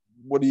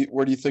where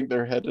do you think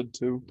they're headed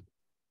to?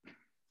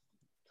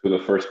 To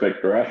the first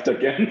pick draft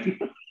again.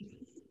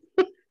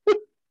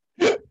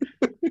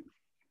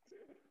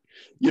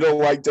 You don't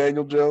like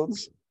Daniel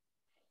Jones?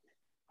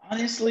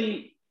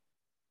 Honestly,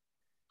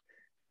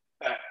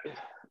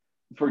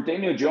 for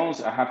Daniel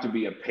Jones, I have to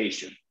be a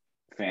patient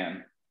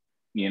fan,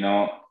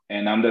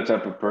 and I'm the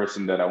type of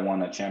person that I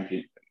want a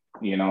champion.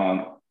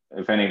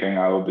 If anything,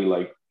 I would be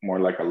like more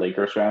like a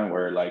Lakers fan,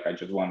 where like I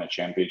just want a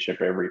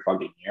championship every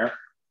fucking year.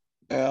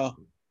 Yeah.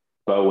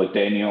 But with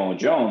Daniel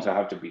Jones, I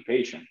have to be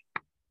patient.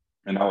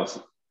 And I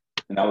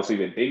was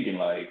even thinking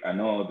like I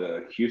know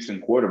the Houston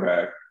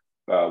quarterback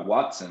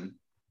Watson,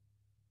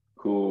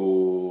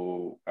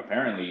 who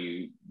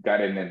apparently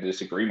got in a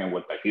disagreement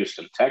with the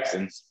Houston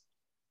Texans.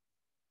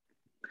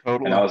 And I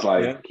Totally. was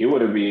like, Yeah. he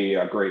would be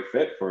a great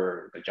fit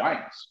for the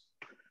Giants.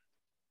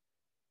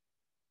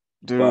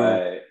 Dude,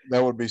 But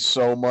that would be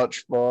so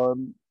much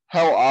fun.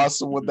 How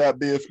awesome would that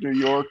be if New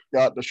York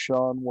got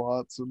Deshaun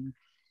Watson?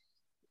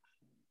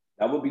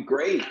 that would be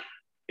great.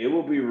 It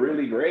would be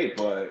really great.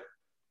 But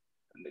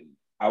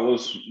I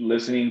was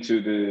listening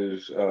to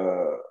this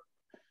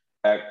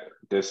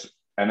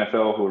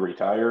NFL who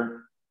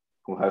retired,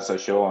 who has a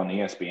show on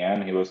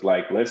ESPN. He was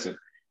like, listen,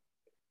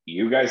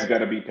 you guys got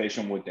to be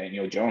patient with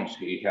Daniel Jones.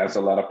 He has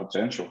a lot of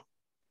potential.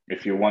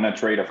 If you want to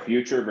trade a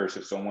future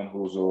versus someone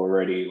who's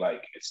already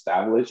like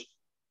established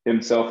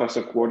himself as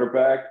a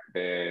quarterback,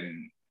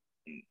 then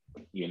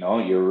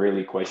you're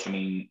really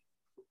questioning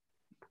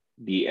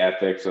the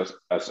ethics of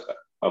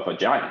a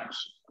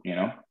Giants.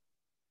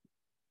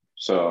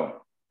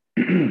 So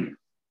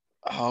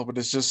Oh, but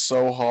it's just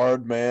so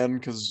hard, man,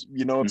 because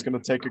it's going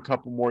to take a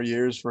couple more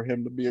years for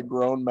him to be a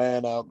grown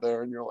man out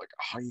there, and you're like,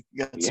 oh, you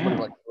can get somebody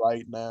yeah, like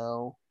right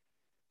now.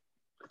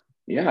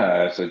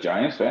 yeah. As a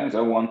Giants fans,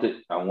 I want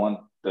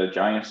the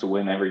Giants to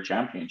win every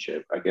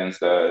championship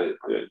against the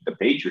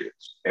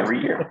Patriots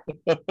every year.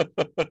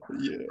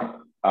 Yeah,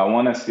 I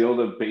want to steal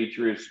the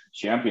Patriots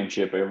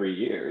championship every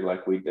year,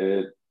 like we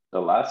did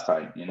the last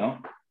time.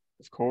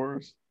 of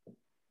course.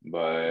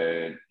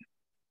 But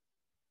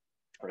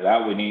for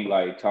that, we need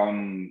like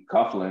Tom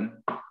Coughlin,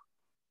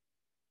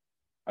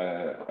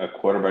 a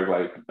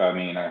quarterback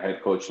a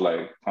head coach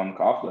like Tom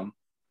Coughlin,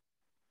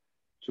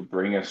 to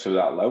bring us to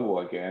that level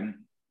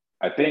again.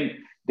 I think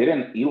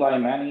didn't Eli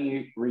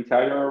Manning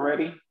retire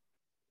already?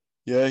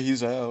 Yeah,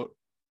 he's out.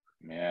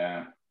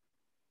 Yeah,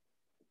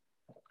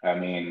 I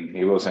mean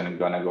he wasn't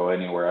gonna go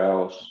anywhere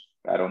else.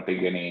 I don't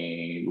think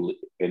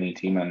any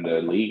team in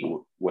the league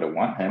would have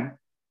won him.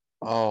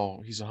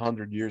 Oh, he's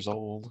 100 years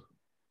old.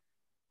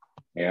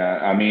 Yeah,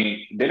 I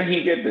mean, didn't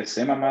he get the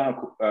same amount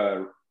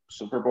of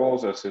Super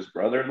Bowls as his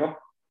brother though?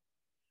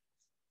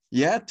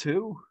 Yeah,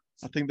 two.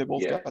 I think they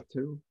both Yeah. got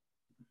two.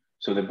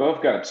 So they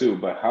both got two,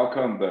 but how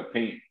come the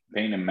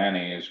Peyton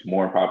Manning is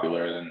more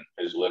popular than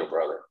his little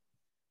brother?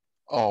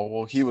 Oh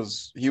well, he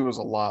was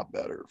a lot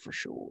better for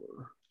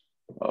sure.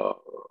 Uh,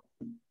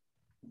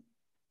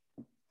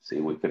 See,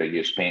 we could have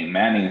used Peyton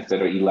Manning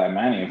instead of Eli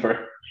Manning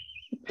for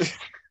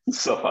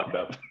so fucked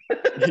up.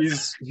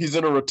 He's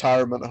in a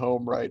retirement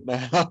home right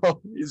now.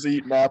 He's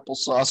eating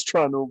applesauce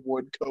trying to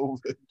avoid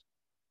COVID.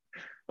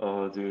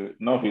 Oh, dude,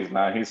 no, he's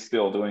not. He's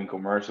still doing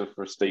commercials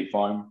for State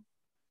Farm,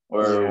 Yeah,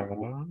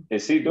 or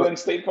is he but doing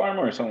State Farm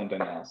or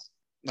something else?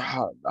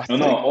 I No,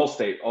 no,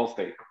 think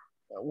Allstate.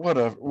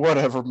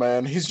 whatever,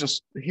 man.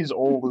 He's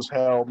old as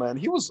hell, man.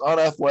 He was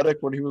unathletic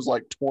when he was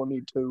like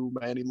 22,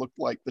 man. He looked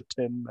like the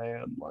Tin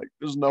Man. Like,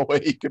 there's no way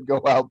he could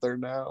go out there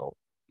now.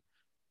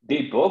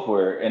 They both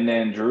were, and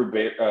then Drew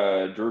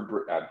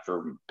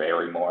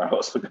Barrymore. I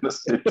was going to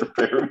say Drew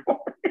Barrymore.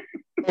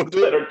 Oh,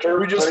 dude,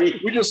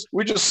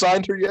 we just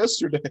signed her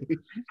yesterday.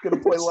 She's gonna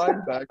play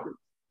linebacker.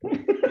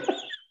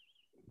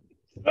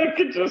 I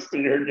could just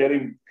see her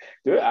getting.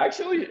 Dude,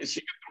 actually,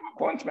 she could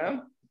throw a punch,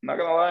 man. Not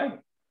gonna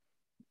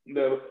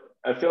lie.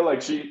 I feel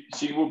like she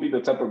will be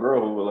the type of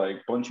girl who will like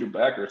punch you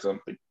back or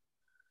something.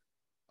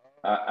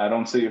 I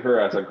don't see her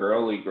as a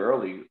girly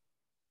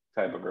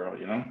type of girl.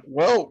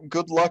 Well,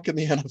 good luck in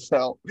the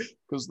NFL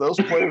because those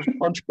players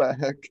punch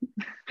back.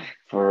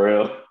 For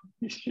real,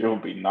 she'll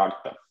be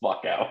knocked the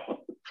fuck out.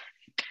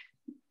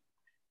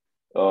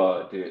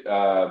 Oh, dude.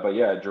 But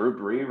yeah, Drew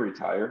Brees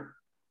retired.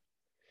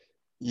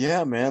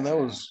 Yeah, man, that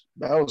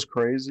was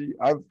crazy.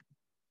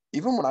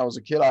 Even when I was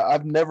a kid,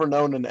 I've never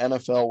known an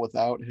NFL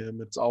without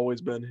him.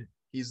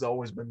 He's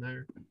always been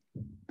there.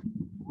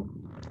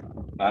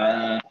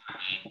 I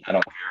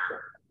don't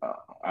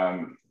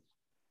care.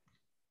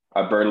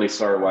 I barely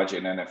started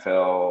watching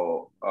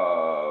NFL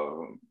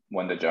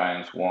when the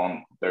Giants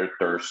won their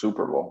third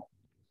Super Bowl.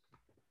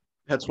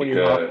 That's when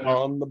you hop Because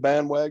on the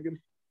bandwagon.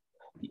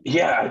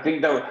 yeah, I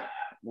think that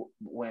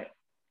when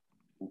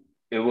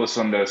it was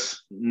on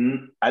this,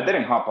 I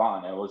didn't hop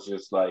on. It was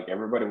just like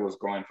everybody was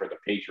going for the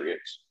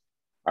Patriots.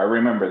 I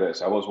remember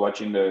this. I was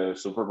watching the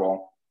Super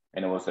Bowl,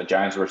 and it was the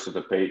Giants versus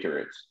the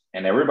Patriots,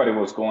 and everybody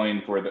was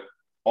going for the.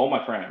 All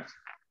my friends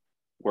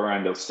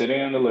were sitting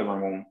in the living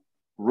room,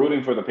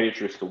 rooting for the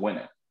Patriots to win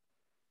it.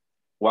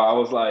 Well, I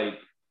was like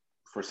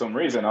for some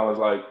reason, I was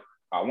like,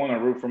 I want to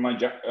root for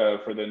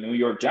for the New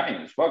York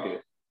Giants. Fuck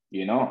it,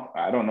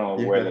 I don't know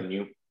where Yeah.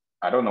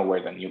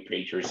 the new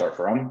Patriots are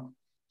from.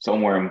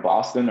 Somewhere in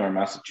Boston or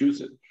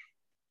Massachusetts.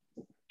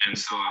 And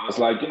so I was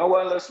like, you know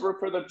what? Let's root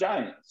for the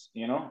Giants.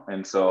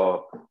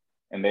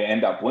 And they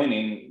end up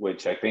winning,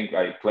 which I think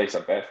I placed a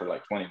bet for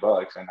like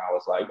 $20, and I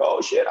was like,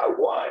 oh shit, I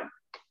won.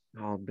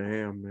 Oh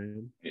damn,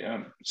 man.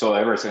 Yeah. So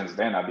ever since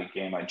then, I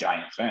became a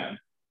Giants fan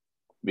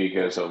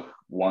because of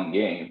one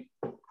game.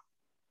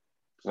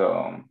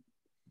 So,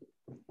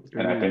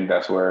 and I think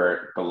that's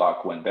where the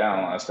luck went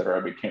down after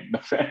I became the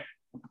fan.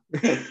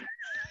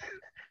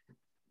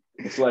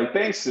 It's like,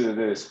 thanks to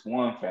this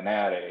one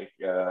fanatic,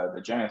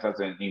 the Giants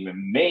hasn't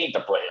even made the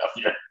playoff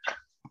yet.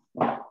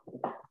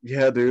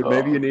 Yeah, dude.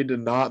 Maybe you need to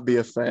not be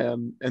a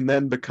fan and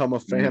then become a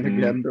fan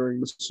again during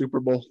the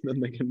Super Bowl, and then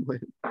they can win.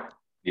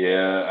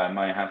 Yeah, I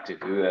might have to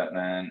do that,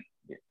 man.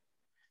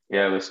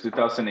 Yeah, it was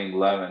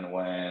 2011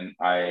 when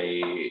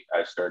I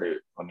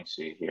started. Let me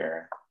see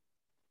here.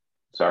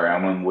 Sorry,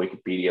 I'm on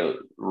Wikipedia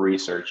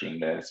researching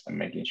this and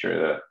making sure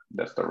that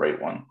that's the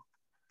right one.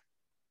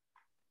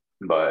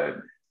 But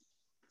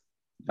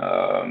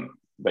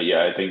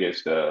yeah, I think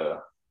it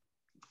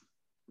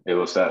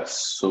was that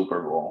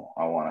Super Bowl.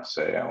 I want to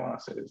say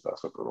it's that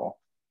Super Bowl.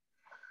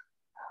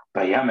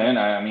 But yeah, man,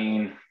 I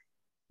mean,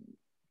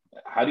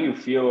 how do you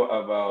feel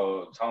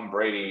about Tom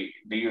Brady?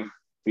 Do you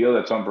feel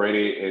that Tom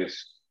Brady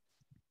is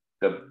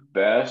the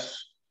best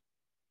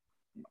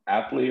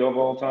athlete of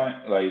all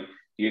time? Like,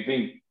 do you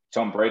think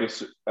Tom Brady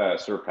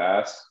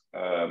surpassed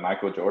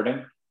Michael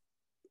Jordan?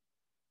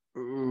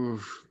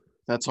 Oof,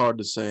 that's hard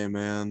to say,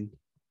 man.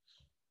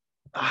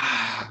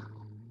 I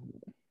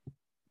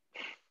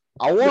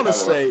want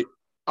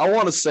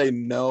to say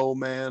no,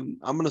 man.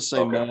 I'm gonna say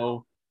Okay.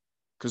 no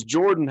because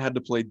Jordan had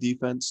to play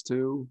defense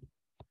too,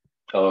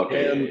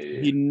 Okay. and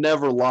Yeah. he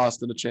never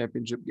lost in a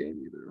championship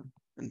game either.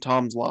 And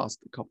Tom's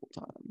lost a couple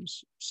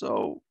times,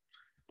 so.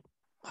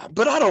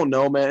 But I don't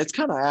know, man. It's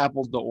kind of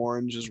apples to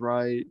oranges,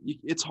 right?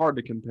 It's hard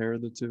to compare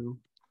the two.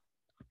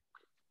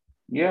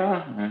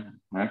 Yeah,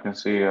 I can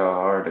see how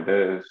hard it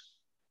is.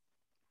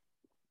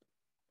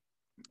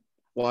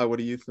 Why? What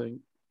do you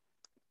think?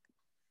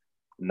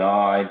 No,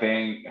 I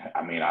think.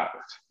 I mean,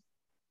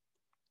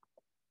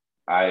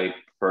 I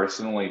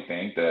personally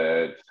think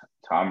that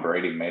Tom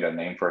Brady made a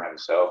name for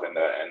himself in the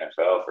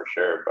NFL for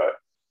sure,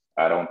 but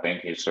I don't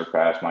think he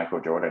surpassed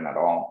Michael Jordan at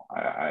all.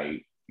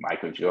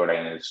 Michael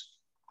Jordan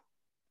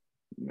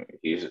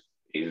he's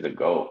he's the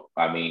GOAT.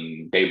 I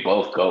mean, they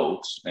both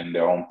GOATs in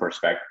their own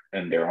perspective,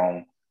 in their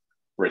own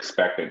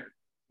respective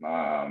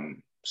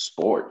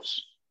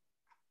sports.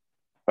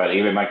 But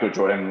even Michael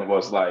Jordan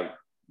was like,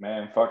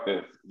 man, fuck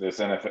this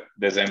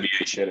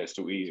NBA shit is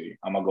too easy.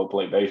 I'm gonna go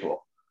play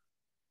baseball.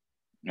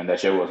 And that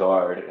shit was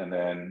hard. And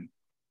then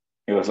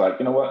he was like,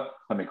 you know what?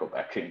 Let me go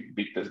back and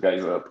beat this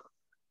guys up.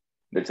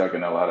 They're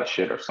talking a lot of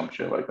shit or some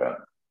shit like that.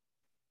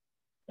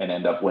 And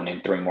end up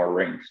winning 3 more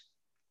rings.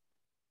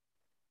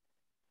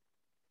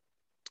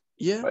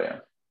 Yeah. But yeah.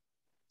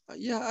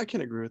 Yeah, I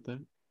can agree with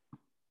that.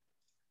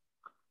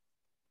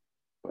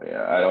 But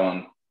yeah, I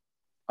don't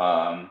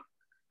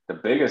the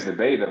biggest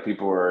debate that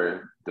people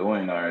were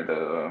doing are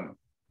the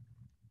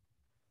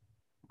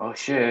oh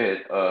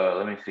shit.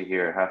 Let me see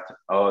here.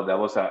 that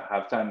was at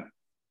halftime.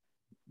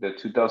 The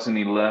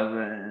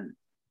 2011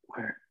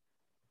 where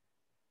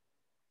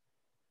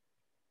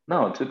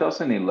no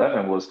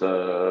 2011 was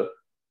the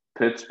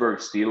Pittsburgh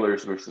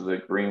Steelers versus the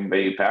Green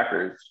Bay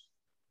Packers.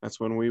 That's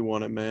when we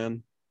won it,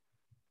 man.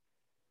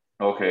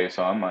 Okay,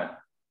 so I'm like,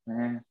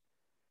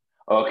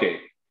 okay,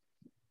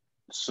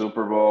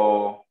 Super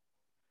Bowl.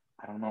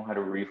 I don't know how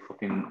to read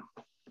fucking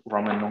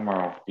Roman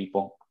numeral,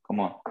 people.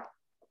 Come on.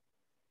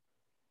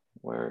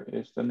 Where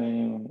is the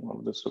name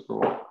of the Super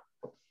Bowl?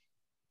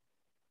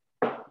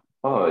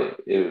 Oh,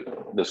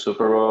 the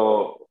Super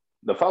Bowl.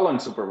 The following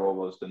Super Bowl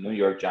was the New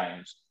York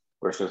Giants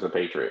versus the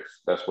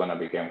Patriots. That's when I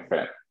became a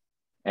fan,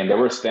 and they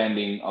were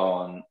standing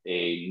on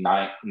a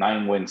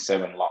nine wins,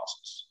 7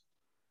 losses,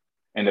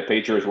 and the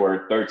Patriots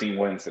were 13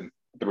 wins and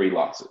 3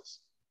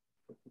 losses,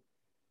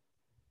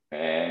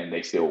 and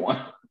they still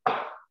won.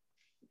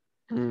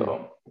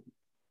 So,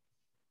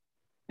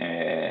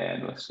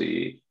 and let's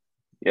see.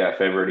 Yeah,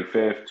 February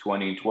 5th,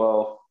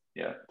 2012.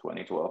 Yeah,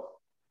 2012.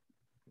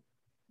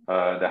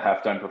 The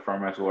halftime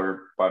performance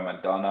were by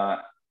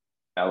Madonna,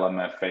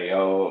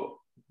 LMFAO,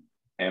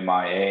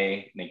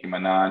 MIA, Nicki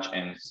Minaj,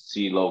 and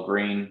CeeLo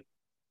Green.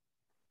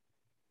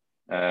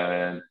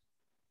 And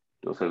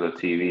those are the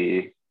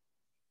TV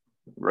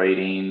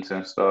ratings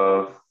and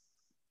stuff.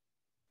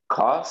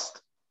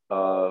 Cost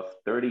of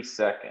 30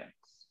 seconds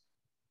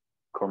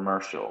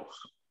commercials,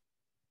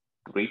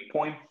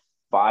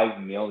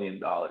 $3.5 million.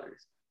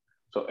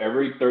 So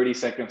every 30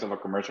 seconds of a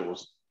commercial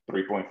was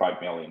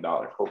 $3.5 million.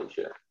 Holy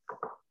shit.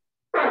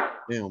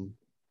 Damn.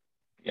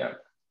 Yeah.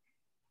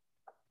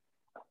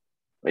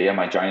 But yeah,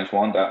 my Giants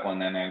won that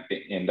one,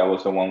 and that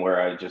was the one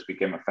where I just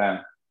became a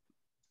fan.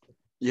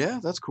 Yeah,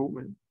 that's cool,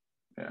 man.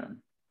 Yeah.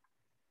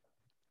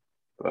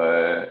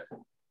 But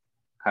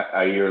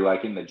are you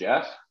liking the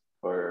Jazz?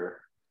 Or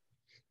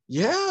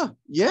Yeah,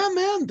 yeah,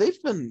 man.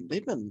 They've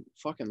been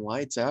fucking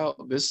lights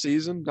out this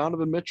season.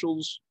 Donovan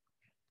Mitchell's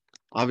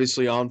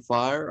obviously on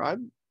fire.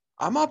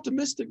 I'm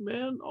optimistic,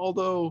 man.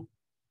 Although,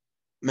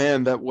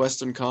 man, that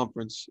Western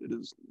Conference, it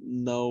is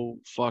no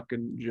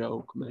fucking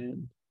joke,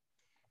 man.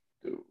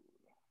 dude,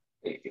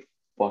 it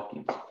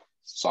fucking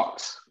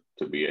sucks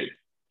to be a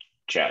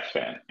Jazz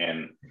fan,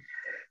 and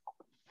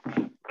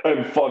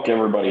fuck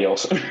everybody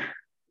else.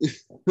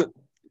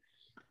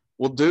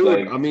 Well, dude,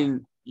 Like, I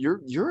mean,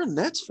 you're a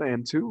Nets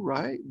fan too,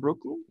 right?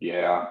 Brooklyn?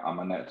 yeah, I'm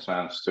a Nets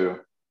fan too.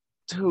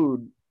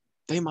 Dude,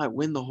 they might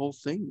win the whole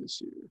thing this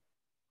year.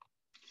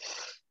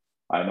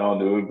 I know,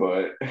 dude,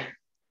 but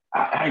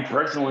I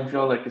personally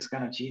feel like it's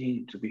kind of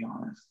cheating, to be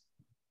honest.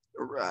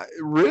 Right.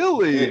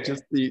 Really? It,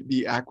 Just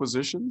the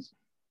acquisitions?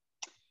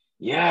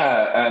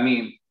 yeah, I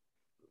mean,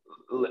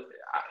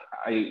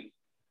 I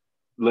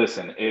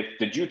listen. If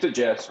the Utah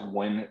Jazz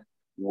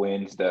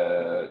wins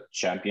the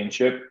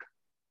championship,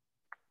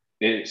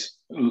 it's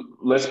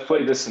let's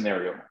play this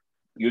scenario: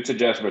 Utah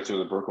Jazz versus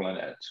the Brooklyn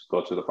Nets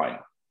go to the final.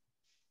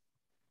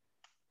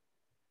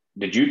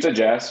 The Utah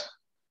Jazz,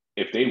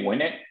 if they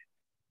win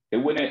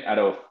it out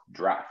of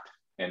draft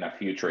and a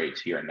few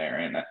trades here and there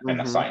and a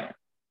Mm-hmm. signing.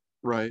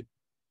 Right.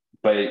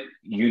 But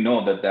you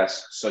know that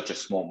that's such a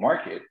small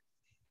market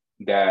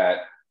that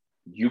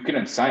you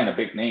couldn't sign a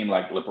big name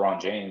like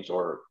LeBron James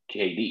or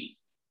KD.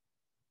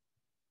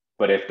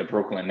 But if the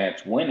Brooklyn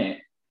Nets win it,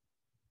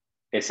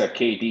 it's a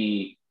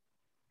KD,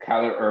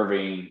 Kyler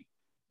Irving,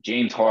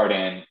 James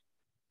Harden,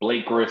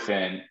 Blake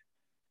Griffin,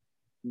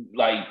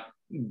 like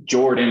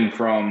Jordan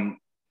from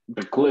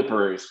the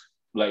Clippers.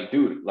 Like,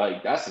 dude,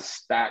 like that's a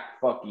stacked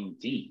fucking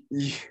team.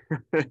 Yeah.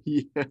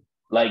 Yeah.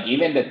 Like,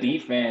 even the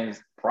defense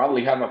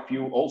probably have a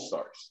few All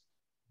Stars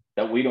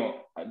that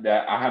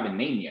I haven't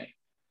named yet.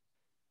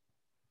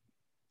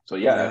 So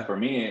Yeah. yeah, for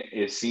me,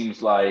 it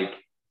seems like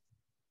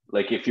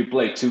if you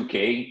play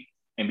 2K,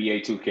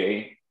 NBA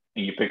 2K,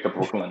 and you pick the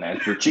Brooklyn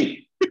Nets, you're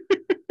cheating.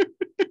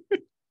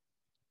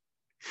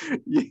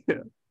 Yeah.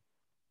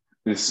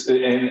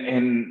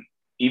 And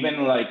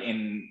even like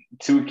in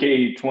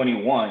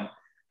 2K21,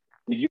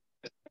 did you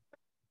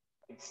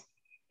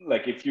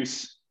like if you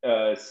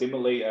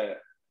simulate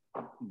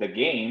the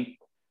game,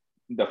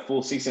 the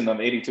full season of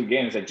 82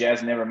 games, the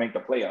Jazz never make the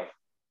playoff. Right.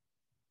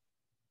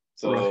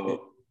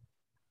 So,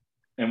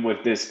 and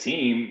with this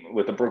team,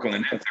 with the Brooklyn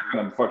Nets,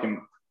 they're gonna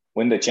fucking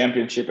win the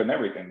championship and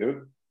everything,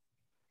 dude.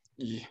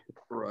 Yeah.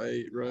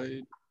 Right.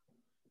 Right.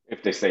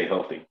 If they stay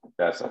healthy,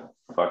 that's a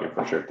fucking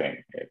for sure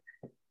thing.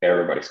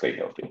 Everybody stay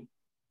healthy.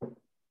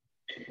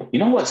 You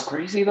know what's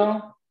crazy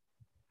though?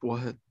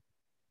 What?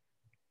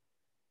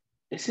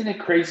 Isn't it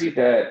crazy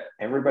that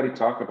everybody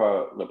talk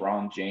about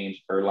LeBron James'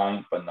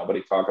 hairline, but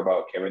nobody talk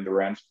about Kevin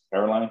Durant's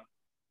hairline?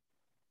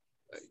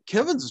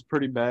 Kevin's is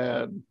pretty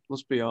bad.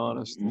 Let's be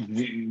honest.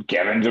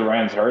 Kevin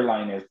Durant's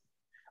hairline is,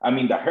 I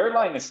mean, the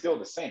hairline is still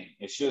the same.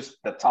 It's just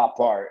the top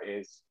part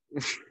is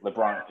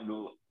LeBron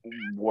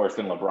worse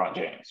than LeBron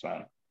James,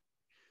 man.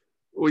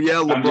 Well, yeah,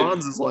 I'm just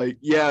LeBron's is like,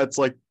 yeah, it's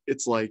like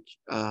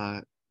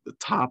the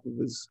top of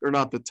his, or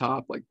not the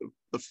top, like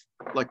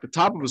the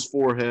top of his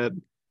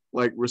forehead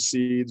like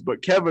recedes,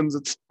 but Kevin's,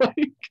 it's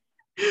like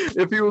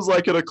if he was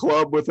like at a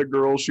club with a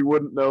girl, she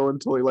wouldn't know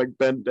until he like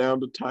bent down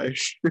to tie a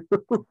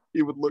shoe.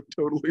 He would look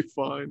totally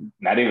fine.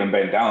 not even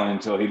bent down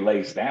until he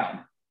lays down.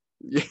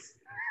 Yeah,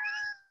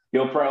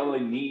 He'll probably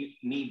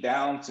knee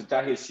down to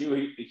tie his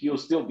shoe. He'll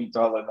still be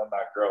taller than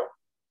that girl.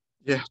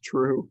 yeah,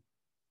 true.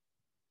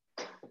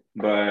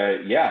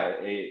 But yeah,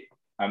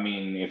 I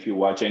mean, if you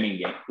watch any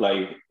game,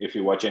 like if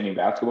you watch any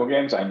basketball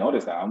games, I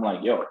noticed that. I'm like,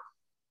 yo,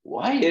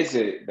 why is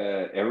it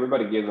that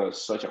everybody gives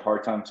us such a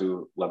hard time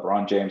to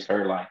LeBron James'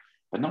 hairline,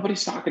 but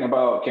nobody's talking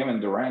about Kevin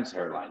Durant's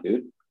hairline,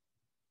 dude?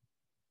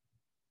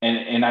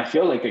 And I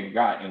feel like it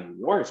gotten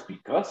worse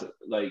because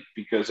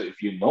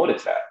if you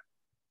notice that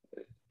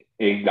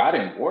it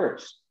gotten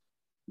worse,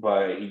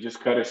 but he just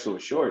cut it so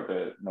short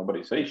that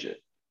nobody say shit.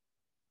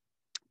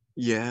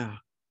 Yeah,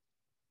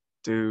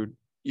 dude.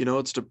 You know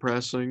what's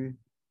depressing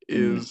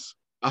Mm. is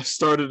I've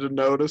started to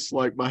notice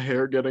like my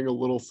hair getting a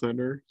little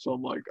thinner. So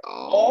I'm like,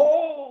 oh.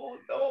 Oh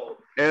no!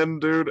 And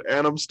dude,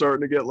 and I'm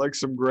starting to get like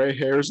some gray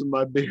hairs in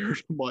my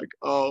beard. I'm like,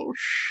 oh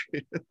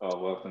shit.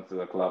 Oh, welcome to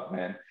the club,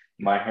 man.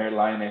 My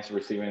hairline is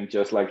receiving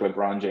just like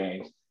LeBron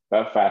James,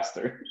 but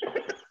faster.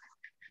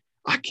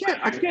 I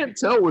can't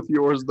tell with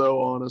yours though,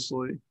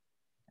 honestly.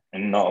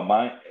 And no,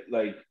 my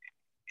like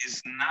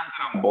it's not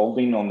that I'm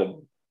balding on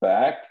the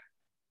back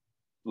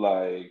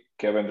like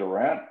Kevin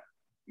Durant,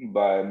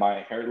 but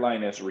my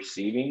hairline is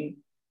receding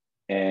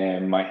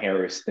and my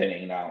hair is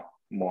thinning out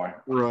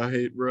more.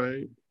 Right,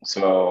 right.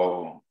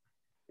 So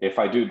if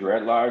I do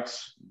dreadlocks,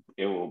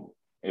 it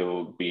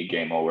will be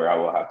game over. I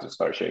will have to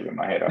start shaving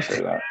my head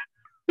after that.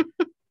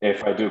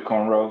 If I do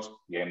cornrows,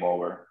 game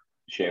over.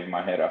 Shave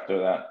my head after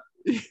that.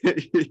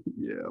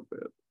 Yeah,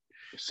 man.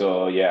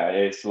 So yeah,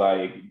 it's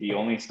like the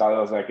only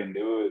styles I can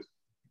do is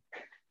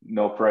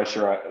no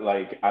pressure.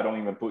 Like I don't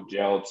even put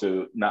gel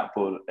to not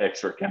put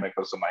extra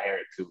chemicals in my hair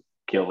to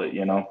kill it.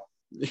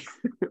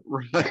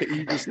 Right.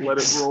 You just let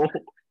it roll.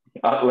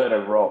 I let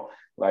it roll.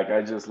 Like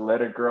I just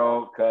let it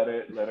grow, cut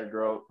it, let it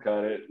grow,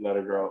 cut it, let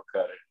it grow,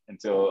 cut it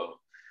until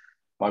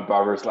my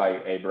barber's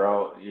like, "Hey,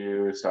 bro,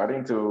 you're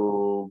starting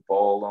to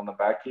bald on the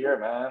back here,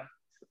 man,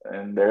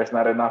 and there's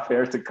not enough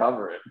hair to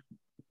cover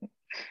it.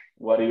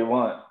 What do you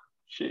want?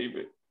 Shave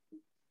it."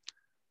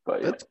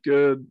 But yeah, That's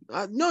good.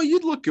 No,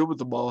 you'd look good with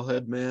the bald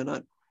head,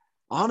 man.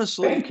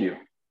 Honestly, thank you,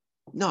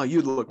 no,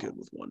 you'd look good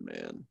with one,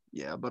 man.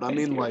 Yeah, but I thank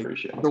mean, you, like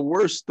appreciate it. the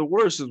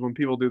worst is when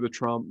people do the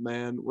Trump,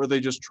 man, where they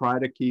just try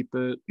to keep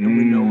it and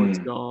we know it's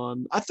Mm,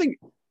 gone. I think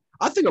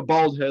a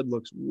bald head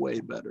looks way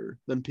better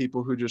than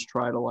people who just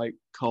try to like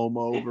comb it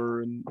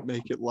over and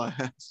make it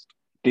last.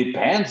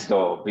 depends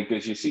though,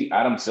 because you see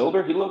Adam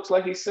Silver, he looks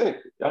like he's sick.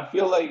 I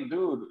feel like,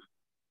 dude,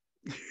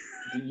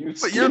 do you But you're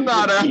skip your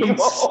not Adam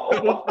chemo?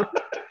 Silver.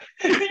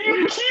 Do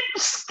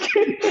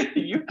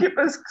you keep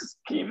a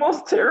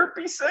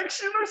chemotherapy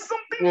section or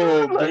something,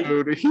 Well, dude? Like,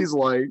 dude,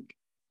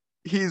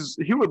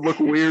 he would look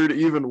weird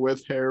even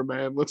with hair,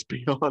 man. Let's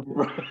be honest.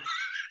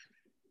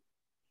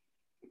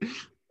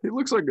 He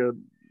looks like a.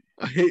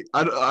 I hate.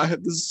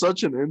 This is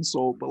such an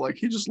insult, but like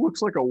he just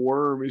looks like a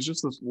worm. He's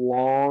just this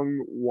long,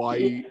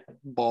 white,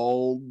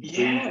 bald dude with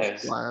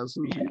yes,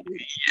 glasses.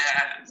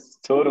 yes,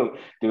 total,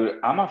 dude.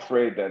 I'm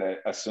afraid that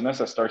as soon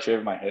as I start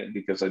shaving my head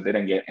because I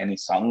didn't get any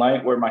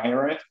sunlight where my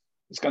hair is,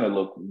 it's gonna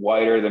look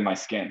whiter than my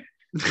skin.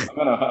 I'm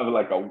gonna have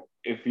like a.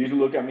 If you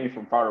look at me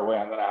from far away,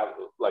 I'm gonna have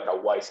like a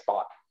white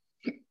spot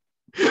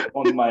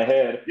on my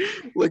head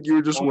Like you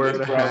were just on this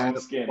wearing a brown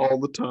hat skin. all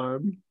the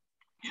time.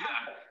 Yeah,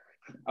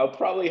 I'll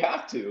probably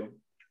have to.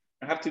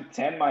 I have to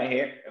tan my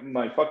hair,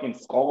 my fucking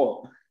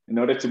skull, in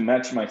order to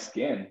match my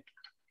skin.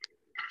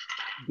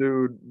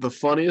 Dude, the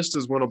funniest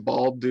is when a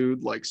bald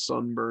dude like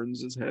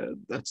sunburns his head.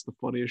 That's the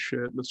funniest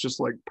shit. It's just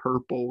like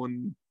purple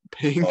and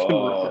pink and red.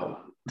 Oh,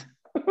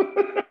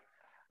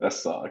 that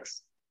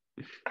sucks.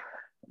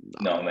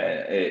 No, Nah.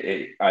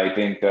 man. I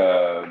think.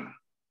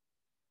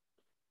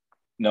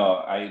 No,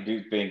 I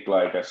do think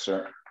like at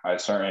a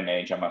certain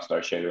age, I must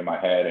start shaving my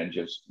head and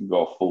just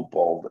go full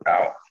bald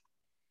out.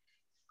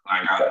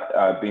 Like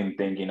I've been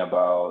thinking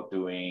about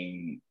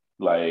doing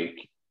like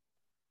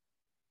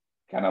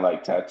kind of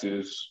like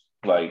tattoos,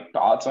 like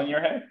dots on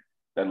your head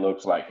that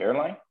looks like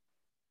hairline.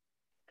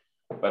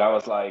 But I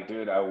was like,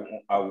 dude, at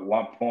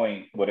one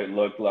point would it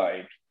look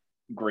like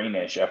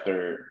greenish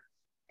after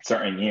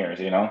certain years,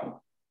 you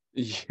know?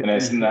 Yeah, And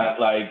it's yeah.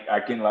 not like I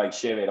can like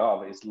shave it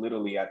off. It's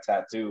literally a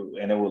tattoo,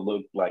 and it will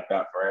look like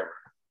that forever.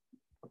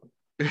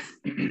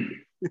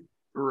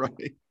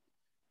 Right.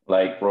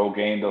 Like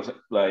Rogaine doesn't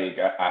like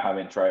I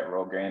haven't tried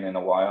Rogaine in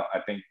a while. I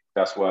think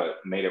that's what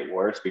made it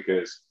worse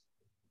because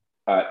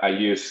I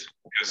used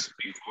because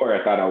before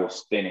I thought I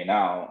was thinning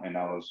out and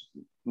I was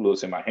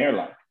losing my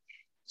hairline.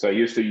 So I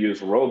used to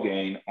use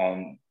Rogaine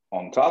on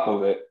top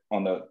of it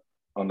on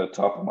the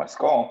top of my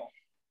skull.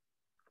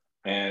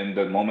 And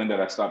the moment that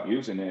I stopped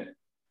using it,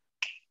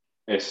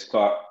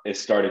 it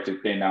started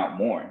to thin out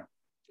more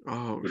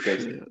Oh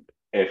because shit.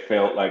 it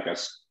felt like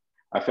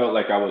I felt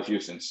like I was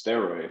using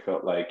steroid. It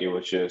felt like it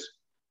was just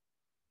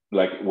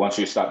like once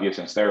you stop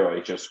using steroid,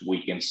 it just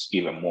weakens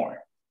even more.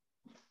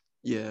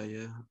 Yeah,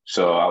 yeah.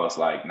 So I was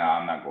like, nah,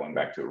 I'm not going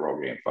back to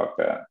Rogaine. Fuck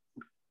that.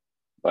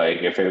 Like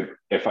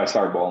if I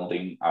start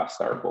balding, I'll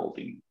start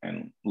balding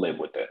and live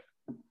with it.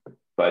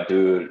 But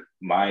dude,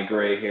 my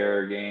gray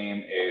hair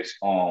game is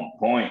on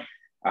point.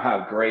 I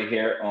have gray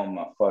hair on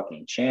my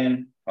fucking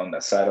chin, on the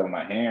side of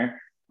my hair.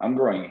 I'm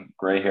growing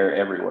gray hair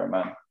everywhere,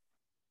 man.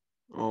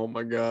 Oh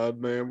my god,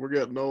 man, we're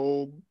getting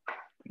old.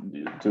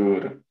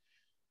 Dude,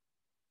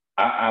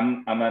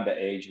 I'm at the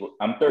age.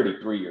 I'm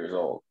 33 years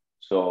old.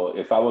 So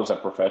if I was a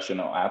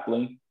professional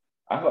athlete,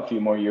 I have a few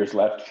more years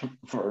left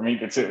for me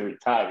to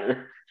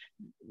retire.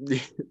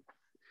 Unless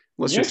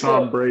you're You Tom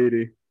still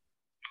Brady.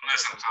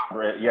 listen, Tom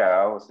Brady. Yeah,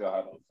 I was still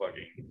have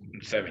fucking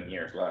 7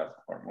 years left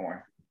or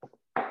more.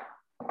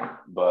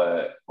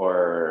 But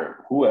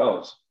or who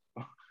else?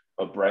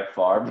 A Brett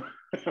Favre.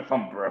 If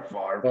I'm Brett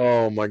Favre,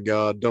 Oh my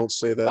god, don't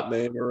say that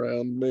name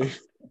around me.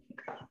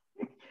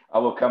 I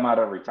will come out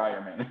of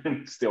retirement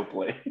and still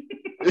play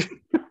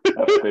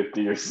at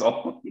 50 years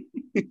old.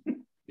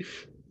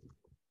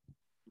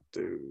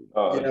 Dude.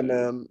 Oh, Yeah, dude.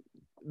 man.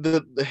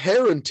 The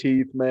hair and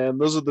teeth, man,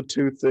 those are the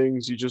two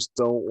things you just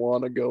don't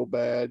want to go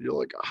bad. You're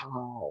like,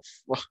 oh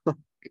fuck.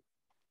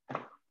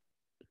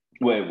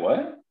 Wait,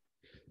 what?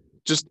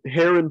 Just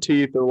hair and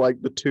teeth are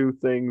like the two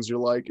things you're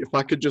like, if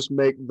I could just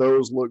make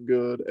those look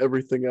good,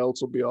 everything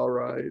else will be all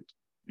right.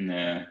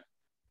 Nah.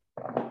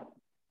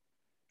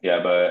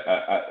 Yeah, but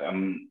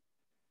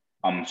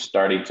I'm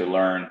starting to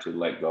learn to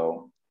let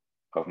go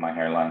of my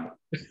hairline.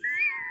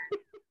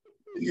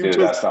 You Dude, just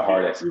that's the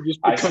hardest. you just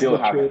I become still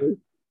haven't. mature.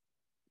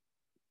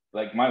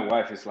 Like my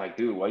wife is like,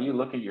 dude, why you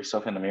look at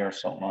yourself in the mirror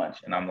so much?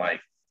 And I'm like,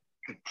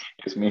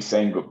 it's me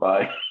saying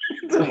goodbye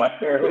to my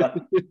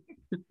hairline.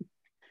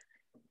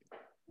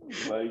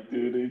 Like,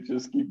 dude, it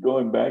just keep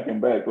going back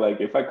and back. Like,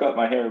 if I cut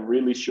my hair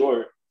really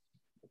short,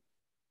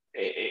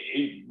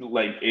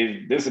 like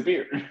it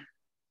disappeared.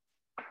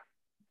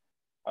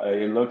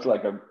 It looks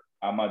like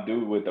I'm a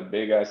dude with a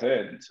big ass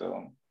head.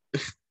 So,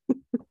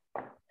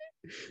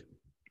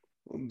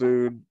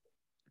 Dude,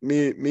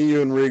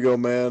 you and Rigo,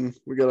 man,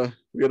 we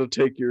gotta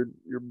take your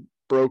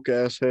broke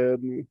ass head,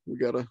 and we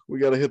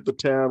gotta hit the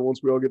town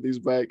once we all get these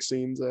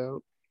vaccines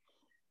out.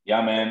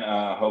 yeah, man.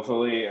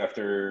 Hopefully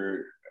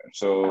after,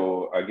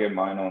 so I get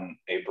mine on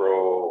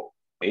April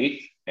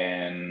 8th,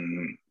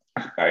 and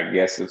I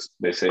guess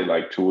they say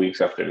like 2 weeks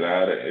after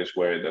that is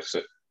where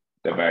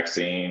the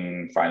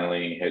vaccine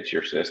finally hits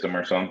your system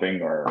or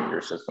something, or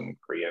your system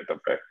create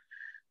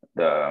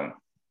the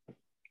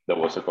the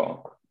what's it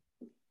called,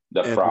 the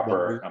Antibody.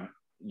 proper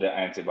the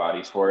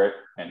antibodies for it.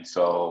 And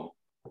so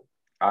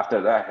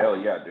after that, hell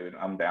yeah, dude,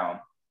 I'm down.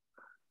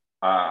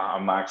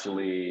 I'm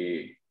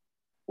actually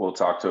will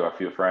talk to a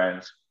few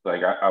friends.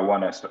 Like I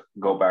want to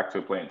go back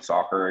to playing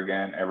soccer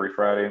again every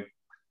Friday,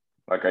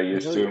 like I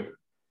used Hell to, yeah.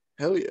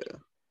 Hell yeah.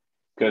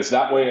 because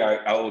that way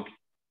I'll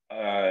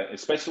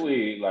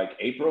especially like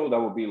April, that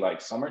would be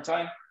like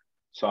summertime.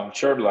 So I'm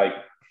sure like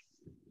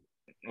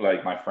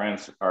my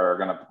friends are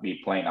gonna be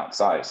playing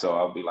outside. So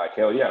I'll be like,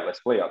 hell yeah,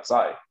 let's play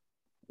outside.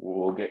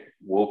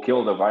 We'll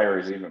kill the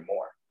virus even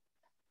more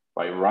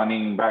by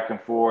running back and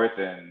forth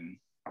and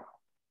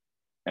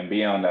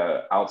being on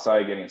the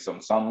outside, getting some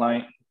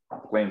sunlight,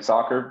 playing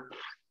soccer.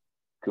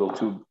 Kill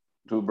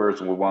two birds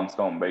with one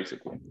stone,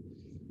 basically.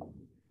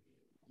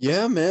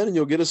 Yeah, man, and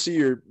you'll get to see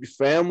your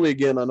family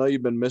again. I know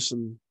you've been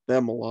missing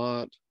them a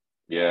lot.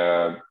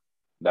 Yeah,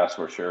 that's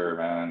for sure,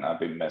 man. I've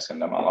been missing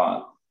them a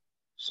lot.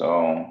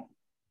 So,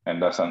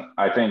 and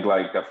I think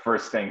like the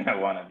first thing I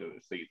want to do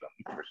is see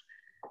them.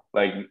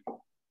 Like,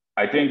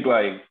 I think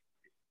like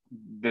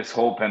this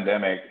whole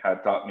pandemic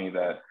had taught me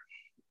that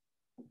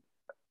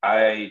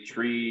I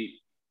treat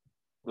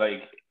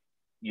like,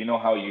 you know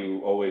how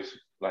you always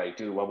like,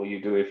 dude, what will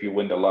you do if you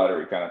win the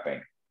lottery kind of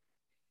thing?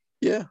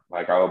 Yeah.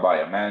 Like, I'll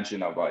buy a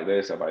mansion, I'll buy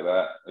this, I'll buy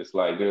that. It's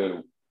like,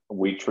 dude,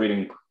 we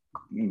treating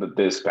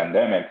this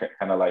pandemic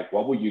kind of like,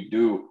 what would you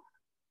do?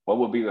 What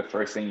would be the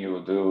first thing you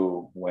will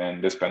do when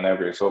this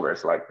pandemic is over?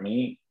 It's like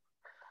me,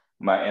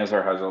 my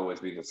answer has always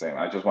been the same.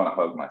 I just want to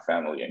hug my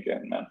family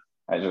again, man.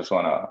 I just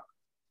want to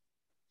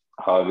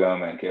hug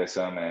them and kiss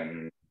them,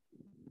 and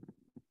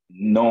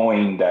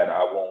knowing that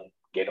I won't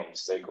get them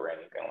sick or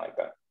anything like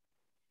that.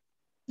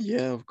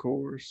 Yeah, of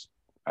course.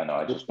 I know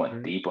I just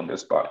went deep on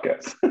this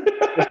podcast.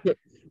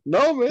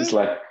 No, Just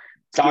man. like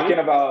It's good. talking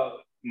about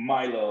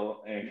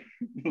Milo and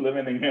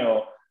living in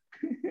Hill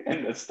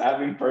and the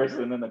stabbing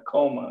person in a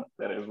coma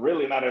that is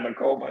really not in a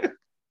coma,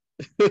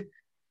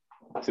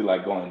 to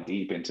like going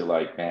deep into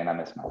like, man, I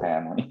miss my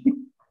family.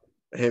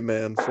 Hey,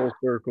 man, full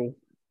circle.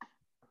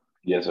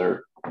 Yes,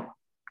 sir.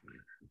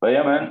 But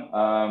yeah,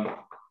 man.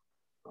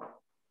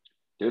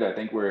 Dude, I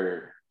think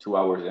we're 2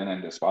 hours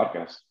in this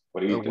podcast.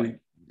 What do you We, think?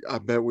 I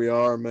bet we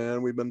are,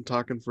 man. We've been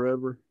talking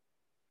forever.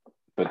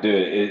 But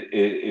dude,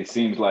 it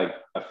seems like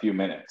a few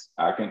minutes.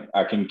 I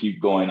can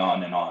keep going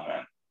on and on,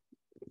 man.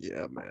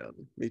 Yeah, man.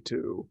 Me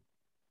too.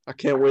 I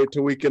can't wait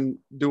till we can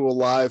do a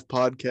live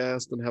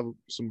podcast and have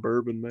some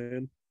bourbon,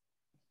 man.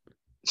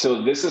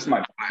 So this is my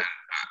plan.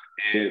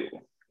 It,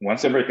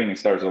 Once everything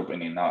starts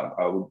opening up,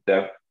 I will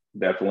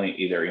definitely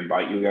either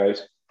invite you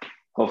guys.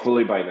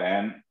 Hopefully by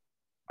then,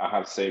 I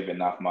have saved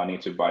enough money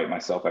to buy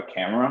myself a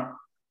camera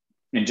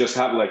and just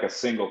have like a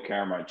single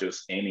camera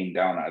just aiming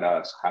down at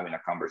us, having a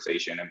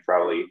conversation, and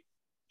probably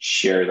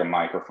share the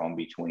microphone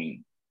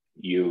between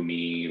you,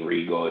 me,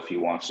 Rigo, if he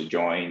wants to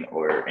join,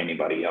 or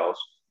anybody else.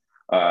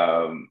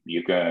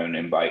 You can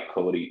invite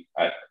Cody.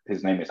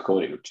 His name is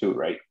Cody too,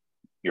 right?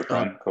 Your Uh,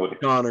 friend Cody.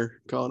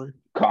 Connor.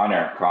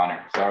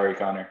 Connor. Sorry,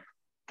 Connor.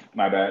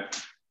 My bad.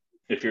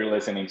 If you're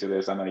listening to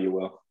this, I know you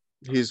will.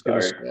 He's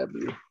gonna Sorry. stab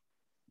you.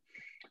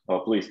 Oh,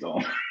 please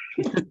don't.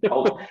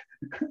 I'll,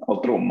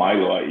 I'll throw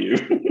Milo at you.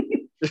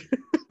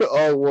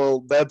 Oh well,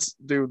 that's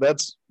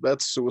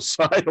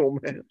suicidal,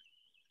 man.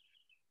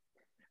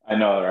 I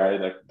know, right?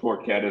 Like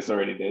poor cat is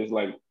already there. It's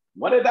like,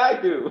 what did I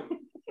do?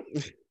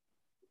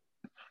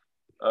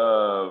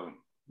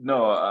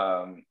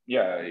 No,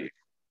 yeah, we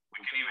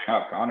can even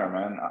have Connor,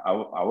 man.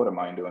 I wouldn't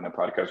mind doing a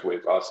podcast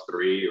with us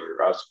three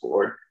or us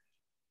four,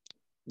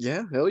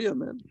 Yeah, hell yeah,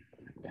 man.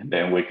 and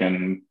then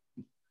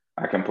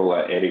I can pull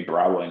a Eddie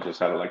Bravo and just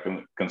have like a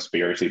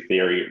conspiracy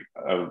theory,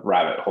 a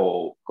rabbit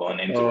hole going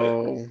into it.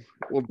 Oh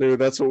well, dude,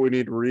 that's what we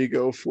need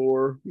Rigo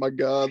for. My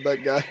God,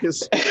 that guy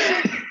is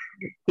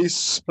he's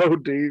so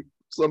deep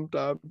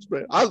sometimes,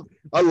 man. I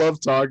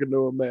love talking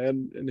to him,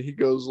 man. And he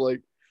goes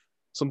like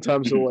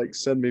sometimes he'll like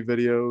send me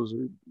videos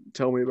or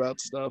tell me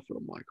about stuff, and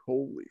I'm like,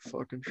 holy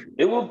fucking shit.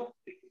 It will.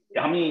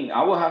 I mean,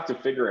 I will have to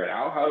figure it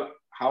out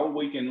how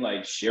we can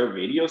like share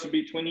videos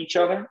between each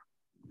other,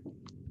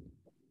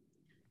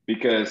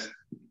 because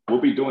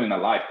we'll be doing a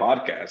live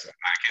podcast.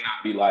 I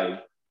cannot be like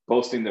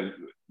posting the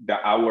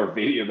hour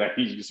video that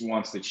he just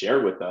wants to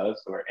share with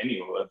us or any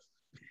of us.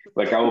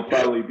 Like I will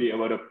probably be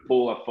able to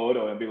pull a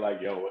photo and be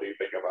like, "Yo, what do you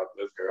think about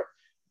this girl?"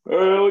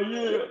 Hell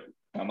yeah!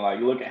 I'm like,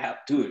 look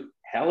at dude,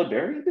 Halle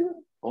Berry, dude.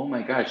 Oh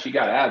my god, she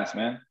got abs,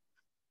 man.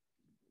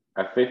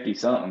 At 50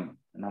 something.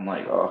 And I'm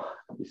like, oh,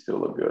 you still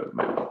look good,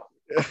 man.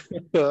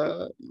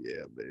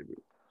 Yeah, baby.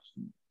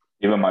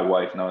 Even my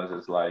wife knows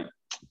it's like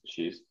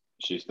she's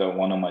the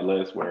one on my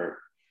list where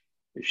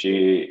if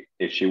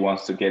she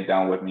wants to get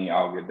down with me,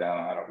 I'll get down.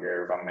 I don't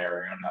care if I'm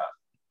married or not.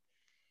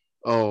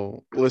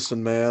 Oh,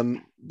 listen,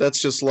 man.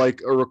 That's just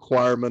like a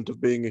requirement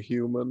of being a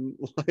human.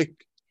 Like,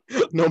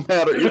 no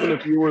matter, even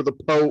if you were the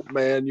Pope,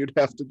 man, you'd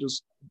have to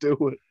just do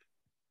it.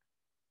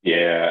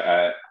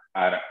 Yeah,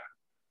 I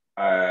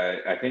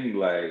I think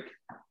like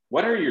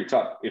what are your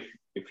top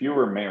if you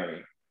were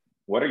married,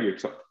 what are your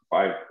top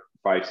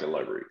five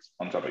celebrities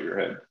on top of your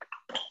head?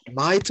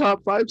 My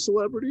top five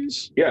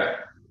celebrities? Yeah.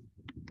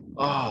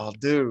 Oh,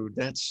 dude,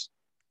 that's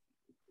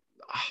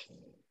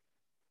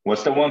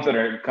What's the ones that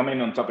are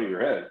coming on top of your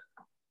head?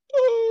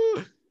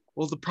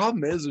 well, the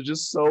problem is there's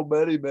just so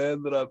many,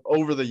 man, that I've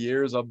over the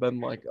years I've been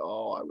like,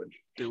 oh, I would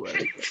do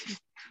anything.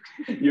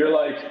 You're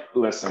like,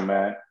 listen,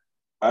 man,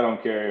 I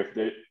don't care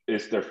if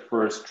it's their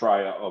first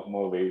tryout of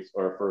movies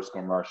or first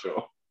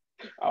commercial.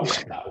 I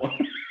want that one.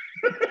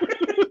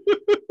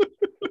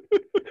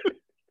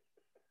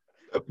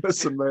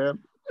 Listen, man.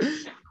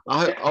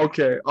 I'll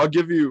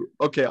give you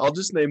I'll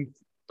just name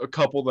a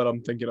couple that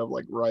I'm thinking of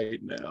like right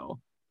now.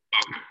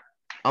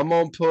 I'm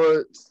gonna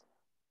put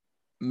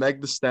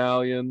Meg the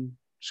Stallion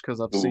just because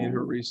I've seen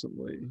her Ooh,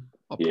 recently.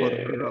 I'll put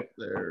yeah. her up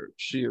there.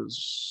 She is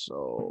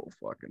so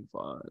fucking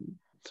fine.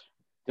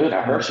 Dude,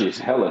 I heard she's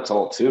hella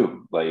tall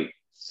too. Like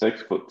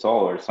 6 foot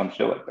tall or some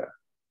shit like that.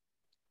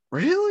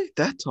 Really?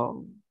 That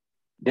tall?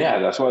 Yeah,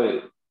 that's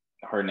why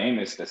her name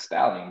is the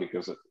Stallion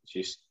because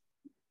she's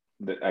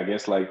I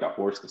guess like the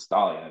horse the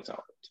stallion is a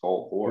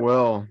tall horse.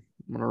 Well,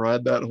 I'm gonna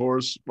ride that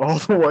horse all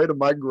the way to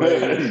my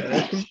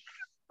grave.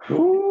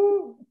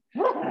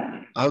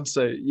 I would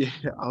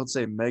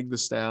say, Meg the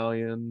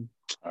Stallion.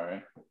 All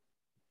right.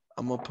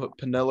 I'm gonna put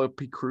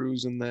Penelope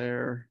Cruz in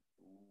there.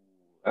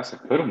 That's a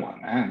good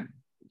one, man.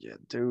 Yeah,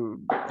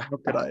 dude.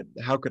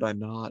 How could I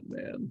not,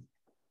 man?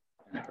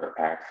 Her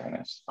accent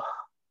is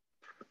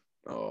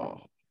Oh,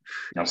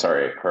 I'm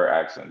sorry, her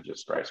accent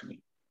just drives me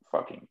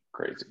fucking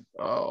crazy.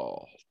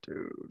 oh,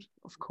 dude.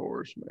 Of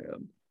course,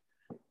 man.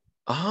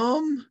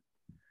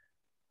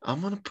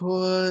 I'm gonna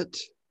put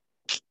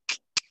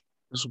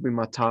this will be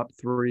my top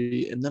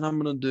three, and then I'm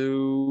gonna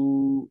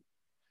do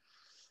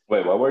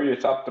Wait, what were your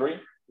top three?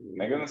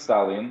 Megan Thee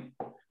Stallion,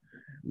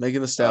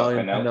 Megan Thee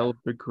Stallion, Penelope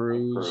Penelope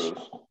Cruz,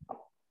 Cruz.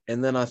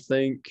 and then I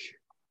think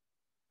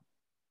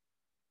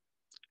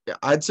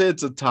I'd say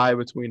it's a tie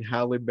between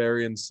Halle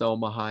Berry and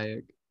Selma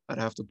Hayek. I'd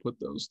have to put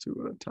those two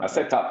in a I tie.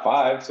 said top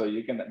five, so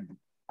you can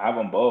have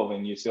them both,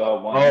 and you still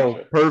have one Oh,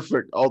 extra.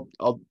 perfect. I'll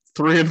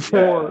 3 and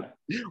 4.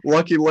 Yeah.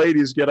 Lucky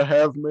ladies get to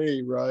have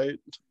me, right?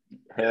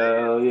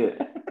 Hell yeah.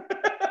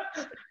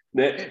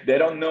 They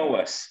don't know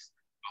us,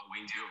 but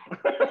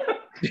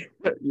we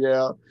do.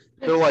 Yeah.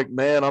 They're like,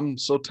 man, I'm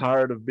so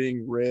tired of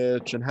being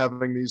rich and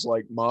having these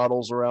like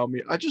models around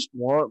me. I just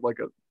want like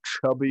a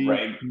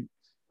Right.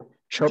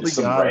 chubby Just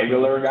some guy.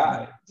 regular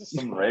guy. Just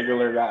some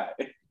regular guy.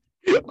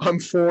 I'm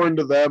foreign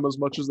to them as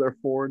much as they're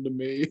foreign to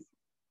me.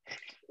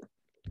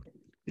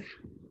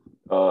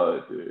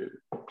 Oh, dude.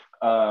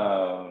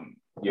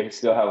 You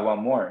still have one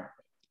more,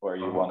 or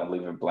you want to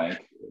leave it blank?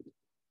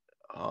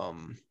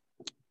 Um,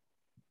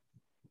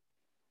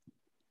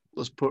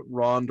 let's put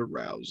Ronda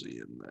Rousey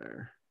in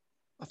there.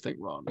 I think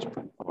Ronda's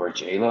pretty. Or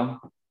J-Lo?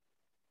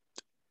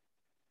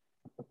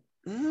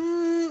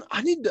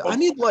 I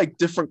need like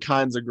different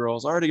kinds of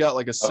girls. I already got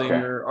like a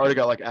singer. Okay. I already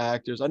got like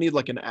actors. I need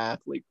like an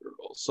athlete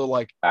girl. So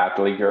like,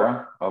 Athlete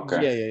girl?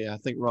 Okay. yeah. I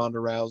think Ronda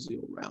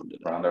Rousey will round it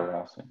out. Ronda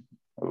Rousey.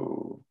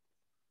 Ooh.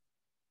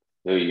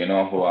 Dude, you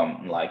know who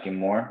I'm liking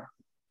more?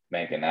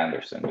 Megan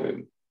Anderson,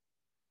 dude.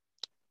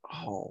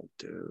 Oh,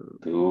 dude.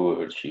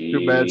 Dude,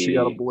 Too bad she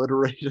got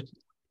obliterated.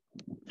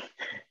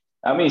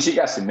 I mean, she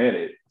got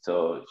submitted,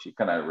 so she's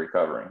kind of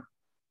recovering.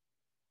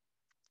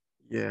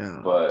 Yeah,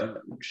 But dude,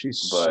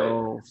 she's but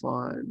so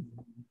fine.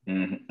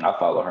 I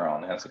follow her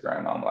on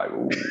Instagram. I'm like,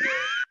 ooh,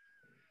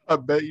 I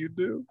bet you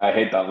do. I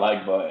hit that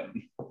like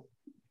button.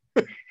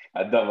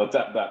 I double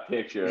tap that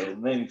picture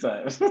many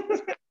times.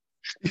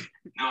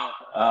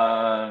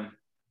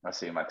 Let's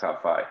see, my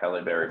top five.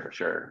 Halle Berry for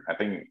sure. I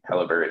think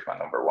Halle Berry is my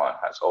number one.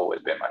 Has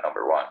always been my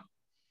number one.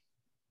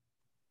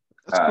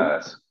 That's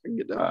cool. I can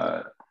get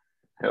down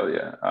Hell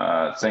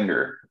yeah.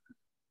 Singer.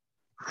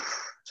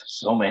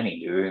 So many,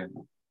 dude.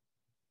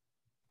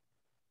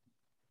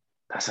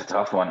 That's a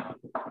tough one.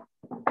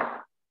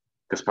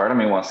 Because part of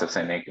me wants to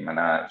say Nicki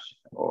Minaj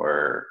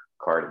or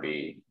Cardi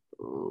B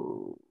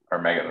or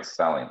Megan Thee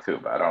Stallion too,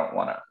 but I don't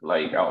want to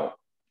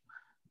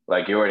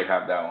like you already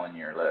have that on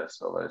your list,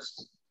 so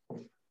let's.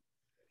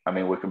 I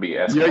mean, we could be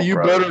Eskimo Yeah, you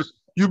brothers.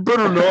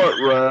 better not,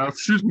 Raph.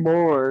 She's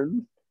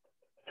mine.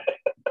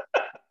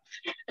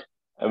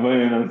 I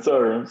mean, I'm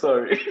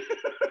sorry.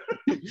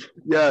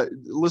 Yeah,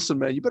 listen,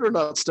 man, you better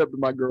not step to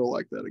my girl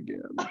like that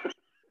again.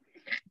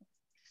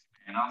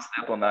 And I'll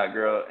step on that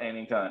girl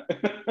anytime.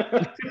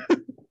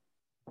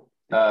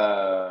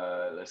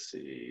 Let's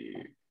see.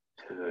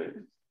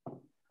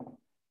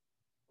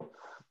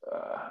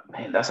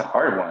 Man, that's a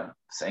hard one.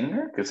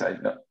 Singer? Because I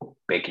know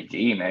Becky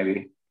G,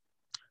 maybe.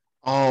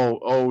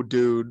 Oh,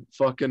 dude,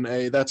 fucking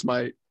A. That's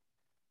my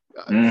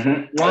Mm-hmm.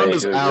 Hey,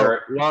 Rhonda's dude, out.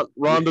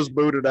 Rhonda's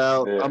booted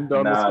out. I'm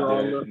done with nah,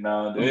 Rhonda. dude,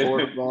 no, I'm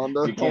bored of dude.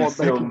 Rhonda. You I can't want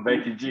steal Becky G.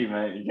 Becky G,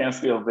 man. You can't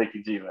steal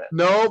Becky G, man.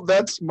 No,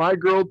 that's my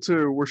girl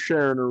too. We're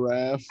sharing her,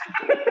 Raph.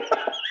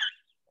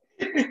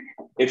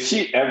 If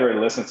she ever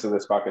listens to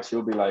this podcast,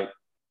 she'll be like,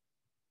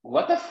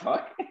 "What the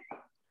fuck?"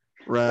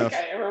 Like Raph.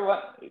 I ever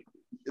want.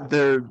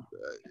 There,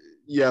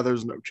 yeah,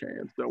 there's no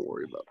chance. Don't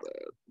worry about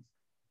that.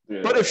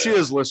 Yeah. But if she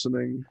is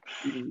listening,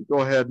 you can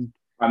go ahead and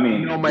I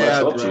mean, know my let's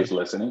hope address. she's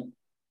listening.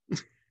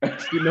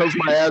 She knows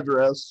my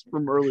address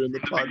from earlier in the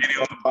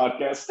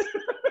podcast.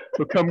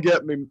 So come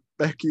get me,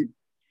 Becky.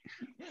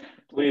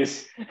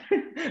 Please,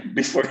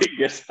 before he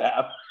gets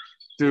stabbed.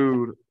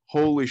 Dude,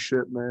 holy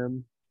shit,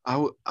 man.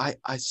 I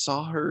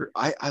saw her.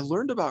 I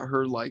learned about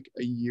her like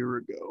a year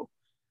ago.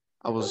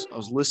 I was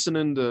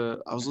listening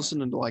to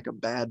like a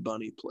Bad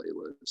Bunny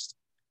playlist,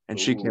 and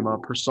she came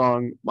up. Her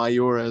song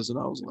Mayores, and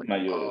I was like,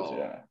 Mayores,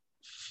 yeah.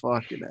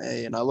 Fucking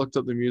A. And I looked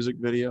up the music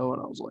video,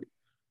 and I was like,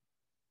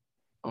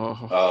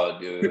 oh,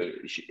 dude.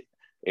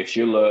 If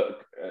you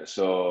look,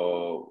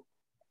 so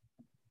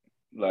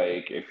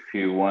like if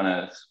you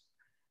wanna,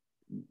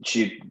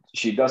 she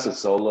does a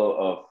solo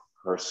of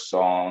her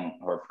song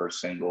or her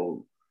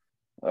single,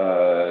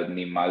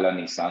 Ni Mala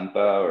Ni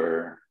Santa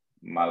or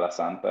Mala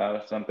Santa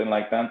or something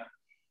like that.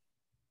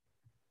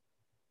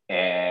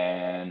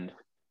 And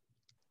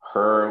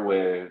her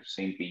with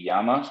Sin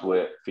Pijamas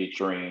with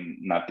featuring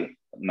Nati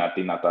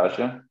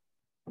Natasha.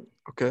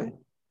 Okay.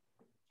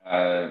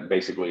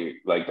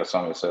 Basically, like the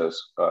song says,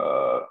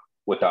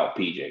 without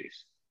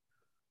PJs.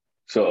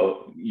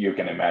 So you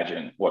can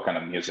imagine what kind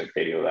of music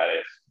video that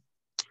is.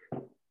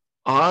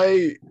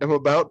 I am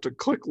about to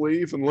click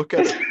leave and look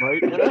at it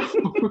right now.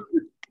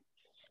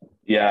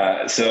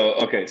 Yeah. So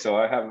okay. So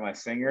I have my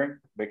singer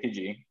Becky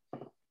G.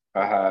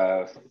 I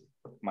have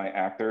my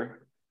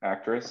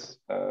actress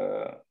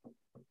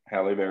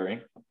Halle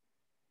Berry.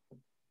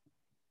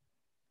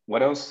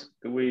 What else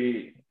do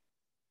we?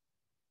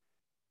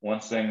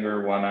 One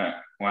singer, one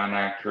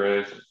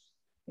actress,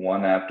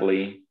 one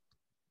athlete.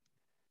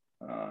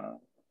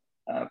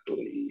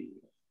 Athlete.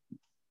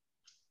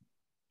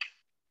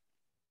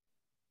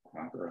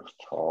 My girl's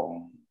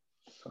tall,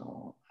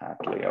 so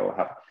athlete. I will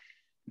have.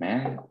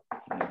 Man,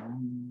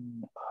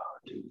 oh,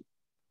 dude,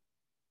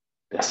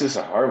 this is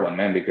a hard one,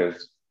 man,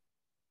 because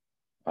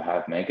I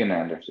have Megan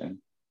Anderson.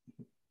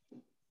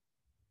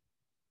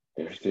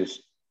 There's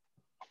this.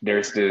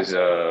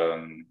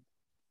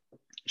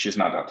 She's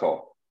not that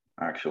tall,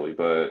 actually,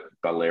 but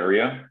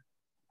Valeria.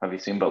 Have you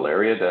seen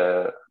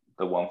Valeria,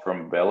 the one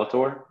from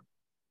Bellator?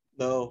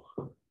 No.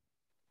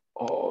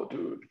 Oh,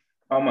 dude.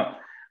 I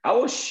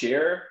will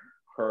share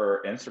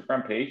her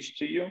Instagram page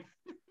to you.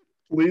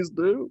 Please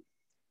do.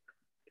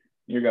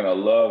 You're gonna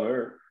love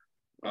her.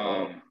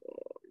 Yeah.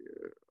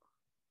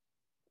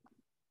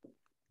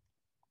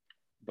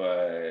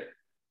 But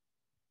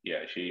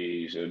yeah,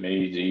 she's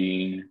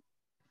amazing.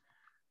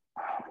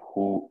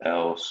 Who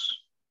else?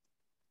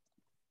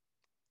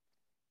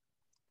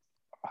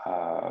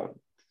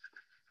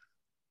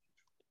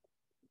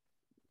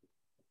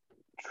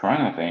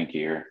 Trying to think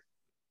here.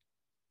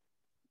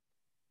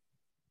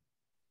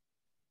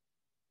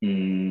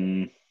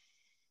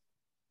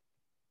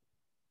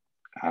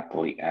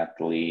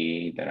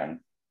 Athlete that I'm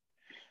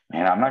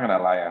not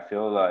gonna lie, I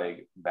feel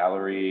like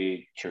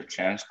Valerie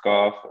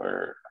Cherchenskov,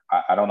 or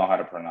I don't know how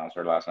to pronounce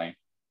her last name,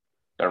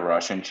 the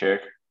Russian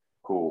chick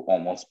who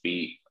almost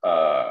beat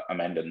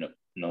Amanda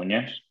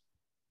Nunes.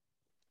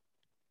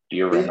 Do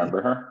you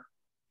remember her?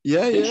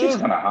 Yeah, I think yeah. she's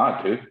kind of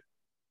hot, dude.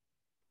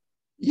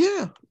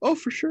 Yeah. Oh,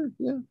 for sure.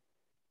 Yeah.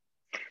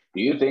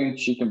 Do you think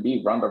she can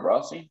beat Ronda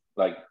Rousey,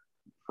 like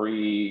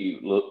Holly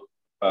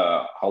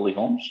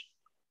Holmes?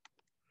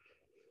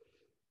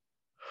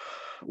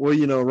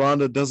 Well,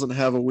 Ronda doesn't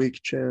have a weak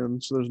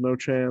chin, so there's no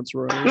chance,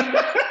 right?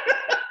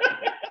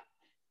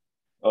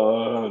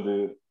 Oh,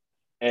 dude.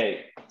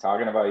 Hey,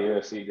 talking about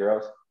UFC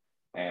girls,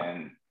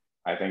 and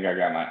I think I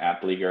got my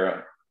athlete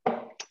girl.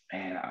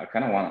 Man, I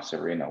kind of want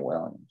Serena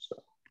Williams.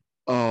 So.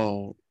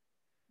 Oh,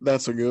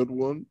 that's a good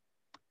one.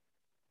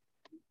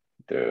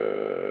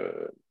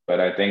 But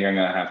I think I'm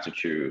gonna have to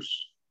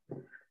choose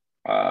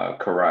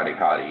karate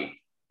hottie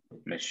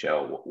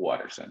Michelle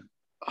Watterson.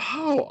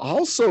 Oh,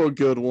 also a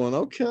good one.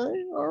 Okay,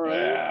 all right.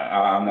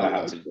 Yeah, I'm gonna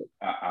have to.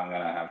 I'm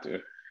gonna have to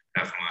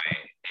have my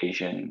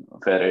Asian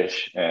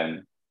fetish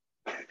and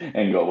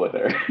go with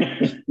her.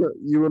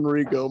 You and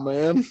Rico,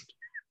 man.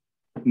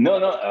 No,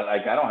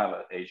 like I don't have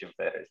an Asian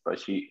fetish,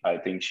 but I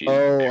think she.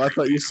 Oh, I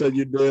thought you said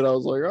you did. I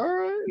was like, all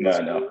right.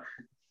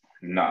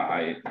 No,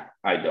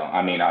 I don't.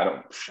 I mean,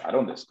 I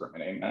don't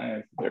discriminate, man.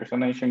 If there's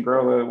an Asian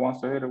girl that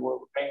wants to hit it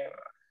with me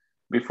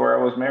before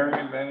I was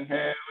married, then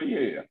hell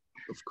yeah.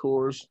 Of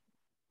course.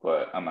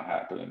 But I'm a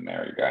happily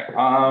married guy.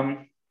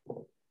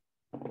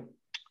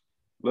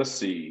 Let's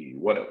see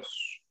what else.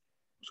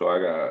 So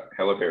I got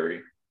Halle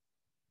Berry,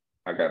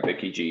 I got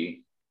Becky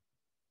G,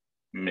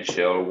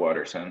 Michelle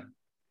Watterson.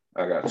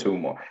 I got two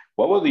more.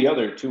 What were the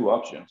other two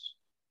options?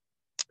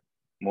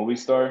 Movie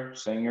star,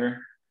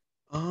 singer,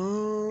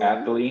 Um,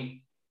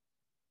 athlete.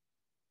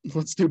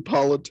 let's do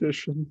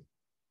politician.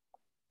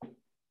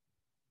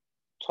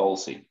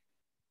 Tulsi.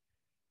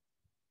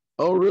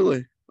 Oh,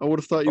 really? I would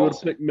have thought you would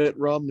have Tulsi. picked Mitt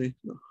Romney.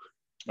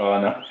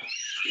 Oh no.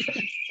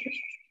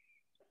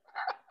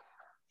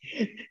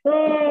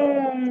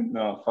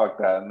 No, fuck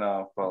that.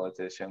 No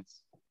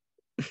politicians.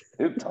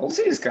 Dude,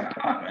 Tulsi is kind of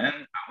hot, man.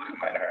 I wouldn't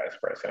mind her as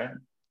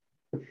president.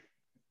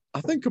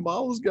 I think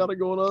Kamala's got it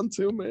going on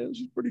too, man.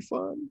 She's pretty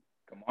fun.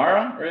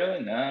 Kamara?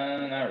 Really?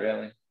 No, not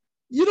really.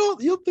 You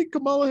don't think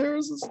Kamala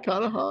Harris is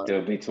kind of hot?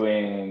 Dude,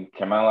 between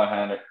Kamala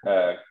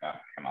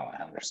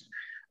Henderson,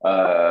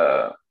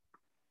 uh,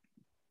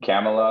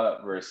 Kamala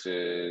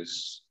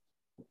versus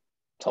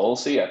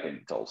Tulsi, I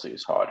think Tulsi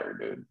is hotter,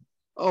 dude.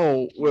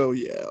 Oh, well,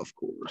 yeah, of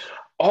course.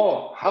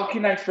 Oh, how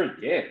can I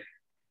forget?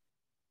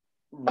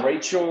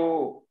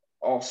 Rachel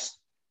Ost-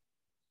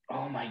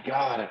 Oh my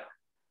god.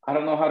 I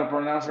don't know how to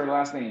pronounce her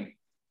last name.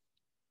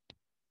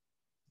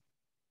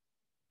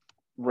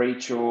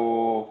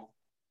 Rachel.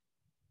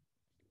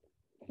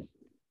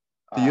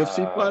 The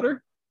UFC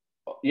fighter?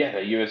 Yeah,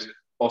 the US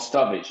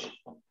Ostovich.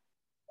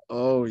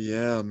 Oh,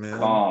 yeah, man.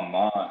 Come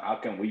on. How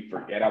can we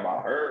forget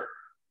about her?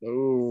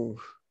 Oh,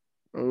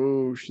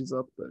 she's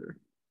up there.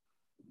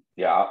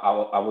 Yeah,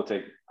 I will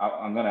take.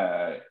 I'm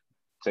gonna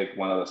take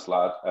one of the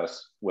slots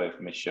as with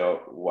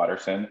Michelle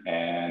Watterson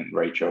and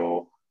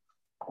Rachel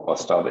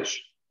Ostovich.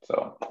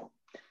 So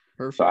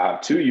Perfect. I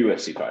have two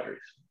UFC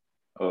fighters.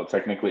 Well,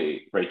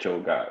 technically,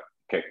 Rachel got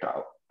kicked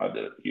out of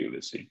the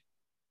UFC.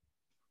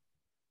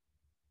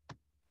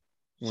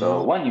 So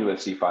Well, one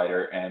UFC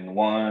fighter and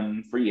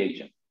one free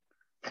agent.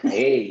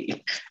 Hey,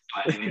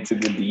 sliding into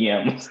the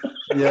DMs.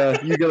 yeah,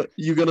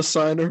 you gonna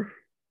sign her?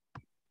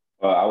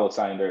 Well, I will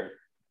sign her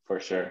for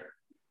sure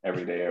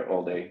every day or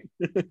all day.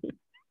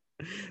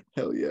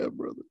 Hell yeah,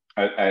 brother.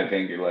 I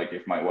think like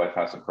if my wife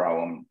has a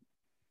problem,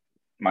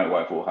 my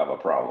wife will have a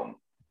problem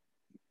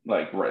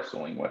like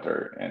wrestling with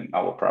her, and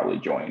I will probably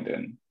join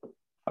and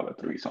have a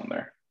threesome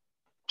there.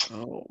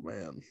 Oh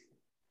man.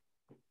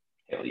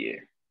 Hell yeah.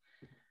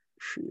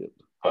 Shit.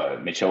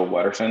 Michelle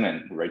Watterson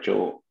and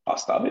Rachel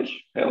Ostovich.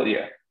 Hell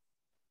yeah.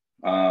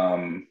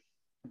 Um,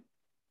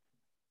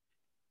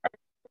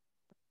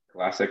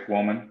 classic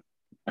woman.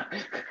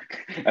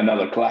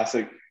 Another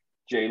classic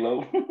J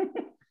Lo.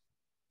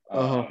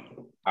 Uh-huh.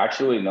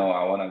 Actually, no.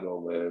 I want to go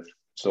with.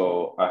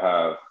 So I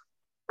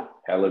have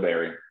Halle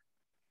Berry,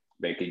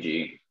 Becky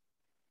G,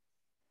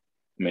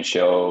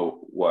 Michelle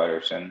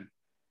Watterson,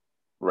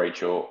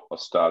 Rachel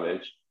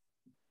Ostovich,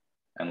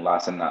 and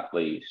last and not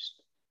least,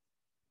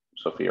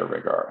 Sofia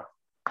Vergara.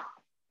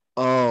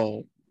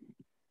 Oh,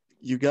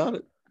 you got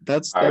it.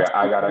 That's I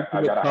gotta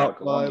have a top five,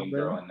 Colombian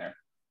girl man. in there.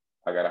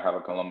 I gotta have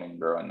a Colombian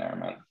girl in there,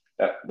 man.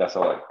 That's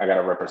all. I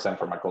gotta represent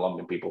for my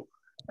Colombian people,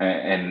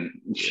 and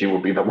she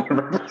will be the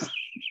one.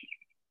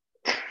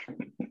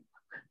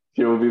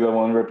 She will be the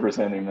one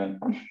representing, man.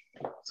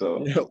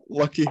 So Yeah,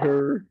 lucky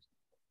her.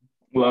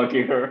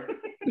 lucky her.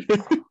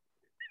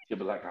 She'll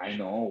be like, I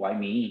know, why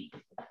me?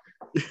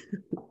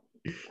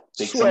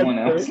 Take someone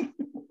else.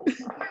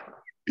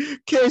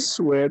 Qué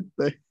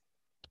suerte.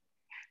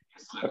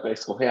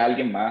 Escoge a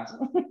alguien más.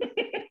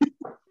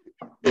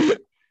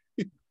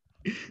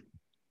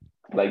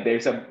 Like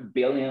there's a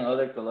billion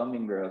other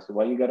Colombian girls.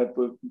 Why you gotta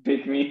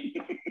pick me?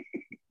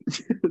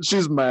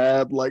 She's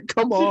mad. Like,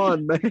 come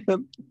on,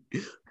 man.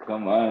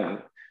 Come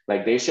on.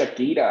 Like there's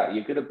Shakira.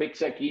 You could have picked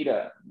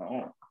Shakira.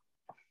 No.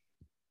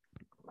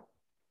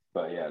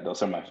 But yeah,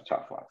 those are my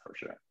top five for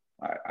sure.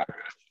 I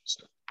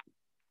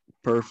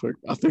Perfect.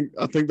 I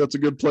think that's a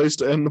good place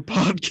to end the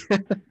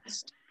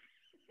podcast.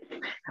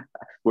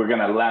 We're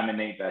gonna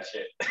laminate that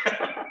shit.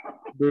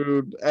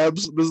 Dude,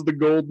 this is the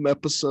golden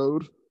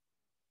episode.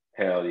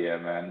 Hell yeah,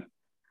 man.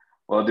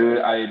 Well, dude,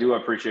 I do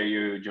appreciate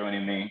you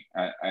joining me.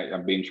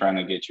 I've been trying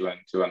to get you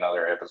into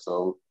another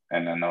episode,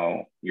 and I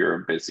know you're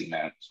a busy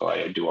man, so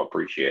I do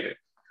appreciate it.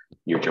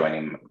 You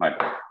joining my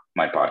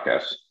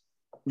podcast.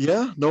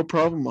 Yeah, no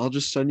problem. I'll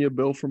just send you a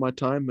bill for my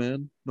time,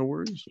 man. No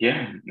worries.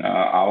 Yeah,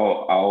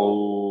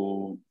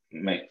 I'll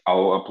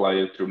apply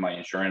it through my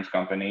insurance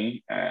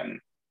company and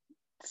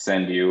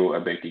send you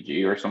a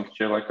BTG or some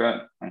shit like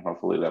that, and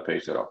hopefully that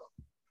pays it off.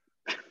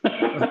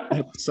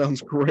 That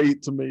sounds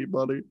great to me,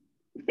 buddy.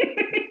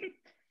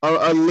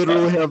 I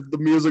literally have the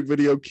music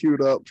video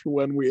queued up for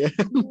when we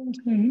end.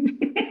 And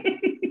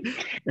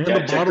Yeah,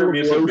 a bottle of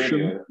lotion.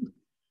 Video.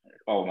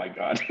 Oh my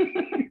god.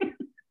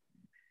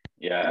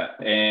 Yeah,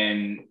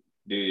 and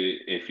dude,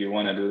 if you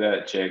want to do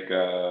that, check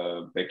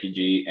Becky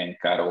G and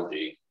Carol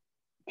G.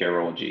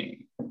 Carol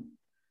G.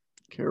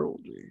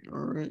 All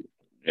right.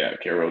 Yeah,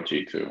 Carol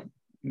G too.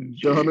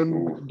 Done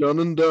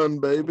and done,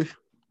 baby.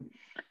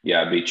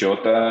 Yeah,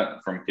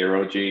 Bichota from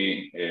Carol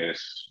G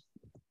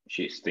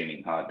she's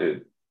steaming hot,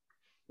 dude.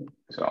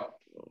 So.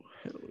 Oh,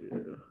 hell yeah.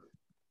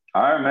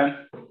 All right,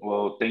 man.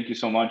 Well, thank you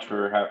so much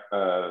for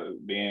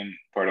being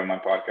part of my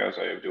podcast.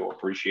 I do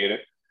appreciate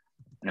it.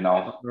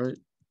 Right.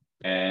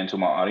 And to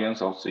my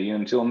audience, I'll see you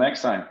until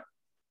next time.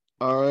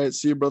 All right.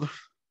 See you, brother.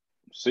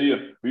 See ya.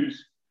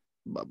 Peace.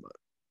 Bye bye.